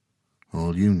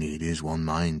 All you need is one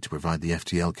mind to provide the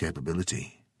FTL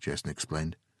capability, Jason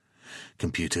explained.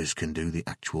 Computers can do the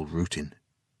actual routing.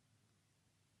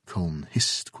 Colin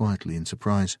hissed quietly in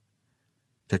surprise.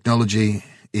 Technology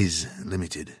is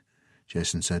limited,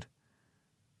 Jason said.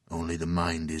 Only the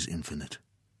mind is infinite.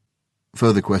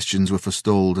 Further questions were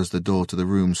forestalled as the door to the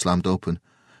room slammed open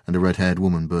and a red-haired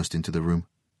woman burst into the room.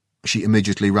 She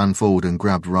immediately ran forward and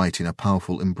grabbed Wright in a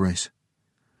powerful embrace.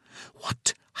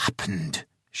 "What happened?"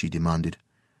 she demanded,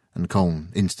 and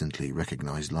Colne instantly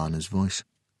recognized Lana's voice.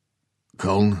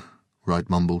 "Colne," Wright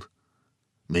mumbled.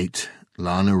 "Meet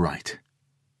Lana Wright.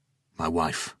 My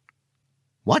wife."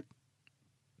 "What?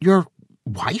 Your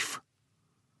wife?"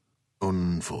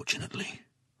 "Unfortunately,"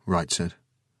 Wright said.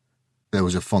 There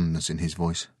was a fondness in his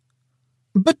voice.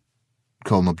 "But,"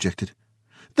 Colne objected,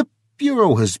 "the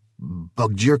Bureau has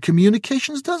bugged your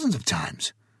communications dozens of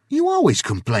times. You always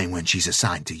complain when she's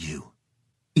assigned to you."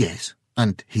 "Yes,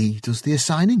 and he does the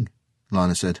assigning,"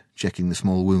 Lana said, checking the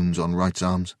small wounds on Wright's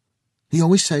arms. "He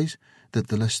always says that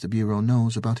the less the Bureau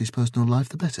knows about his personal life,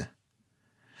 the better.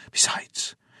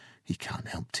 Besides, he can't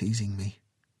help teasing me."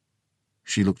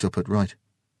 She looked up at Wright.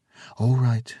 "All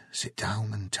right, sit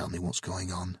down and tell me what's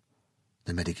going on.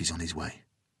 The medic is on his way."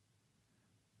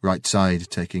 Wright sighed,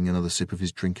 taking another sip of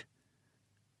his drink.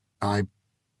 "I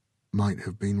might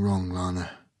have been wrong,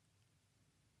 Lana."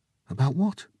 "About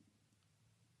what?"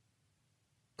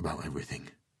 "About everything,"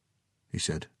 he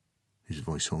said, his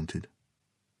voice haunted.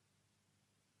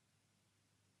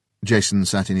 Jason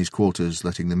sat in his quarters,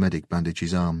 letting the medic bandage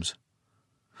his arms.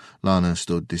 Lana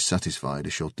stood dissatisfied a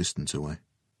short distance away.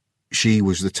 She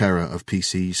was the terror of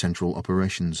PC Central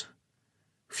Operations.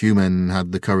 Few men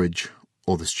had the courage,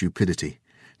 or the stupidity,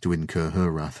 to incur her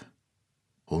wrath.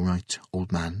 "All right,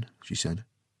 old man," she said.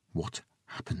 "What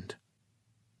happened?"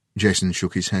 Jason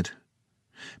shook his head.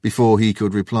 Before he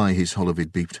could reply, his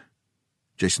holovid beeped.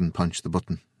 Jason punched the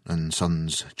button, and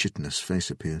Son's chitinous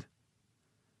face appeared.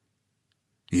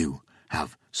 "You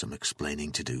have some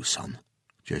explaining to do, son,"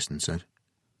 Jason said.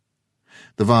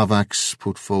 The Varvax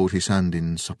put forward his hand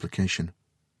in supplication.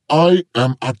 "I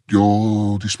am at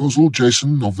your disposal,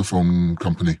 Jason of the phone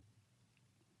company."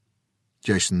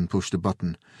 Jason pushed a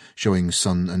button, showing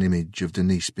Son an image of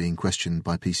Denise being questioned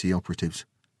by PC operatives.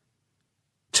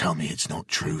 "Tell me it's not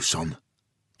true, son,"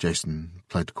 Jason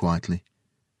pled quietly.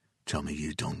 "Tell me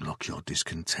you don't lock your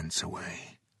discontents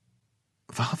away."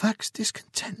 "Varvax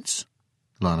discontents?"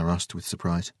 Lana asked with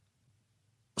surprise.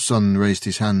 Son raised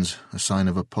his hands, a sign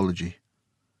of apology.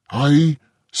 "I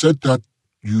said that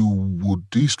you would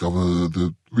discover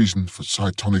the reason for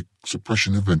cytonic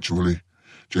suppression eventually,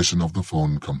 Jason of the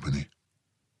phone company."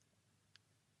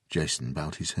 Jason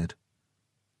bowed his head.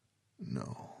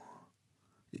 "No,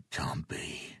 it can't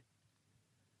be."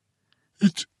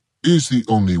 "It is the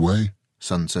only way,"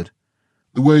 Son said.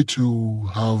 "The way to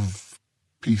have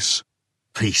peace."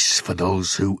 "Peace for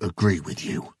those who agree with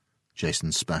you,"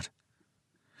 Jason spat.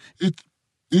 "It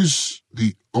is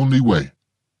the only way."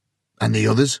 "And the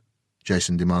others?"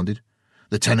 Jason demanded.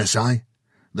 "The Tennessee?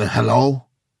 The Hello?"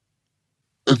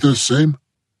 "The same,"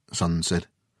 Son said.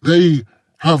 "They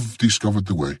have discovered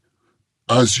the way,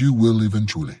 as you will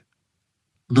eventually.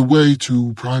 The way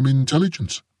to prime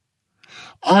intelligence.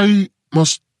 I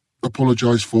must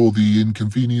apologize for the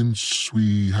inconvenience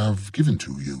we have given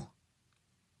to you."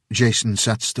 Jason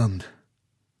sat stunned.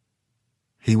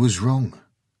 He was wrong.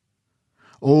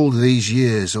 All these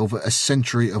years, over a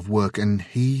century of work, and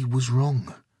he was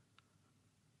wrong.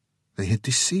 They had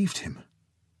deceived him.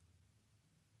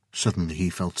 Suddenly he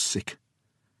felt sick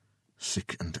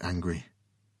and angry.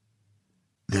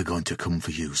 "They're going to come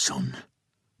for you, son,"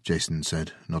 Jason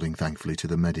said, nodding thankfully to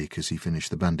the medic as he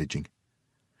finished the bandaging.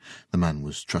 The man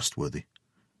was trustworthy,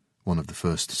 one of the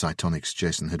first cytonics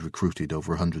Jason had recruited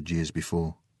over 100 years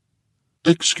before.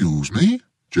 "Excuse me,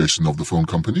 Jason of the phone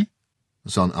company?"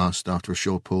 Son asked after a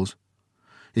short pause.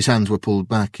 His hands were pulled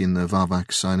back in the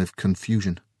Varvax sign of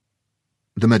confusion.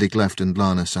 The medic left and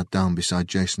Lana sat down beside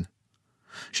Jason.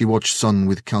 She watched Son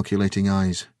with calculating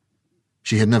eyes.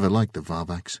 She had never liked the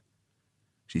Varvax.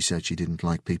 She said she didn't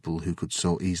like people who could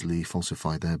so easily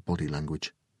falsify their body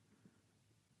language.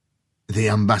 "The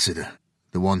ambassador,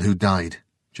 the one who died,"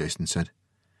 Jason said.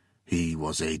 "He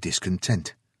was a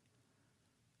discontent.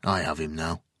 I have him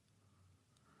now.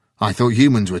 I thought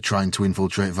humans were trying to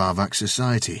infiltrate Varvax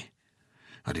society.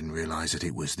 I didn't realize that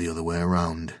it was the other way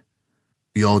around.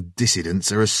 Your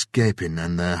dissidents are escaping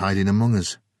and they're hiding among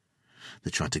us.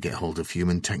 They're trying to get hold of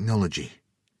human technology.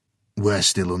 We're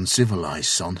still uncivilized,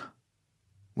 son.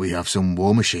 We have some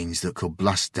war machines that could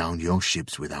blast down your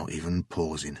ships without even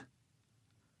pausing."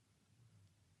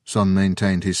 Son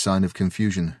maintained his sign of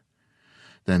confusion,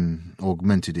 then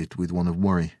augmented it with one of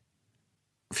worry.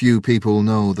 Few people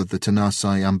know that the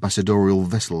Tennessee ambassadorial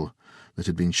vessel that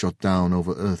had been shot down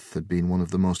over Earth had been one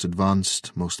of the most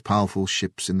advanced, most powerful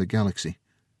ships in the galaxy.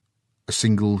 A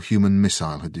single human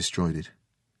missile had destroyed it.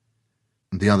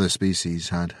 The other species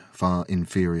had far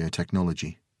inferior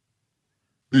technology.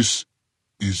 This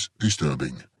is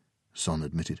disturbing, Son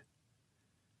admitted.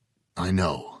 I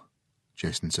know,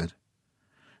 Jason said.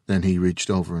 Then he reached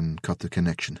over and cut the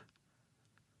connection.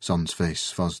 Son's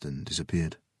face fuzzed and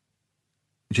disappeared.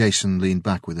 Jason leaned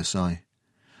back with a sigh,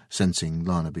 sensing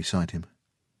Lana beside him.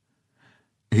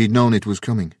 He'd known it was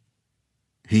coming.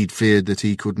 He'd feared that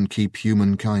he couldn't keep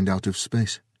humankind out of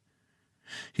space.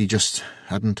 He just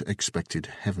hadn't expected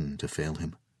heaven to fail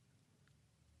him.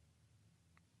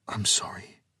 I'm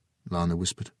sorry, Lana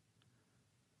whispered.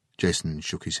 Jason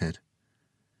shook his head.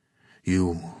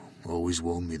 You always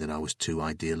warned me that I was too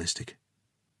idealistic.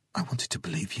 I wanted to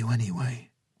believe you anyway,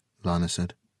 Lana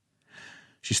said.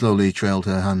 She slowly trailed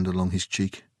her hand along his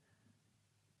cheek.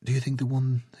 Do you think the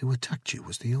one who attacked you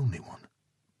was the only one?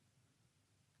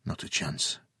 Not a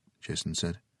chance, Jason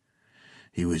said.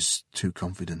 He was too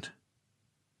confident.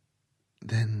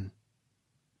 Then...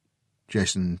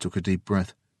 Jason took a deep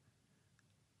breath.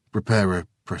 Prepare a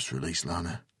press release,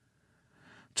 Lana.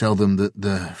 Tell them that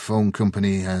the phone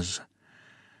company has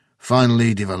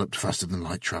finally developed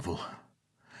faster-than-light travel,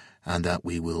 and that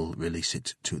we will release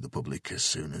it to the public as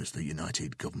soon as the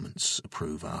United Governments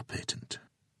approve our patent.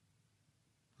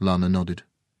 Lana nodded.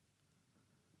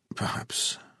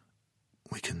 Perhaps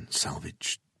we can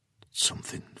salvage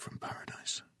something from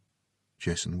paradise,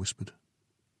 Jason whispered.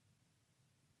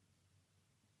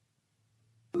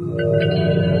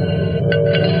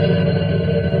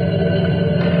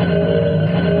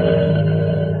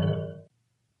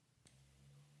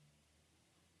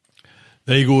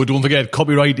 There you go. Don't forget,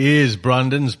 copyright is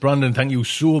Brandon's. Brandon, thank you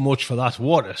so much for that.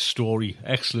 What a story.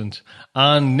 Excellent.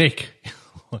 And Nick,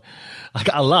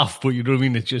 I laugh, but you know what I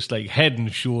mean? It's just like head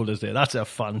and shoulders there. That's a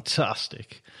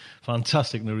fantastic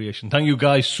narration. Thank you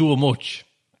guys so much.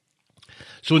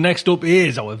 So next up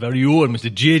is our very own Mr.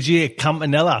 JJ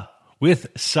Campanella with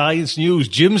Science News.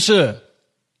 Jim, sir.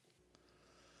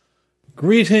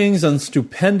 Greetings and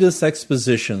stupendous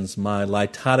expositions, my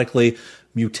litotically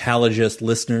mutalogist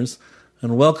listeners,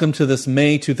 and welcome to this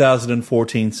May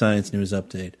 2014 Science News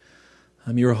Update.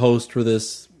 I'm your host for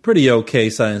this pretty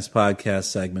okay science podcast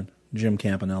segment, Jim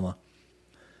Campanella.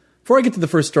 Before I get to the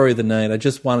first story of the night, I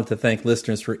just wanted to thank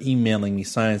listeners for emailing me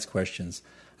science questions.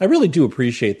 I really do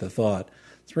appreciate the thought.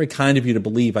 It's very kind of you to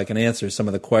believe I can answer some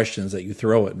of the questions that you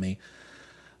throw at me.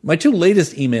 My two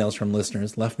latest emails from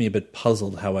listeners left me a bit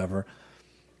puzzled, however.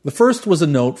 The first was a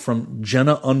note from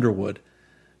Jenna Underwood.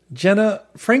 Jenna,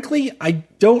 frankly, I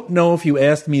don't know if you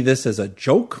asked me this as a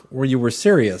joke or you were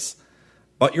serious,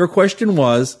 but your question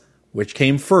was, which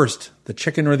came first, the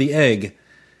chicken or the egg?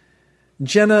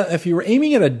 Jenna, if you were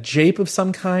aiming at a jape of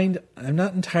some kind, I'm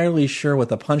not entirely sure what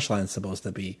the punchline's supposed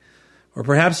to be. Or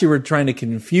perhaps you were trying to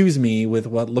confuse me with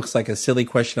what looks like a silly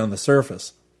question on the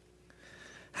surface.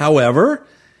 However,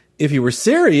 if you were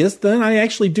serious, then I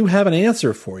actually do have an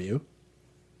answer for you.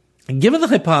 Given the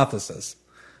hypothesis,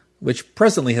 which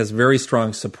presently has very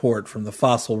strong support from the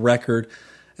fossil record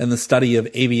and the study of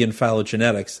avian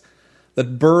phylogenetics,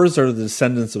 that birds are the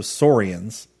descendants of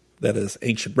saurians, that is,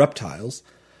 ancient reptiles,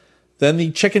 then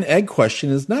the chicken-egg question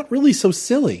is not really so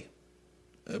silly.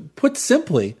 Put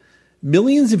simply,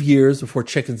 millions of years before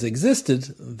chickens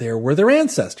existed, there were their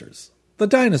ancestors, the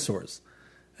dinosaurs,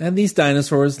 and these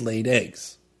dinosaurs laid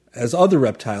eggs, as other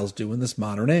reptiles do in this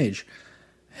modern age.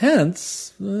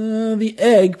 Hence, the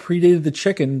egg predated the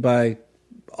chicken by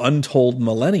untold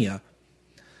millennia.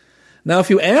 Now, if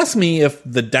you ask me if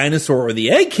the dinosaur or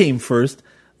the egg came first,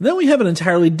 then we have an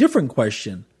entirely different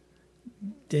question.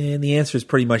 And the answer is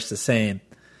pretty much the same.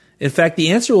 In fact,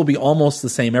 the answer will be almost the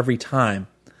same every time.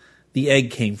 The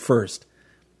egg came first.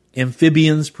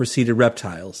 Amphibians preceded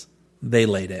reptiles. They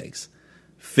laid eggs.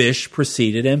 Fish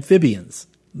preceded amphibians.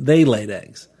 They laid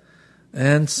eggs.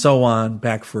 And so on,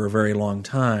 back for a very long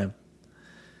time.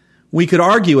 We could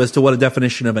argue as to what a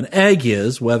definition of an egg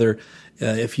is, whether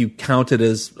if you count it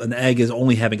as an egg as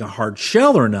only having a hard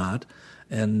shell or not,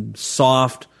 and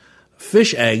soft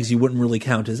fish eggs you wouldn't really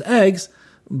count as eggs,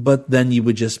 but then you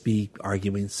would just be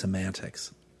arguing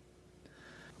semantics.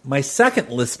 My second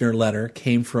listener letter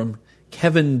came from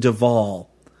Kevin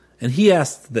Duvall, and he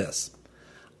asked this: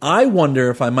 I wonder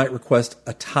if I might request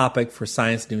a topic for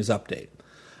Science News Update.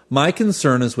 My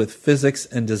concern is with physics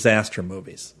and disaster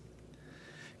movies.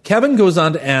 Kevin goes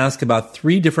on to ask about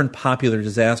 3 different popular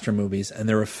disaster movies and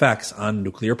their effects on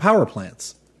nuclear power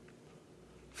plants.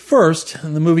 First,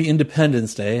 in the movie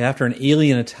Independence Day, after an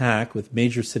alien attack with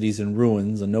major cities in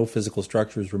ruins and no physical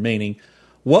structures remaining,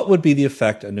 what would be the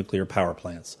effect on nuclear power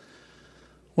plants?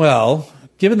 Well,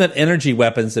 given that energy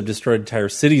weapons have destroyed entire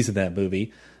cities in that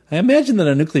movie, I imagine that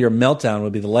a nuclear meltdown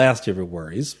would be the last of your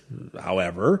worries.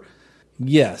 However,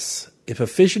 yes, if a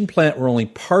fission plant were only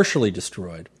partially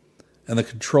destroyed and the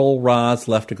control rods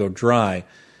left to go dry,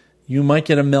 you might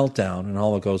get a meltdown and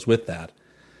all that goes with that.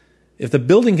 If the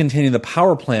building containing the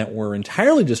power plant were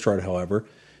entirely destroyed, however,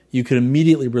 you could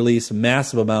immediately release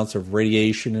massive amounts of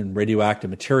radiation and radioactive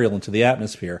material into the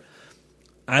atmosphere.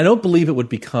 I don't believe it would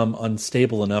become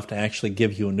unstable enough to actually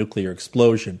give you a nuclear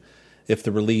explosion if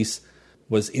the release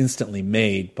was instantly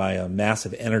made by a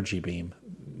massive energy beam.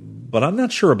 But I'm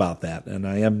not sure about that, and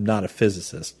I am not a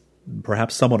physicist.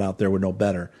 Perhaps someone out there would know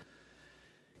better.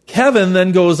 Kevin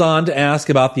then goes on to ask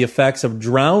about the effects of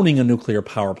drowning a nuclear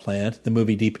power plant, the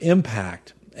movie Deep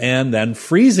Impact, and then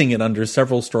freezing it under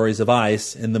several stories of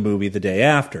ice in the movie The Day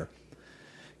After.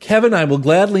 Kevin, I will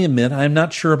gladly admit I am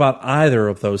not sure about either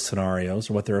of those scenarios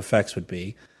or what their effects would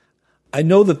be. I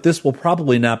know that this will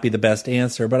probably not be the best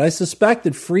answer, but I suspect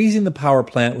that freezing the power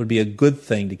plant would be a good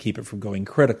thing to keep it from going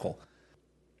critical.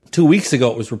 2 weeks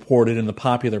ago it was reported in the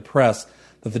popular press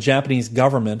that the Japanese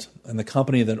government and the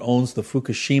company that owns the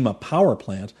Fukushima power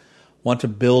plant want to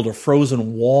build a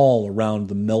frozen wall around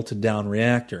the melted-down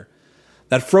reactor.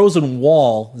 That frozen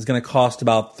wall is going to cost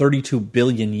about 32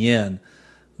 billion yen.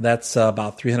 That's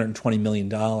about $320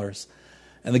 million.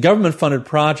 And the government-funded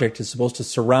project is supposed to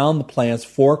surround the plant's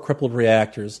 4 crippled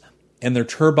reactors and their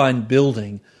turbine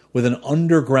building with an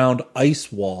underground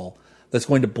ice wall that's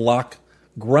going to block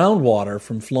groundwater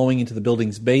from flowing into the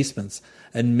building's basements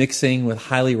and mixing with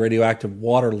highly radioactive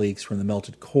water leaks from the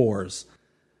melted cores.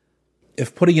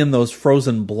 If putting in those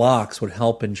frozen blocks would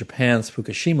help in Japan's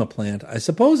Fukushima plant, I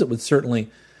suppose it would certainly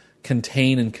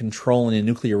contain and control any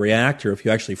nuclear reactor if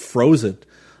you actually froze it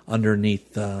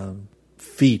underneath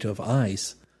feet of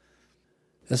ice.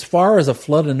 As far as a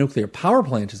flooded nuclear power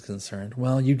plant is concerned,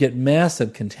 well, you get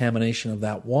massive contamination of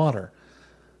that water.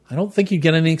 I don't think you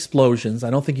get any explosions. I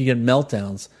don't think you get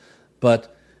meltdowns,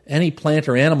 but any plant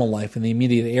or animal life in the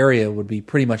immediate area would be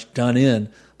pretty much done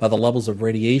in by the levels of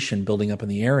radiation building up in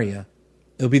the area.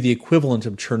 It would be the equivalent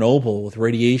of Chernobyl with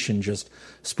radiation just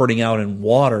spurting out in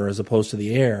water as opposed to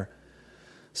the air.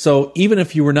 So even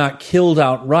if you were not killed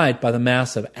outright by the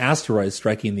massive asteroid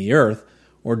striking the Earth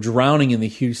or drowning in the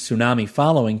huge tsunami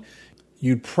following,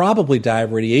 you'd probably die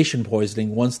of radiation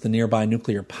poisoning once the nearby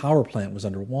nuclear power plant was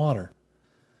underwater.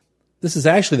 This is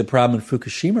actually the problem in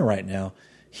Fukushima right now.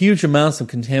 Huge amounts of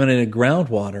contaminated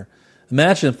groundwater.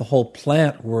 Imagine if the whole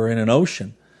plant were in an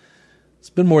ocean. It's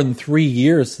been more than 3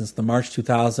 years since the March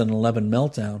 2011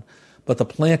 meltdown, but the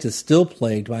plant is still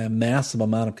plagued by a massive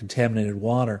amount of contaminated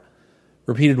water.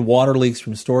 Repeated water leaks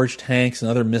from storage tanks and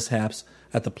other mishaps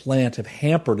at the plant have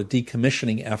hampered a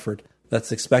decommissioning effort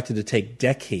that's expected to take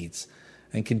decades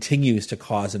and continues to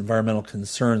cause environmental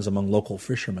concerns among local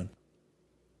fishermen.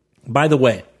 By the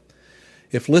way,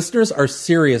 if listeners are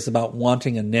serious about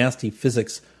wanting a nasty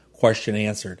physics question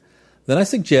answered, then I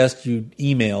suggest you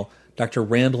email Dr.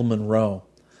 Randall Munroe.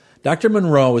 Dr.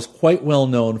 Munroe is quite well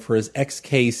known for his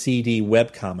XKCD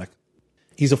webcomic.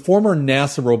 He's a former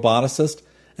NASA roboticist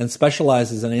and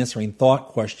specializes in answering thought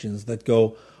questions that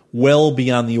go well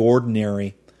beyond the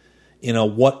ordinary in a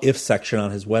what-if section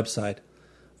on his website.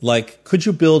 Like, could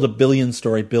you build a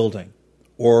billion-story building?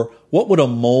 Or what would a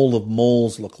mole of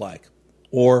moles look like?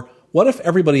 Or what if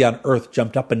everybody on Earth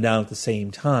jumped up and down at the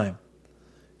same time?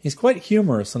 He's quite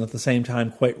humorous and at the same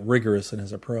time quite rigorous in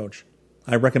his approach.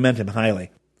 I recommend him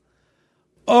highly.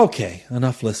 Okay,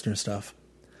 enough listener stuff.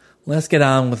 Let's get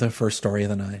on with the first story of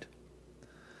the night.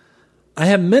 I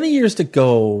have many years to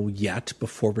go yet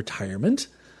before retirement,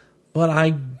 but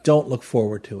I don't look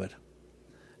forward to it.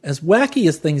 As wacky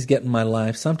as things get in my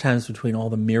life, sometimes between all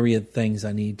the myriad things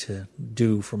I need to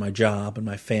do for my job and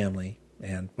my family,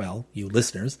 and, well, you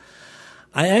listeners,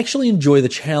 I actually enjoy the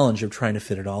challenge of trying to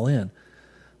fit it all in.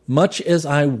 Much as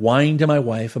I whine to my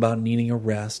wife about needing a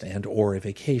rest and or a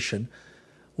vacation,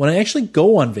 when I actually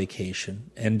go on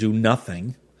vacation and do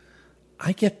nothing,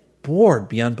 I get bored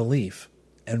beyond belief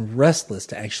and restless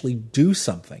to actually do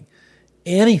something,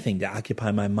 anything to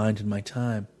occupy my mind and my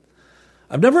time.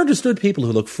 I've never understood people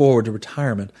who look forward to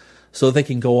retirement so that they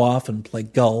can go off and play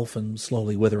golf and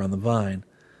slowly wither on the vine.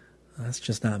 That's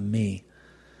just not me.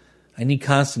 I need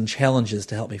constant challenges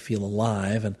to help me feel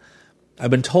alive, and I've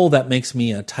been told that makes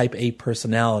me a type A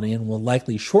personality and will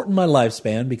likely shorten my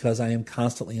lifespan because I am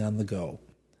constantly on the go.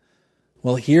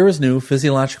 Well, here is new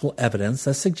physiological evidence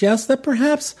that suggests that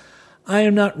perhaps I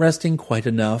am not resting quite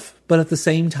enough, but at the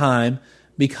same time,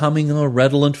 becoming a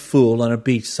redolent fool on a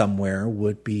beach somewhere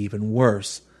would be even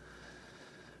worse.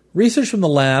 Research from the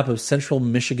lab of Central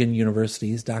Michigan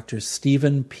University's Dr.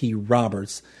 Stephen P.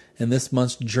 Roberts in this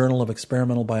month's Journal of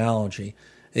Experimental Biology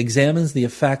examines the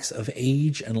effects of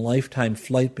age and lifetime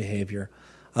flight behavior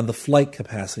on the flight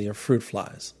capacity of fruit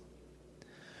flies.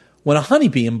 When a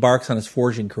honeybee embarks on his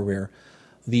foraging career,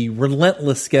 the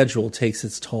relentless schedule takes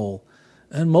its toll,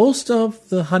 and most of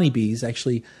the honeybees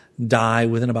actually die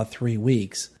within about 3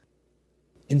 weeks.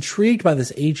 Intrigued by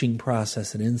this aging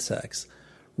process in insects,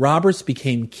 Roberts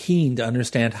became keen to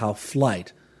understand how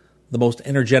flight, the most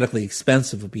energetically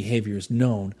expensive of behaviors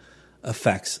known,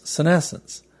 affects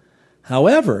senescence.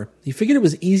 However, he figured it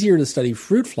was easier to study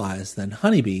fruit flies than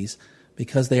honeybees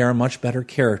because they are much better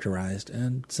characterized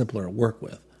and simpler to work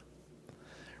with.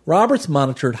 Roberts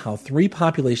monitored how 3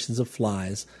 populations of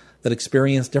flies that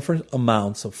experienced different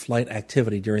amounts of flight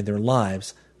activity during their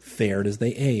lives fared as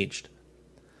they aged.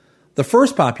 The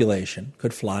first population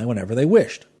could fly whenever they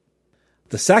wished.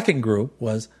 The second group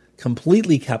was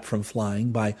completely kept from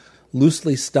flying by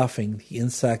loosely stuffing the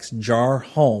insect's jar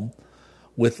home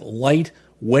with light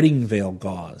wedding veil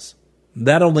gauze.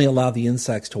 That only allowed the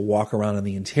insects to walk around in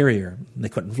the interior, and they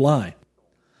couldn't fly.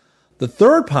 The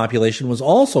third population was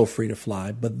also free to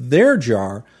fly, but their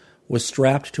jar was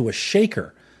strapped to a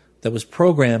shaker that was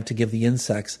programmed to give the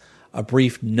insects a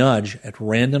brief nudge at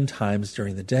random times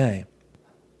during the day.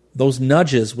 Those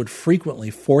nudges would frequently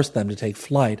force them to take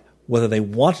flight, whether they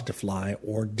wanted to fly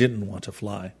or didn't want to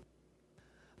fly.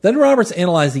 Then Roberts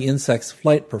analyzed the insects'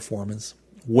 flight performance,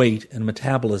 weight, and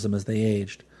metabolism as they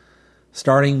aged,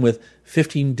 starting with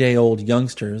 15-day-old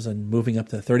youngsters and moving up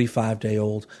to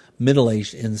 35-day-old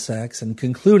middle-aged insects and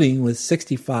concluding with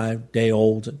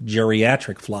 65-day-old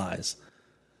geriatric flies.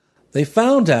 They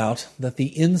found out that the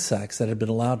insects that had been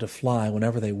allowed to fly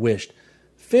whenever they wished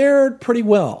fared pretty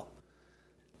well.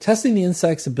 Testing the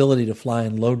insect's ability to fly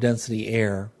in low-density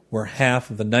air, where half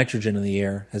of the nitrogen in the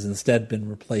air has instead been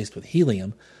replaced with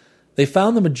helium, they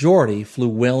found the majority flew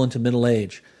well into middle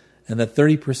age, and that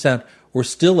 30% were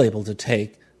still able to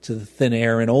take to the thin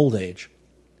air in old age.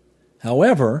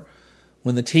 However,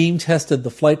 when the team tested the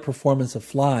flight performance of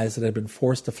flies that had been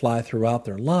forced to fly throughout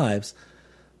their lives,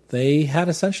 they had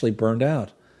essentially burned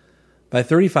out. By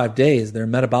 35 days, their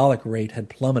metabolic rate had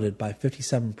plummeted by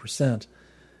 57%,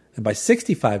 and by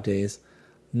 65 days,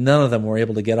 none of them were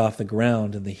able to get off the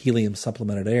ground in the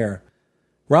helium-supplemented air.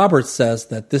 Roberts says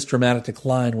that this dramatic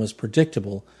decline was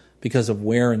predictable because of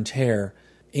wear and tear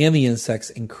and the insects'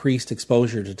 increased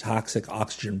exposure to toxic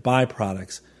oxygen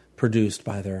byproducts produced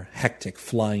by their hectic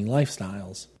flying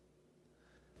lifestyles.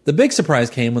 The big surprise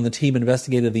came when the team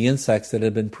investigated the insects that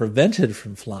had been prevented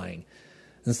from flying.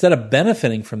 Instead of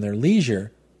benefiting from their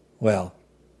leisure,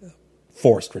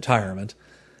 forced retirement,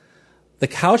 the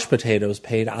couch potatoes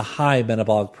paid a high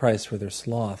metabolic price for their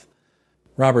sloth.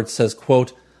 Roberts says,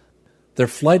 quote, "Their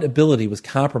flight ability was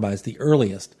compromised the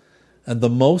earliest and the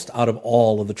most out of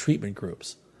all of the treatment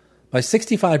groups. By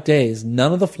 65 days,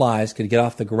 none of the flies could get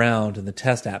off the ground in the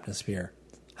test atmosphere.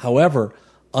 However,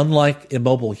 unlike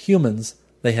immobile humans,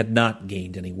 they had not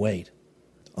gained any weight."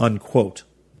 Unquote.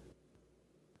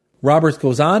 Roberts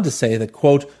goes on to say that,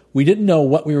 quote, "We didn't know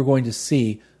what we were going to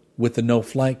see with the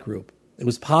no-flight group. It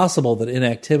was possible that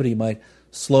inactivity might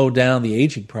slow down the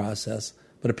aging process,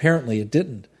 but apparently it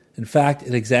didn't. In fact,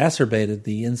 it exacerbated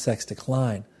the insect's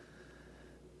decline.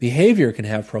 Behavior can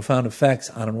have profound effects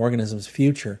on an organism's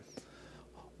future.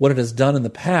 What it has done in the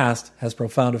past has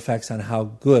profound effects on how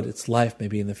good its life may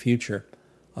be in the future."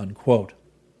 Unquote.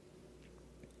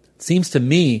 It seems to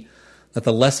me that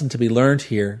the lesson to be learned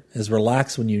here is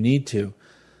relax when you need to,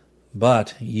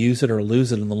 but use it or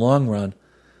lose it in the long run.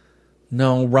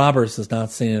 No, Roberts does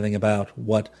not say anything about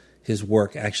what his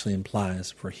work actually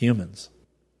implies for humans.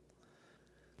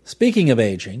 Speaking of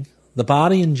aging, the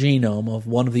body and genome of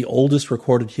one of the oldest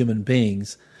recorded human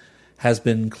beings has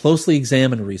been closely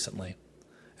examined recently,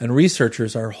 and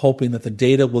researchers are hoping that the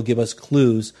data will give us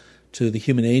clues to the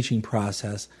human aging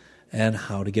process and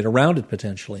how to get around it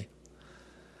potentially.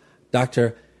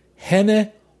 Dr.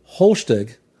 Henne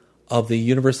Holstig of the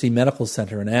University Medical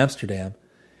Center in Amsterdam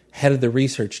headed the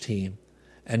research team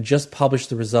and just published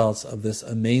the results of this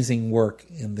amazing work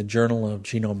in the Journal of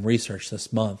Genome Research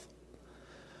this month.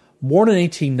 Born in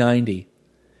 1890,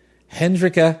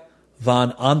 Hendrika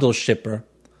von Andelschipper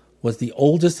was the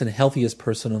oldest and healthiest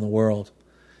person in the world.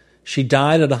 She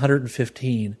died at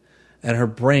 115, and her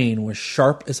brain was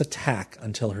sharp as a tack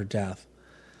until her death.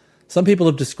 Some people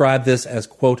have described this as,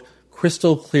 quote,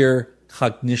 crystal clear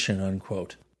cognition,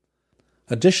 unquote.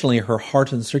 Additionally, her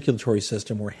heart and circulatory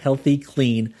system were healthy,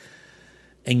 clean,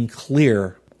 and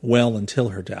clear well until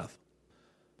her death.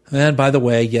 And by the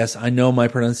way, yes, I know my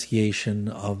pronunciation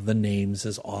of the names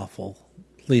is awful.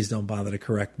 Please don't bother to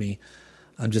correct me.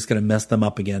 I'm just going to mess them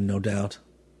up again, no doubt.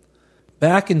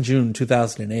 Back in June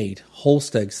 2008,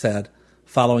 Holstig said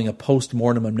following a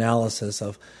post-mortem analysis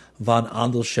of von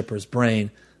Andelschipper's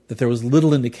brain, that there was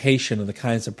little indication of the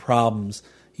kinds of problems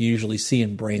you usually see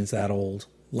in brains that old,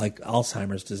 like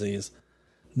Alzheimer's disease.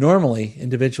 Normally,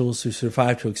 individuals who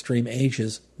survive to extreme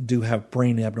ages do have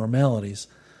brain abnormalities.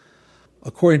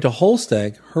 According to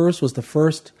Holsteg, hers was the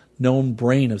first known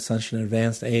brain of such an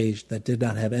advanced age that did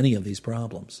not have any of these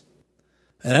problems.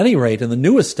 At any rate, in the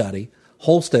newest study,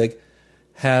 Holsteg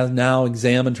has now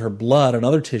examined her blood and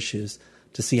other tissues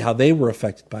to see how they were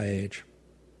affected by age.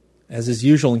 As is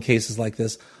usual in cases like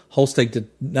this, Holsteg did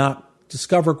not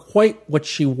discover quite what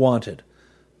she wanted,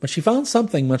 but she found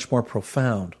something much more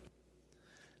profound.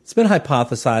 It's been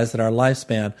hypothesized that our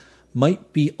lifespan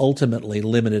might be ultimately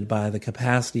limited by the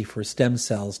capacity for stem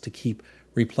cells to keep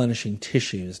replenishing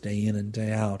tissues day in and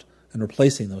day out and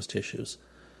replacing those tissues.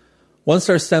 Once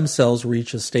our stem cells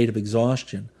reach a state of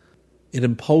exhaustion, it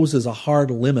imposes a hard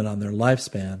limit on their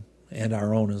lifespan and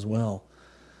our own as well.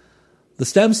 The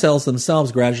stem cells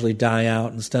themselves gradually die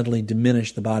out and steadily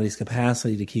diminish the body's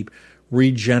capacity to keep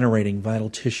regenerating vital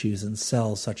tissues and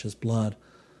cells such as blood.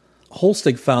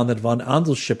 Holsteg found that von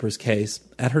Andelschipper's case,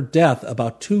 at her death,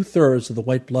 about 2/3 of the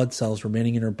white blood cells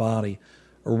remaining in her body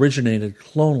originated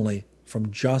clonally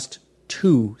from just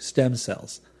 2 stem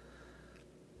cells.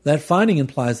 That finding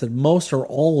implies that most or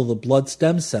all of the blood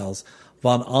stem cells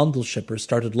von Andelschipper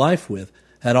started life with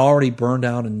had already burned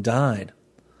out and died.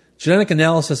 Genetic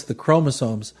analysis of the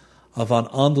chromosomes of von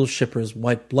Andelschipper's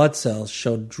white blood cells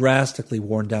showed drastically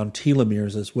worn down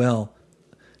telomeres as well.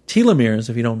 Telomeres,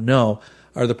 if you don't know,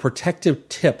 are the protective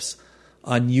tips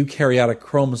on eukaryotic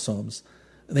chromosomes,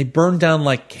 and they burn down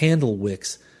like candle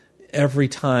wicks every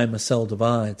time a cell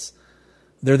divides.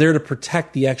 They're there to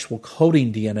protect the actual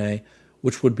coding DNA,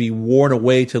 which would be worn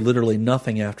away to literally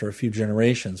nothing after a few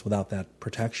generations without that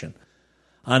protection.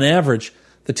 On average,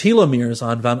 the telomeres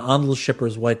on von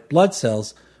Andelschipper's white blood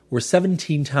cells were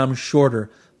 17 times shorter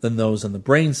than those in the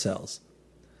brain cells.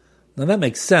 Now that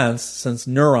makes sense, since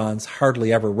neurons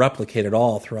hardly ever replicate at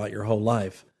all throughout your whole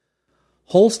life.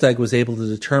 Holsteg was able to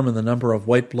determine the number of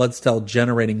white blood cell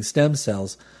generating stem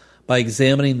cells by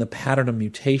examining the pattern of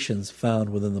mutations found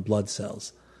within the blood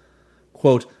cells.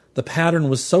 Quote, "The pattern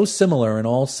was so similar in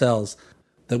all cells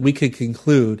that we could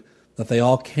conclude that they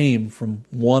all came from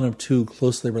one of 2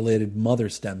 closely related mother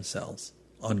stem cells."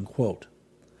 Unquote.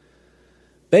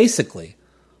 Basically,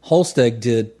 Holsteg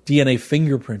did DNA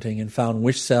fingerprinting and found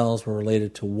which cells were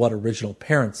related to what original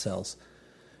parent cells.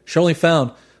 She only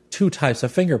found 2 types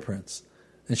of fingerprints,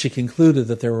 and she concluded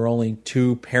that there were only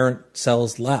 2 parent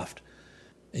cells left.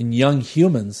 In young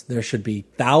humans, there should be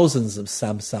thousands of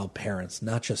stem cell parents,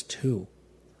 not just 2.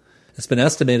 It's been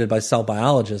estimated by cell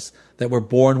biologists that we're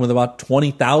born with about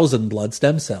 20,000 blood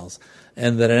stem cells,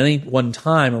 and that at any one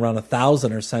time around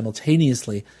 1,000 are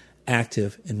simultaneously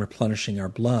active in replenishing our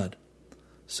blood.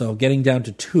 So getting down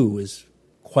to 2 is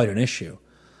quite an issue.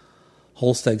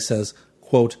 Holsteg says,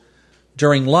 quote,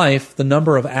 "During life, the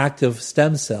number of active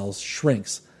stem cells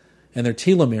shrinks, and their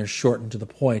telomeres shorten to the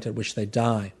point at which they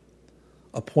die,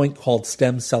 a point called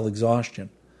stem cell exhaustion.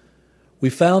 We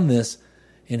found this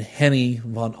in Henny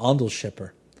von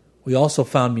Andelschipper. We also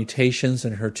found mutations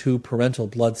in her 2 parental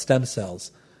blood stem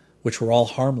cells, which were all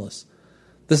harmless.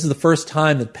 This is the first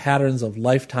time that patterns of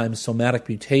lifetime somatic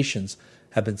mutations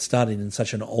have been studied in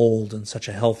such an old and such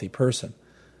a healthy person.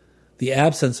 The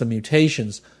absence of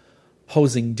mutations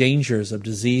posing dangers of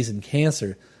disease and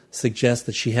cancer suggests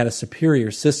that she had a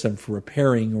superior system for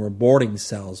repairing or aborting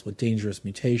cells with dangerous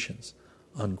mutations."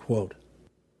 Unquote.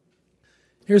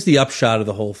 Here's the upshot of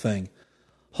the whole thing.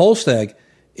 Holsteg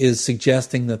is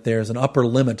suggesting that there's an upper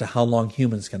limit to how long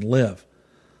humans can live.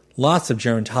 Lots of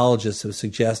gerontologists have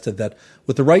suggested that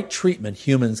with the right treatment,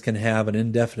 humans can have an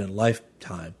indefinite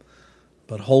lifetime.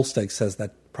 But Holsteg says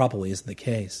that probably isn't the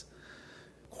case.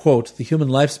 Quote, "The human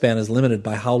lifespan is limited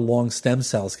by how long stem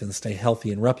cells can stay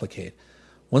healthy and replicate.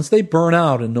 Once they burn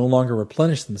out and no longer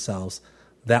replenish themselves,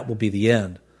 that will be the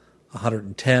end.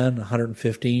 110,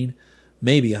 115,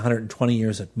 maybe 120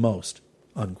 years at most."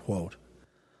 Unquote.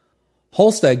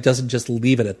 Holsteg doesn't just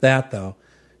leave it at that, though.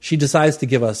 She decides to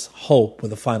give us hope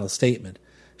with a final statement.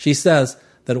 She says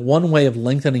that one way of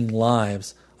lengthening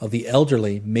lives of the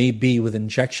elderly may be with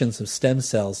injections of stem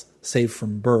cells saved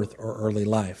from birth or early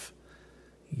life.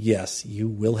 Yes, you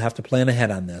will have to plan ahead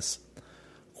on this.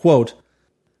 Quote,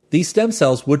 "These stem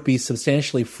cells would be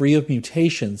substantially free of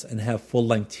mutations and have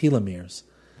full-length telomeres.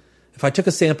 If I took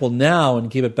a sample now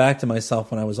and gave it back to myself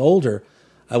when I was older,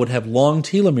 I would have long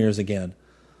telomeres again,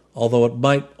 although it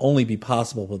might only be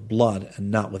possible with blood and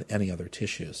not with any other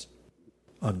tissues."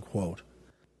 Unquote.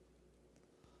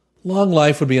 Long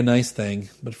life would be a nice thing,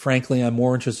 but frankly I'm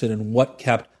more interested in what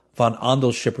kept von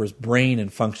Andelschipper's brain in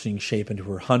functioning shape into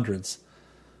her hundreds.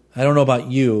 I don't know about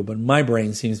you, but my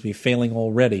brain seems to be failing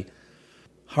already.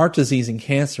 Heart disease and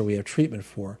cancer we have treatment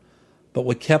for, but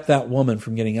what kept that woman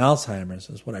from getting Alzheimer's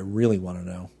is what I really want to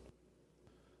know.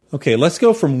 Okay, let's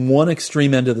go from one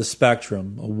extreme end of the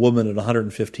spectrum, a woman at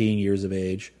 115 years of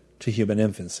age, to human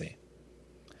infancy.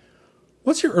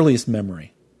 What's your earliest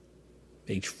memory?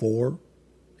 Age 4?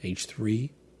 Age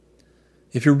 3?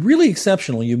 If you're really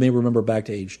exceptional, you may remember back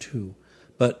to age 2.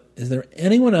 But is there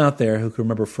anyone out there who can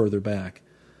remember further back?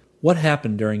 What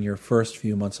happened during your first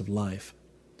few months of life?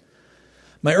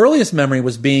 My earliest memory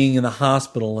was being in the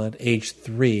hospital at age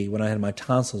 3 when I had my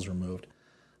tonsils removed.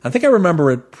 I think I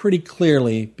remember it pretty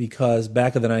clearly because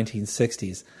back in the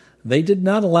 1960s, they did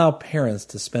not allow parents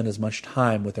to spend as much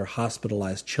time with their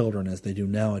hospitalized children as they do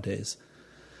nowadays.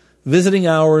 Visiting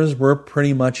hours were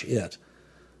pretty much it.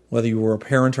 Whether you were a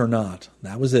parent or not,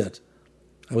 that was it.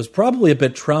 I was probably a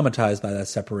bit traumatized by that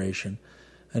separation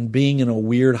and being in a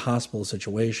weird hospital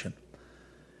situation.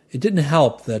 It didn't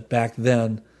help that back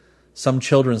then, some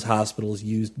children's hospitals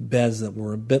used beds that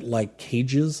were a bit like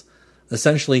cages,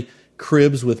 essentially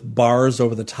cribs with bars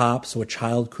over the top so a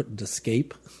child couldn't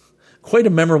escape. Quite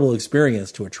a memorable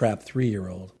experience to a trapped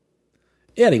 3-year-old.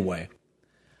 Anyway,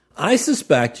 I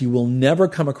suspect you will never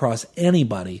come across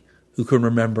anybody who can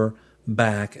remember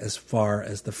back as far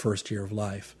as the first year of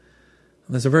life.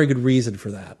 And there's a very good reason for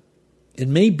that. It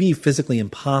may be physically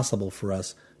impossible for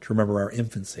us to remember our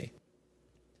infancy.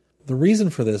 The reason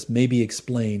for this may be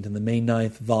explained in the May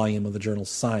 9th volume of the journal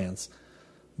Science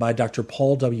by Dr.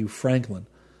 Paul W. Franklin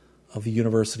of the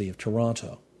University of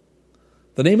Toronto.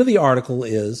 The name of the article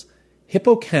is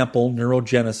Hippocampal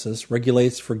Neurogenesis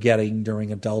Regulates Forgetting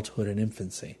During Adulthood and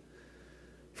Infancy.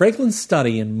 Franklin's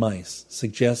study in mice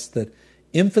suggests that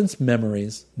infants'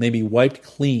 memories may be wiped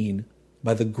clean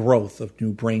by the growth of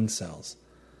new brain cells.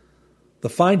 The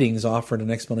findings offered an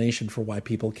explanation for why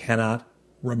people cannot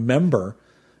remember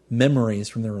memories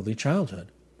from their early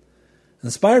childhood.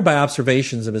 Inspired by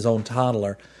observations of his own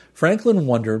toddler, Franklin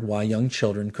wondered why young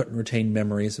children couldn't retain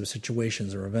memories of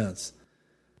situations or events.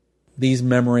 These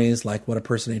memories, like what a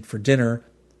person ate for dinner,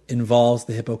 involves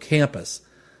the hippocampus,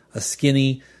 a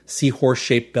skinny,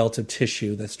 seahorse-shaped belt of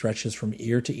tissue that stretches from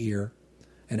ear to ear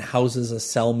and houses a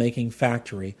cell-making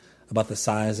factory about the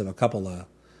size of a couple of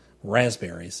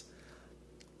raspberries.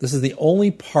 This is the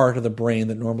only part of the brain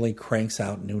that normally cranks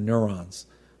out new neurons,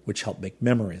 which help make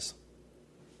memories.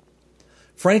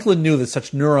 Franklin knew that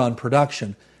such neuron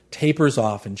production tapers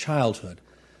off in childhood,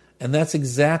 and that's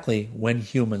exactly when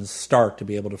humans start to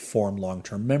be able to form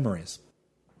long-term memories.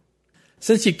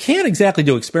 Since you can't exactly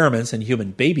do experiments in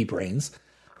human baby brains,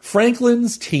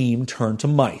 Franklin's team turned to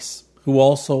mice, who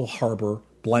also harbor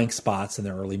blank spots in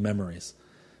their early memories.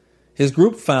 His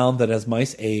group found that as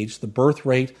mice age, the birth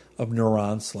rate of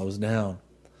neurons slows down.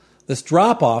 This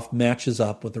drop-off matches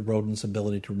up with the rodent's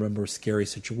ability to remember scary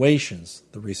situations,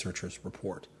 the researchers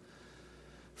report.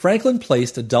 Franklin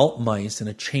placed adult mice in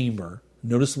a chamber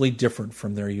noticeably different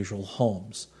from their usual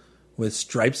homes, with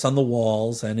stripes on the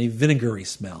walls and a vinegary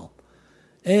smell.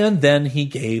 And then he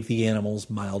gave the animals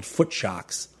mild foot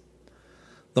shocks.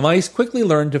 The mice quickly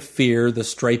learned to fear the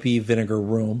stripy vinegar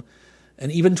room,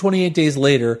 and even 28 days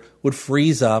later would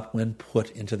freeze up when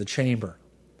put into the chamber.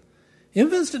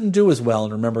 Infants didn't do as well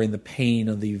in remembering the pain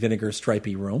of the vinegar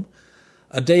stripy room.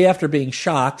 A day after being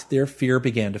shocked, their fear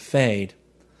began to fade.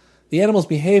 The animal's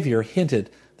behavior hinted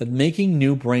that making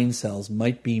new brain cells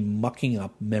might be mucking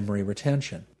up memory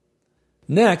retention.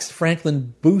 Next,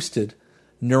 Franklin boosted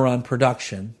neuron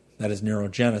production, that is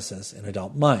neurogenesis, in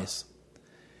adult mice.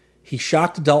 He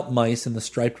shocked adult mice in the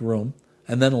striped room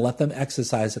and then let them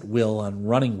exercise at will on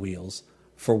running wheels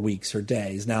for weeks or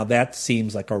days. Now, that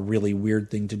seems like a really weird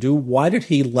thing to do. Why did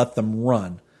he let them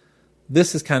run?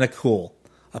 This is kind of cool.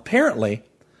 Apparently,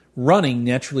 running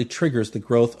naturally triggers the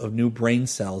growth of new brain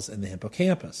cells in the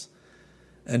hippocampus.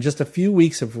 And just a few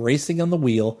weeks of racing on the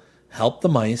wheel helped the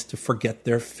mice to forget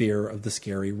their fear of the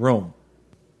scary room.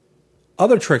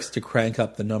 Other tricks to crank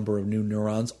up the number of new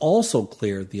neurons also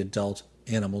cleared the adult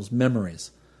animals'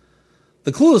 memories.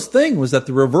 The coolest thing was that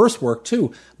the reverse worked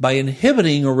too. By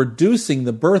inhibiting or reducing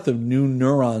the birth of new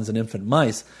neurons in infant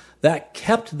mice, that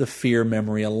kept the fear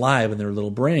memory alive in their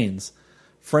little brains.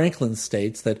 Franklin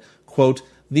states that, quote,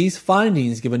 these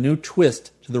findings give a new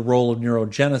twist to the role of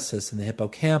neurogenesis in the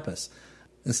hippocampus.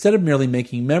 Instead of merely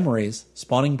making memories,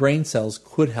 spawning brain cells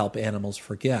could help animals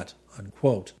forget,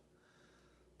 unquote.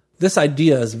 This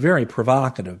idea is very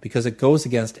provocative because it goes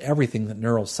against everything that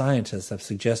neuroscientists have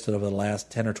suggested over the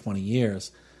last 10 or 20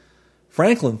 years.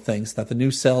 Franklin thinks that the new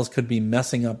cells could be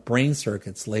messing up brain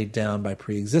circuits laid down by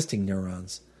pre-existing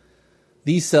neurons.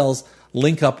 These cells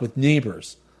link up with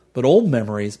neighbors, but old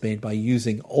memories made by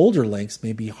using older links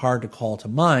may be hard to call to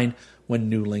mind when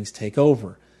new links take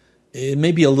over. It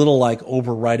may be a little like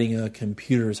overwriting a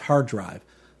computer's hard drive.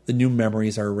 The new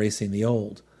memories are erasing the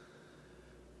old.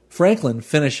 Franklin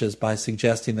finishes by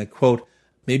suggesting that, quote,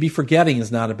 maybe forgetting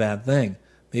is not a bad thing.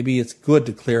 Maybe it's good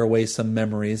to clear away some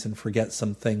memories and forget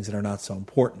some things that are not so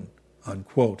important,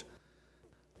 unquote.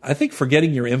 I think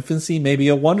forgetting your infancy may be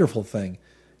a wonderful thing.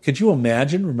 Could you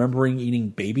imagine remembering eating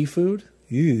baby food?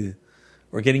 Ew.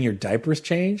 Or getting your diapers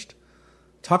changed?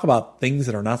 Talk about things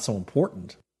that are not so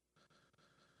important.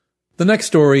 The next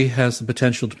story has the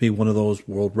potential to be one of those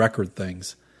world record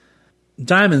things.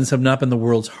 Diamonds have not been the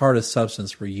world's hardest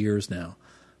substance for years now.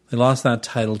 They lost that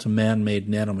title to man-made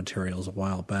nanomaterials a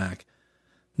while back.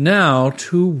 Now,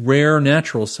 two rare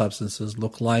natural substances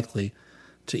look likely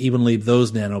to even leave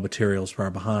those nanomaterials far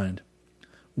behind.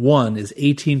 One is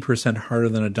 18% harder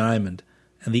than a diamond,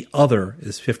 and the other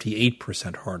is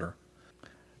 58% harder.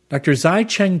 Dr.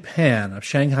 Zai-Cheng Pan of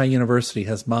Shanghai University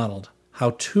has modeled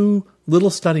how two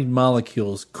little-studied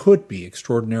molecules could be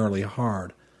extraordinarily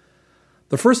hard.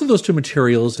 The first of those two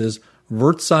materials is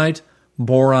wurtzite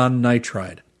boron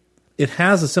nitride. It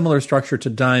has a similar structure to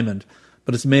diamond,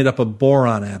 but it's made up of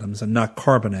boron atoms and not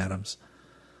carbon atoms.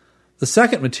 The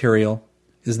second material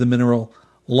is the mineral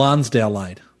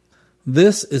lonsdaleite.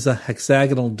 This is a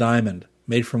hexagonal diamond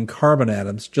made from carbon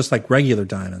atoms, just like regular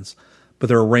diamonds, but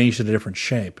they're arranged in a different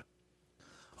shape.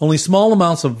 Only small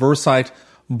amounts of wurtzite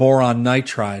boron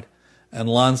nitride and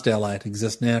lonsdaleite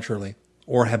exist naturally,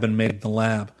 or have been made in the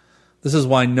lab. This is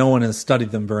why no one has studied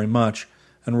them very much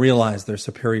and realized their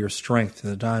superior strength to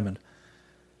the diamond.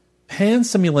 Pan's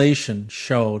simulation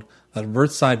showed that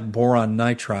wurtzite boron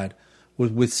nitride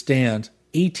would withstand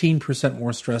 18%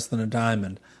 more stress than a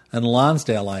diamond, and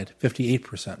lonsdaleite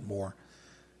 58% more.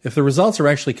 If the results are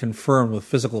actually confirmed with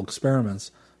physical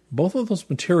experiments, both of those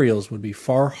materials would be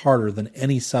far harder than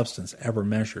any substance ever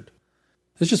measured.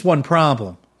 There's just one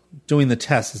problem. Doing the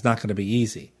test is not going to be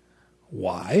easy.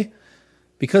 Why?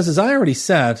 Because, as I already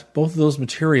said, both of those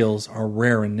materials are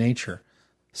rare in nature.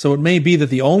 So it may be that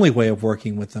the only way of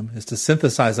working with them is to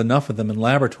synthesize enough of them in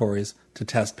laboratories to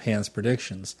test Pan's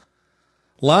predictions.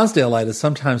 Lonsdaleite is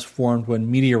sometimes formed when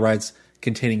meteorites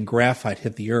containing graphite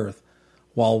hit the Earth,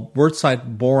 while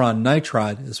wurtzite boron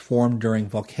nitride is formed during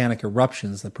volcanic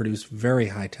eruptions that produce very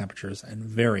high temperatures and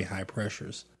very high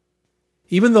pressures.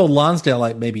 Even though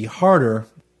lonsdaleite may be harder,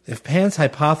 if Pan's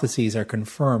hypotheses are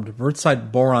confirmed,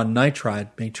 wurtzite boron nitride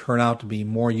may turn out to be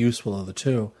more useful of the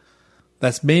two.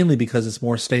 That's mainly because it's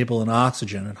more stable in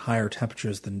oxygen at higher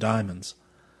temperatures than diamonds.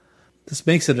 This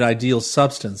makes it an ideal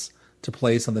substance to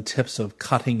place on the tips of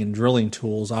cutting and drilling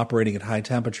tools operating at high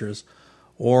temperatures,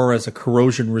 or as a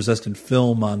corrosion-resistant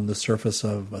film on the surface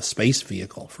of a space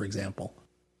vehicle, for example.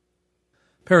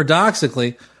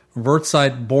 Paradoxically,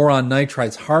 wurtzite boron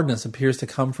nitride's hardness appears to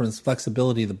come from its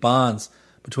flexibility of the bonds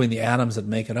between the atoms that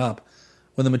make it up.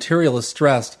 When the material is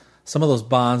stressed, some of those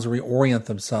bonds reorient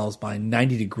themselves by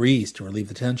 90 degrees to relieve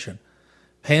the tension.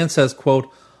 Pan says,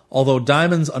 quote, although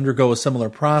diamonds undergo a similar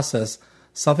process,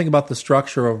 something about the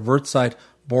structure of wurtzite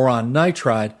boron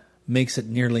nitride makes it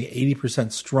nearly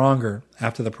 80% stronger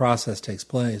after the process takes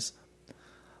place.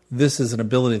 This is an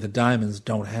ability that diamonds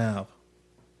don't have,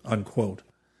 unquote.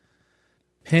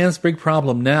 Pan's big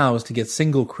problem now is to get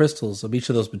single crystals of each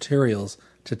of those materials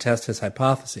to test his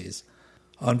hypotheses.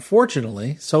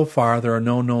 Unfortunately, so far there are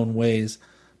no known ways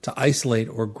to isolate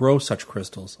or grow such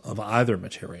crystals of either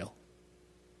material.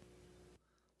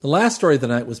 The last story of the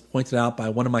night was pointed out by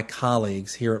one of my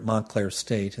colleagues here at Montclair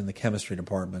State in the chemistry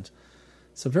department.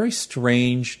 It's a very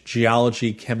strange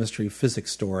geology, chemistry,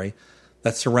 physics story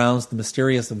that surrounds the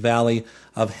mysterious valley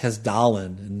of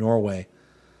Hesdalen in Norway.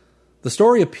 The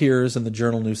story appears in the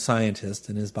journal New Scientist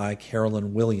and is by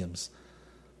Carolyn Williams.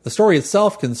 The story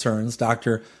itself concerns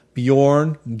Dr.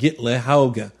 Bjorn Gitle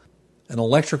Hauge, an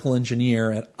electrical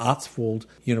engineer at Østfold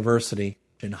University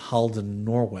in Halden,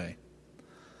 Norway.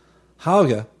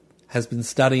 Hauge has been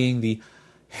studying the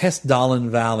Hesdalen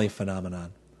Valley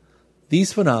phenomenon.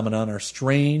 These phenomena are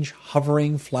strange,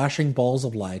 hovering, flashing balls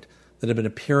of light that have been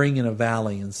appearing in a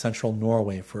valley in central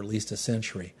Norway for at least a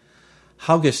century.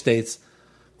 Hauge states,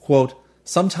 quote,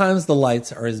 sometimes the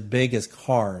lights are as big as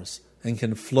cars and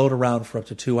can float around for up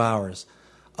to 2 hours.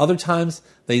 Other times,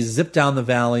 they zip down the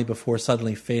valley before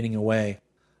suddenly fading away.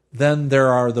 Then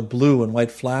there are the blue and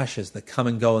white flashes that come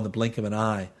and go in the blink of an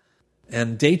eye,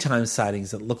 and daytime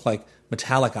sightings that look like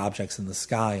metallic objects in the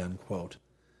sky, unquote.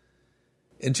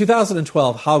 In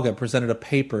 2012, Hauge presented a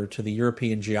paper to the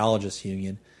European Geologists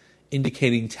Union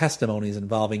indicating testimonies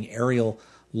involving aerial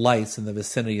lights in the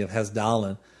vicinity of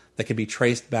Hesdalen that can be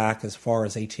traced back as far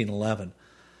as 1811.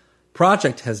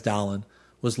 Project Hessdalen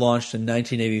was launched in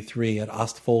 1983 at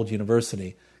Ostfold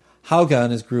University. Hauge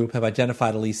and his group have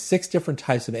identified at least 6 different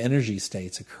types of energy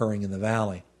states occurring in the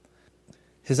valley.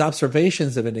 His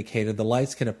observations have indicated the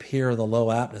lights can appear in the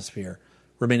low atmosphere,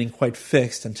 remaining quite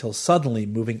fixed until suddenly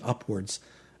moving upwards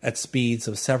at speeds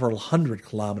of several hundred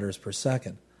kilometers per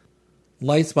second.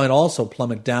 Lights might also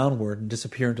plummet downward and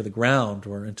disappear into the ground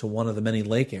or into one of the many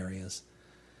lake areas.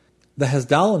 The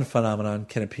Hessdalen phenomenon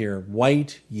can appear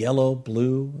white, yellow,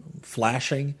 blue,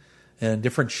 flashing, and in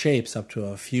different shapes up to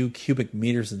a few cubic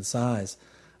meters in size,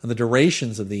 and the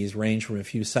durations of these range from a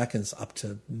few seconds up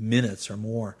to minutes or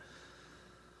more.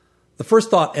 The first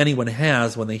thought anyone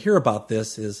has when they hear about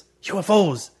this is,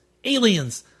 UFOs!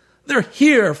 Aliens! They're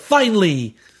here,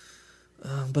 finally!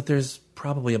 But there's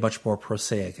probably a much more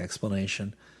prosaic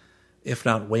explanation, if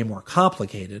not way more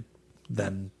complicated,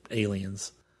 than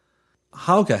aliens.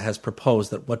 Hauge has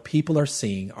proposed that what people are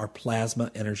seeing are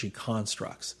plasma energy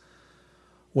constructs.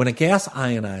 When a gas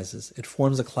ionizes, it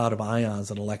forms a cloud of ions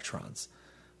and electrons.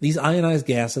 These ionized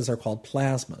gases are called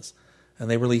plasmas, and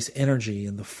they release energy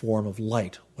in the form of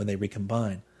light when they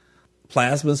recombine.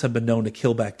 Plasmas have been known to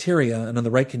kill bacteria, and in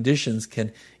the right conditions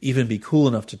can even be cool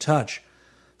enough to touch.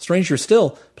 Stranger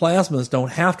still, plasmas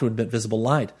don't have to emit visible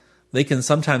light. They can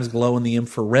sometimes glow in the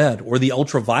infrared or the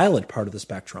ultraviolet part of the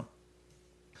spectrum.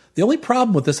 The only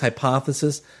problem with this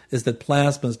hypothesis is that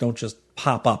plasmas don't just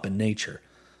pop up in nature.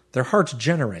 They're hard to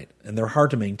generate, and they're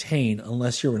hard to maintain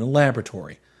unless you're in a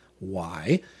laboratory.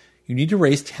 Why? You need to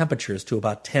raise temperatures to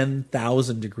about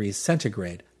 10,000 degrees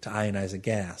centigrade to ionize a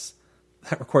gas.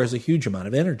 That requires a huge amount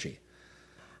of energy.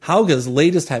 Hauge's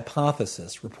latest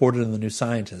hypothesis, reported in The New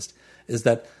Scientist, is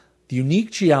that the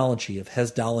unique geology of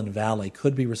Hessdalen Valley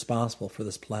could be responsible for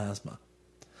this plasma.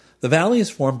 The valley is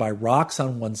formed by rocks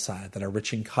on one side that are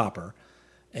rich in copper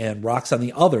and rocks on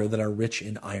the other that are rich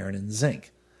in iron and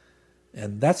zinc.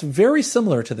 And that's very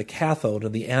similar to the cathode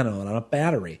and the anode on a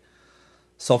battery.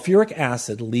 Sulfuric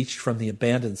acid leached from the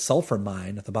abandoned sulfur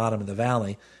mine at the bottom of the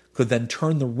valley could then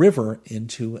turn the river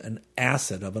into an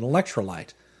acid of an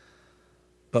electrolyte.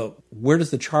 But where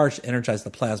does the charge to energize the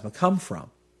plasma come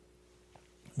from?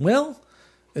 Well,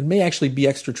 it may actually be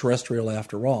extraterrestrial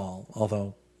after all,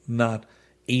 although not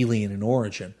alien in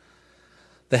origin.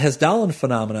 The Hessdalen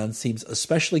phenomenon seems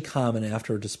especially common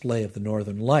after a display of the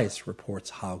northern lights,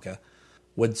 reports Hauge,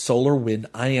 when solar wind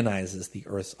ionizes the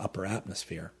Earth's upper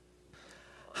atmosphere.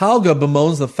 Hauge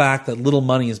bemoans the fact that little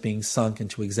money is being sunk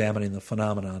into examining the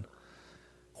phenomenon.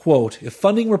 Quote, if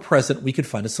funding were present, we could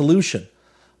find a solution.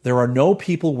 There are no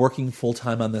people working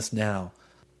full-time on this now.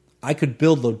 I could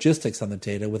build logistics on the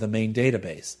data with a main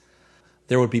database.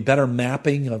 There would be better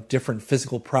mapping of different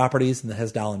physical properties in the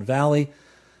Hessdalen Valley.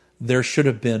 There should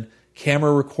have been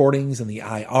camera recordings in the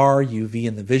IR, UV,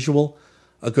 and the visual,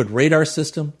 a good radar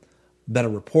system, better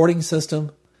reporting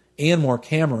system, and more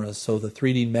cameras so the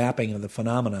 3D mapping of the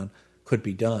phenomenon could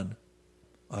be done.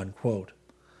 Unquote.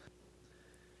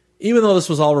 Even though this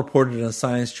was all reported in a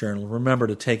science journal, remember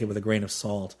to take it with a grain of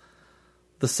salt.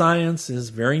 The science is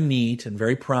very neat and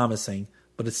very promising,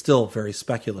 but it's still very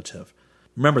speculative.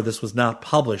 Remember, this was not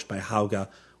published by Hauge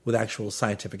with actual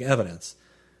scientific evidence.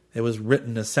 It was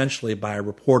written essentially by a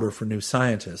reporter for New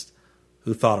Scientist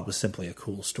who thought it was simply a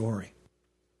cool story.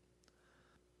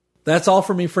 That's all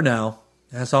for me for now.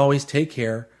 As always, take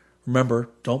care. Remember,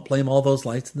 don't blame all those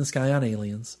lights in the sky on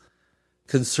aliens.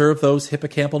 Conserve those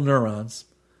hippocampal neurons.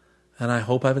 And I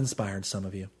hope I've inspired some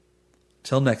of you.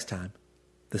 Till next time,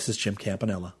 this is Jim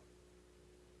Campanella.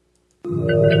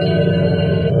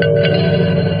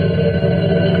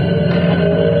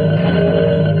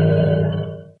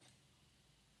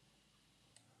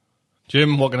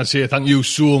 Jim, what can I say? Thank you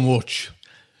so much.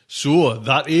 So,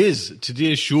 that is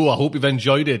today's show. I hope you've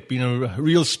enjoyed it. Been a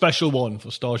real special one for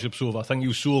Starship Sofa. Thank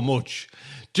you so much.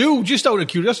 Do, just out of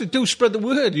curiosity, do spread the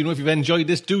word. You know, if you've enjoyed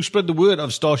this, do spread the word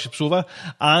of Starship Sofa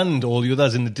and all the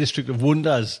others in the District of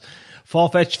Wonders.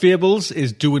 Far-Fetched Fables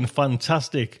is doing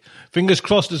fantastic. Fingers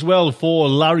crossed as well for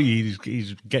Larry.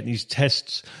 He's getting his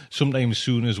tests sometime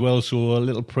soon as well. So a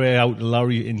little prayer out to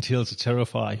Larry in Tales to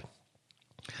Terrify.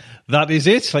 That is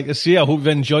it. Like I say, I hope you've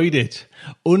enjoyed it.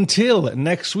 Until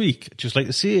next week, just like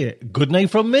to say, good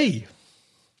night from me.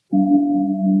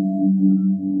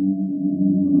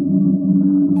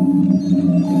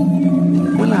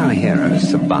 Will our heroes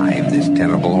survive this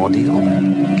terrible ordeal?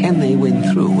 Can they win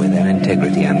through with their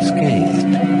integrity unscathed?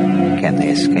 Can they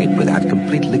escape without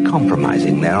completely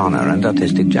compromising their honor and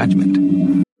artistic judgment?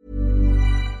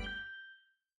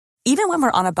 Even when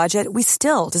we're on a budget, we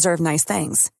still deserve nice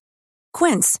things.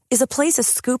 Quince is a place to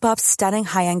scoop up stunning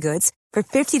high-end goods for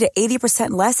 50 to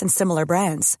 80% less than similar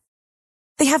brands.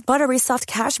 They have buttery soft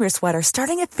cashmere sweaters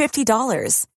starting at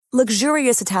 $50,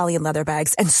 luxurious Italian leather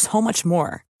bags, and so much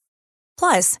more.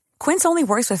 Plus, Quince only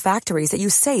works with factories that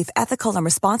use safe, ethical, and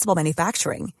responsible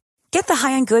manufacturing. Get the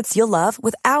high-end goods you'll love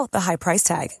without the high price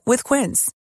tag with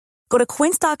Quince. Go to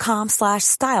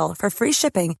quince.com/style for free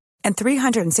shipping and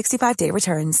 365-day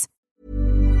returns.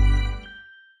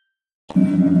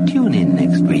 Tune in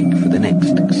next week for the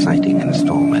next exciting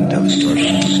installment of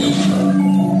Starship Sofa.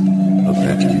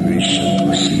 Evacuation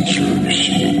procedure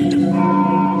initiated.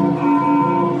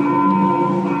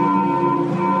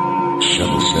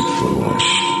 Shuttle set for launch.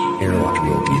 Airlock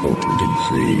will be opened in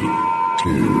 3,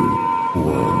 2,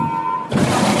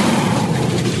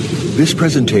 1. This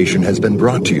presentation has been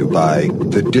brought to you by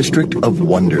the District of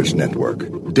Wonders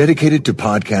Network, dedicated to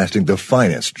podcasting the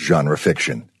finest genre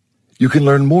fiction. You can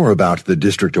learn more about the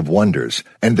District of Wonders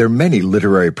and their many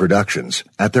literary productions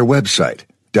at their website,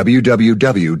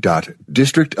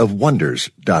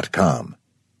 www.districtofwonders.com.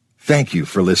 Thank you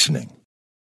for listening.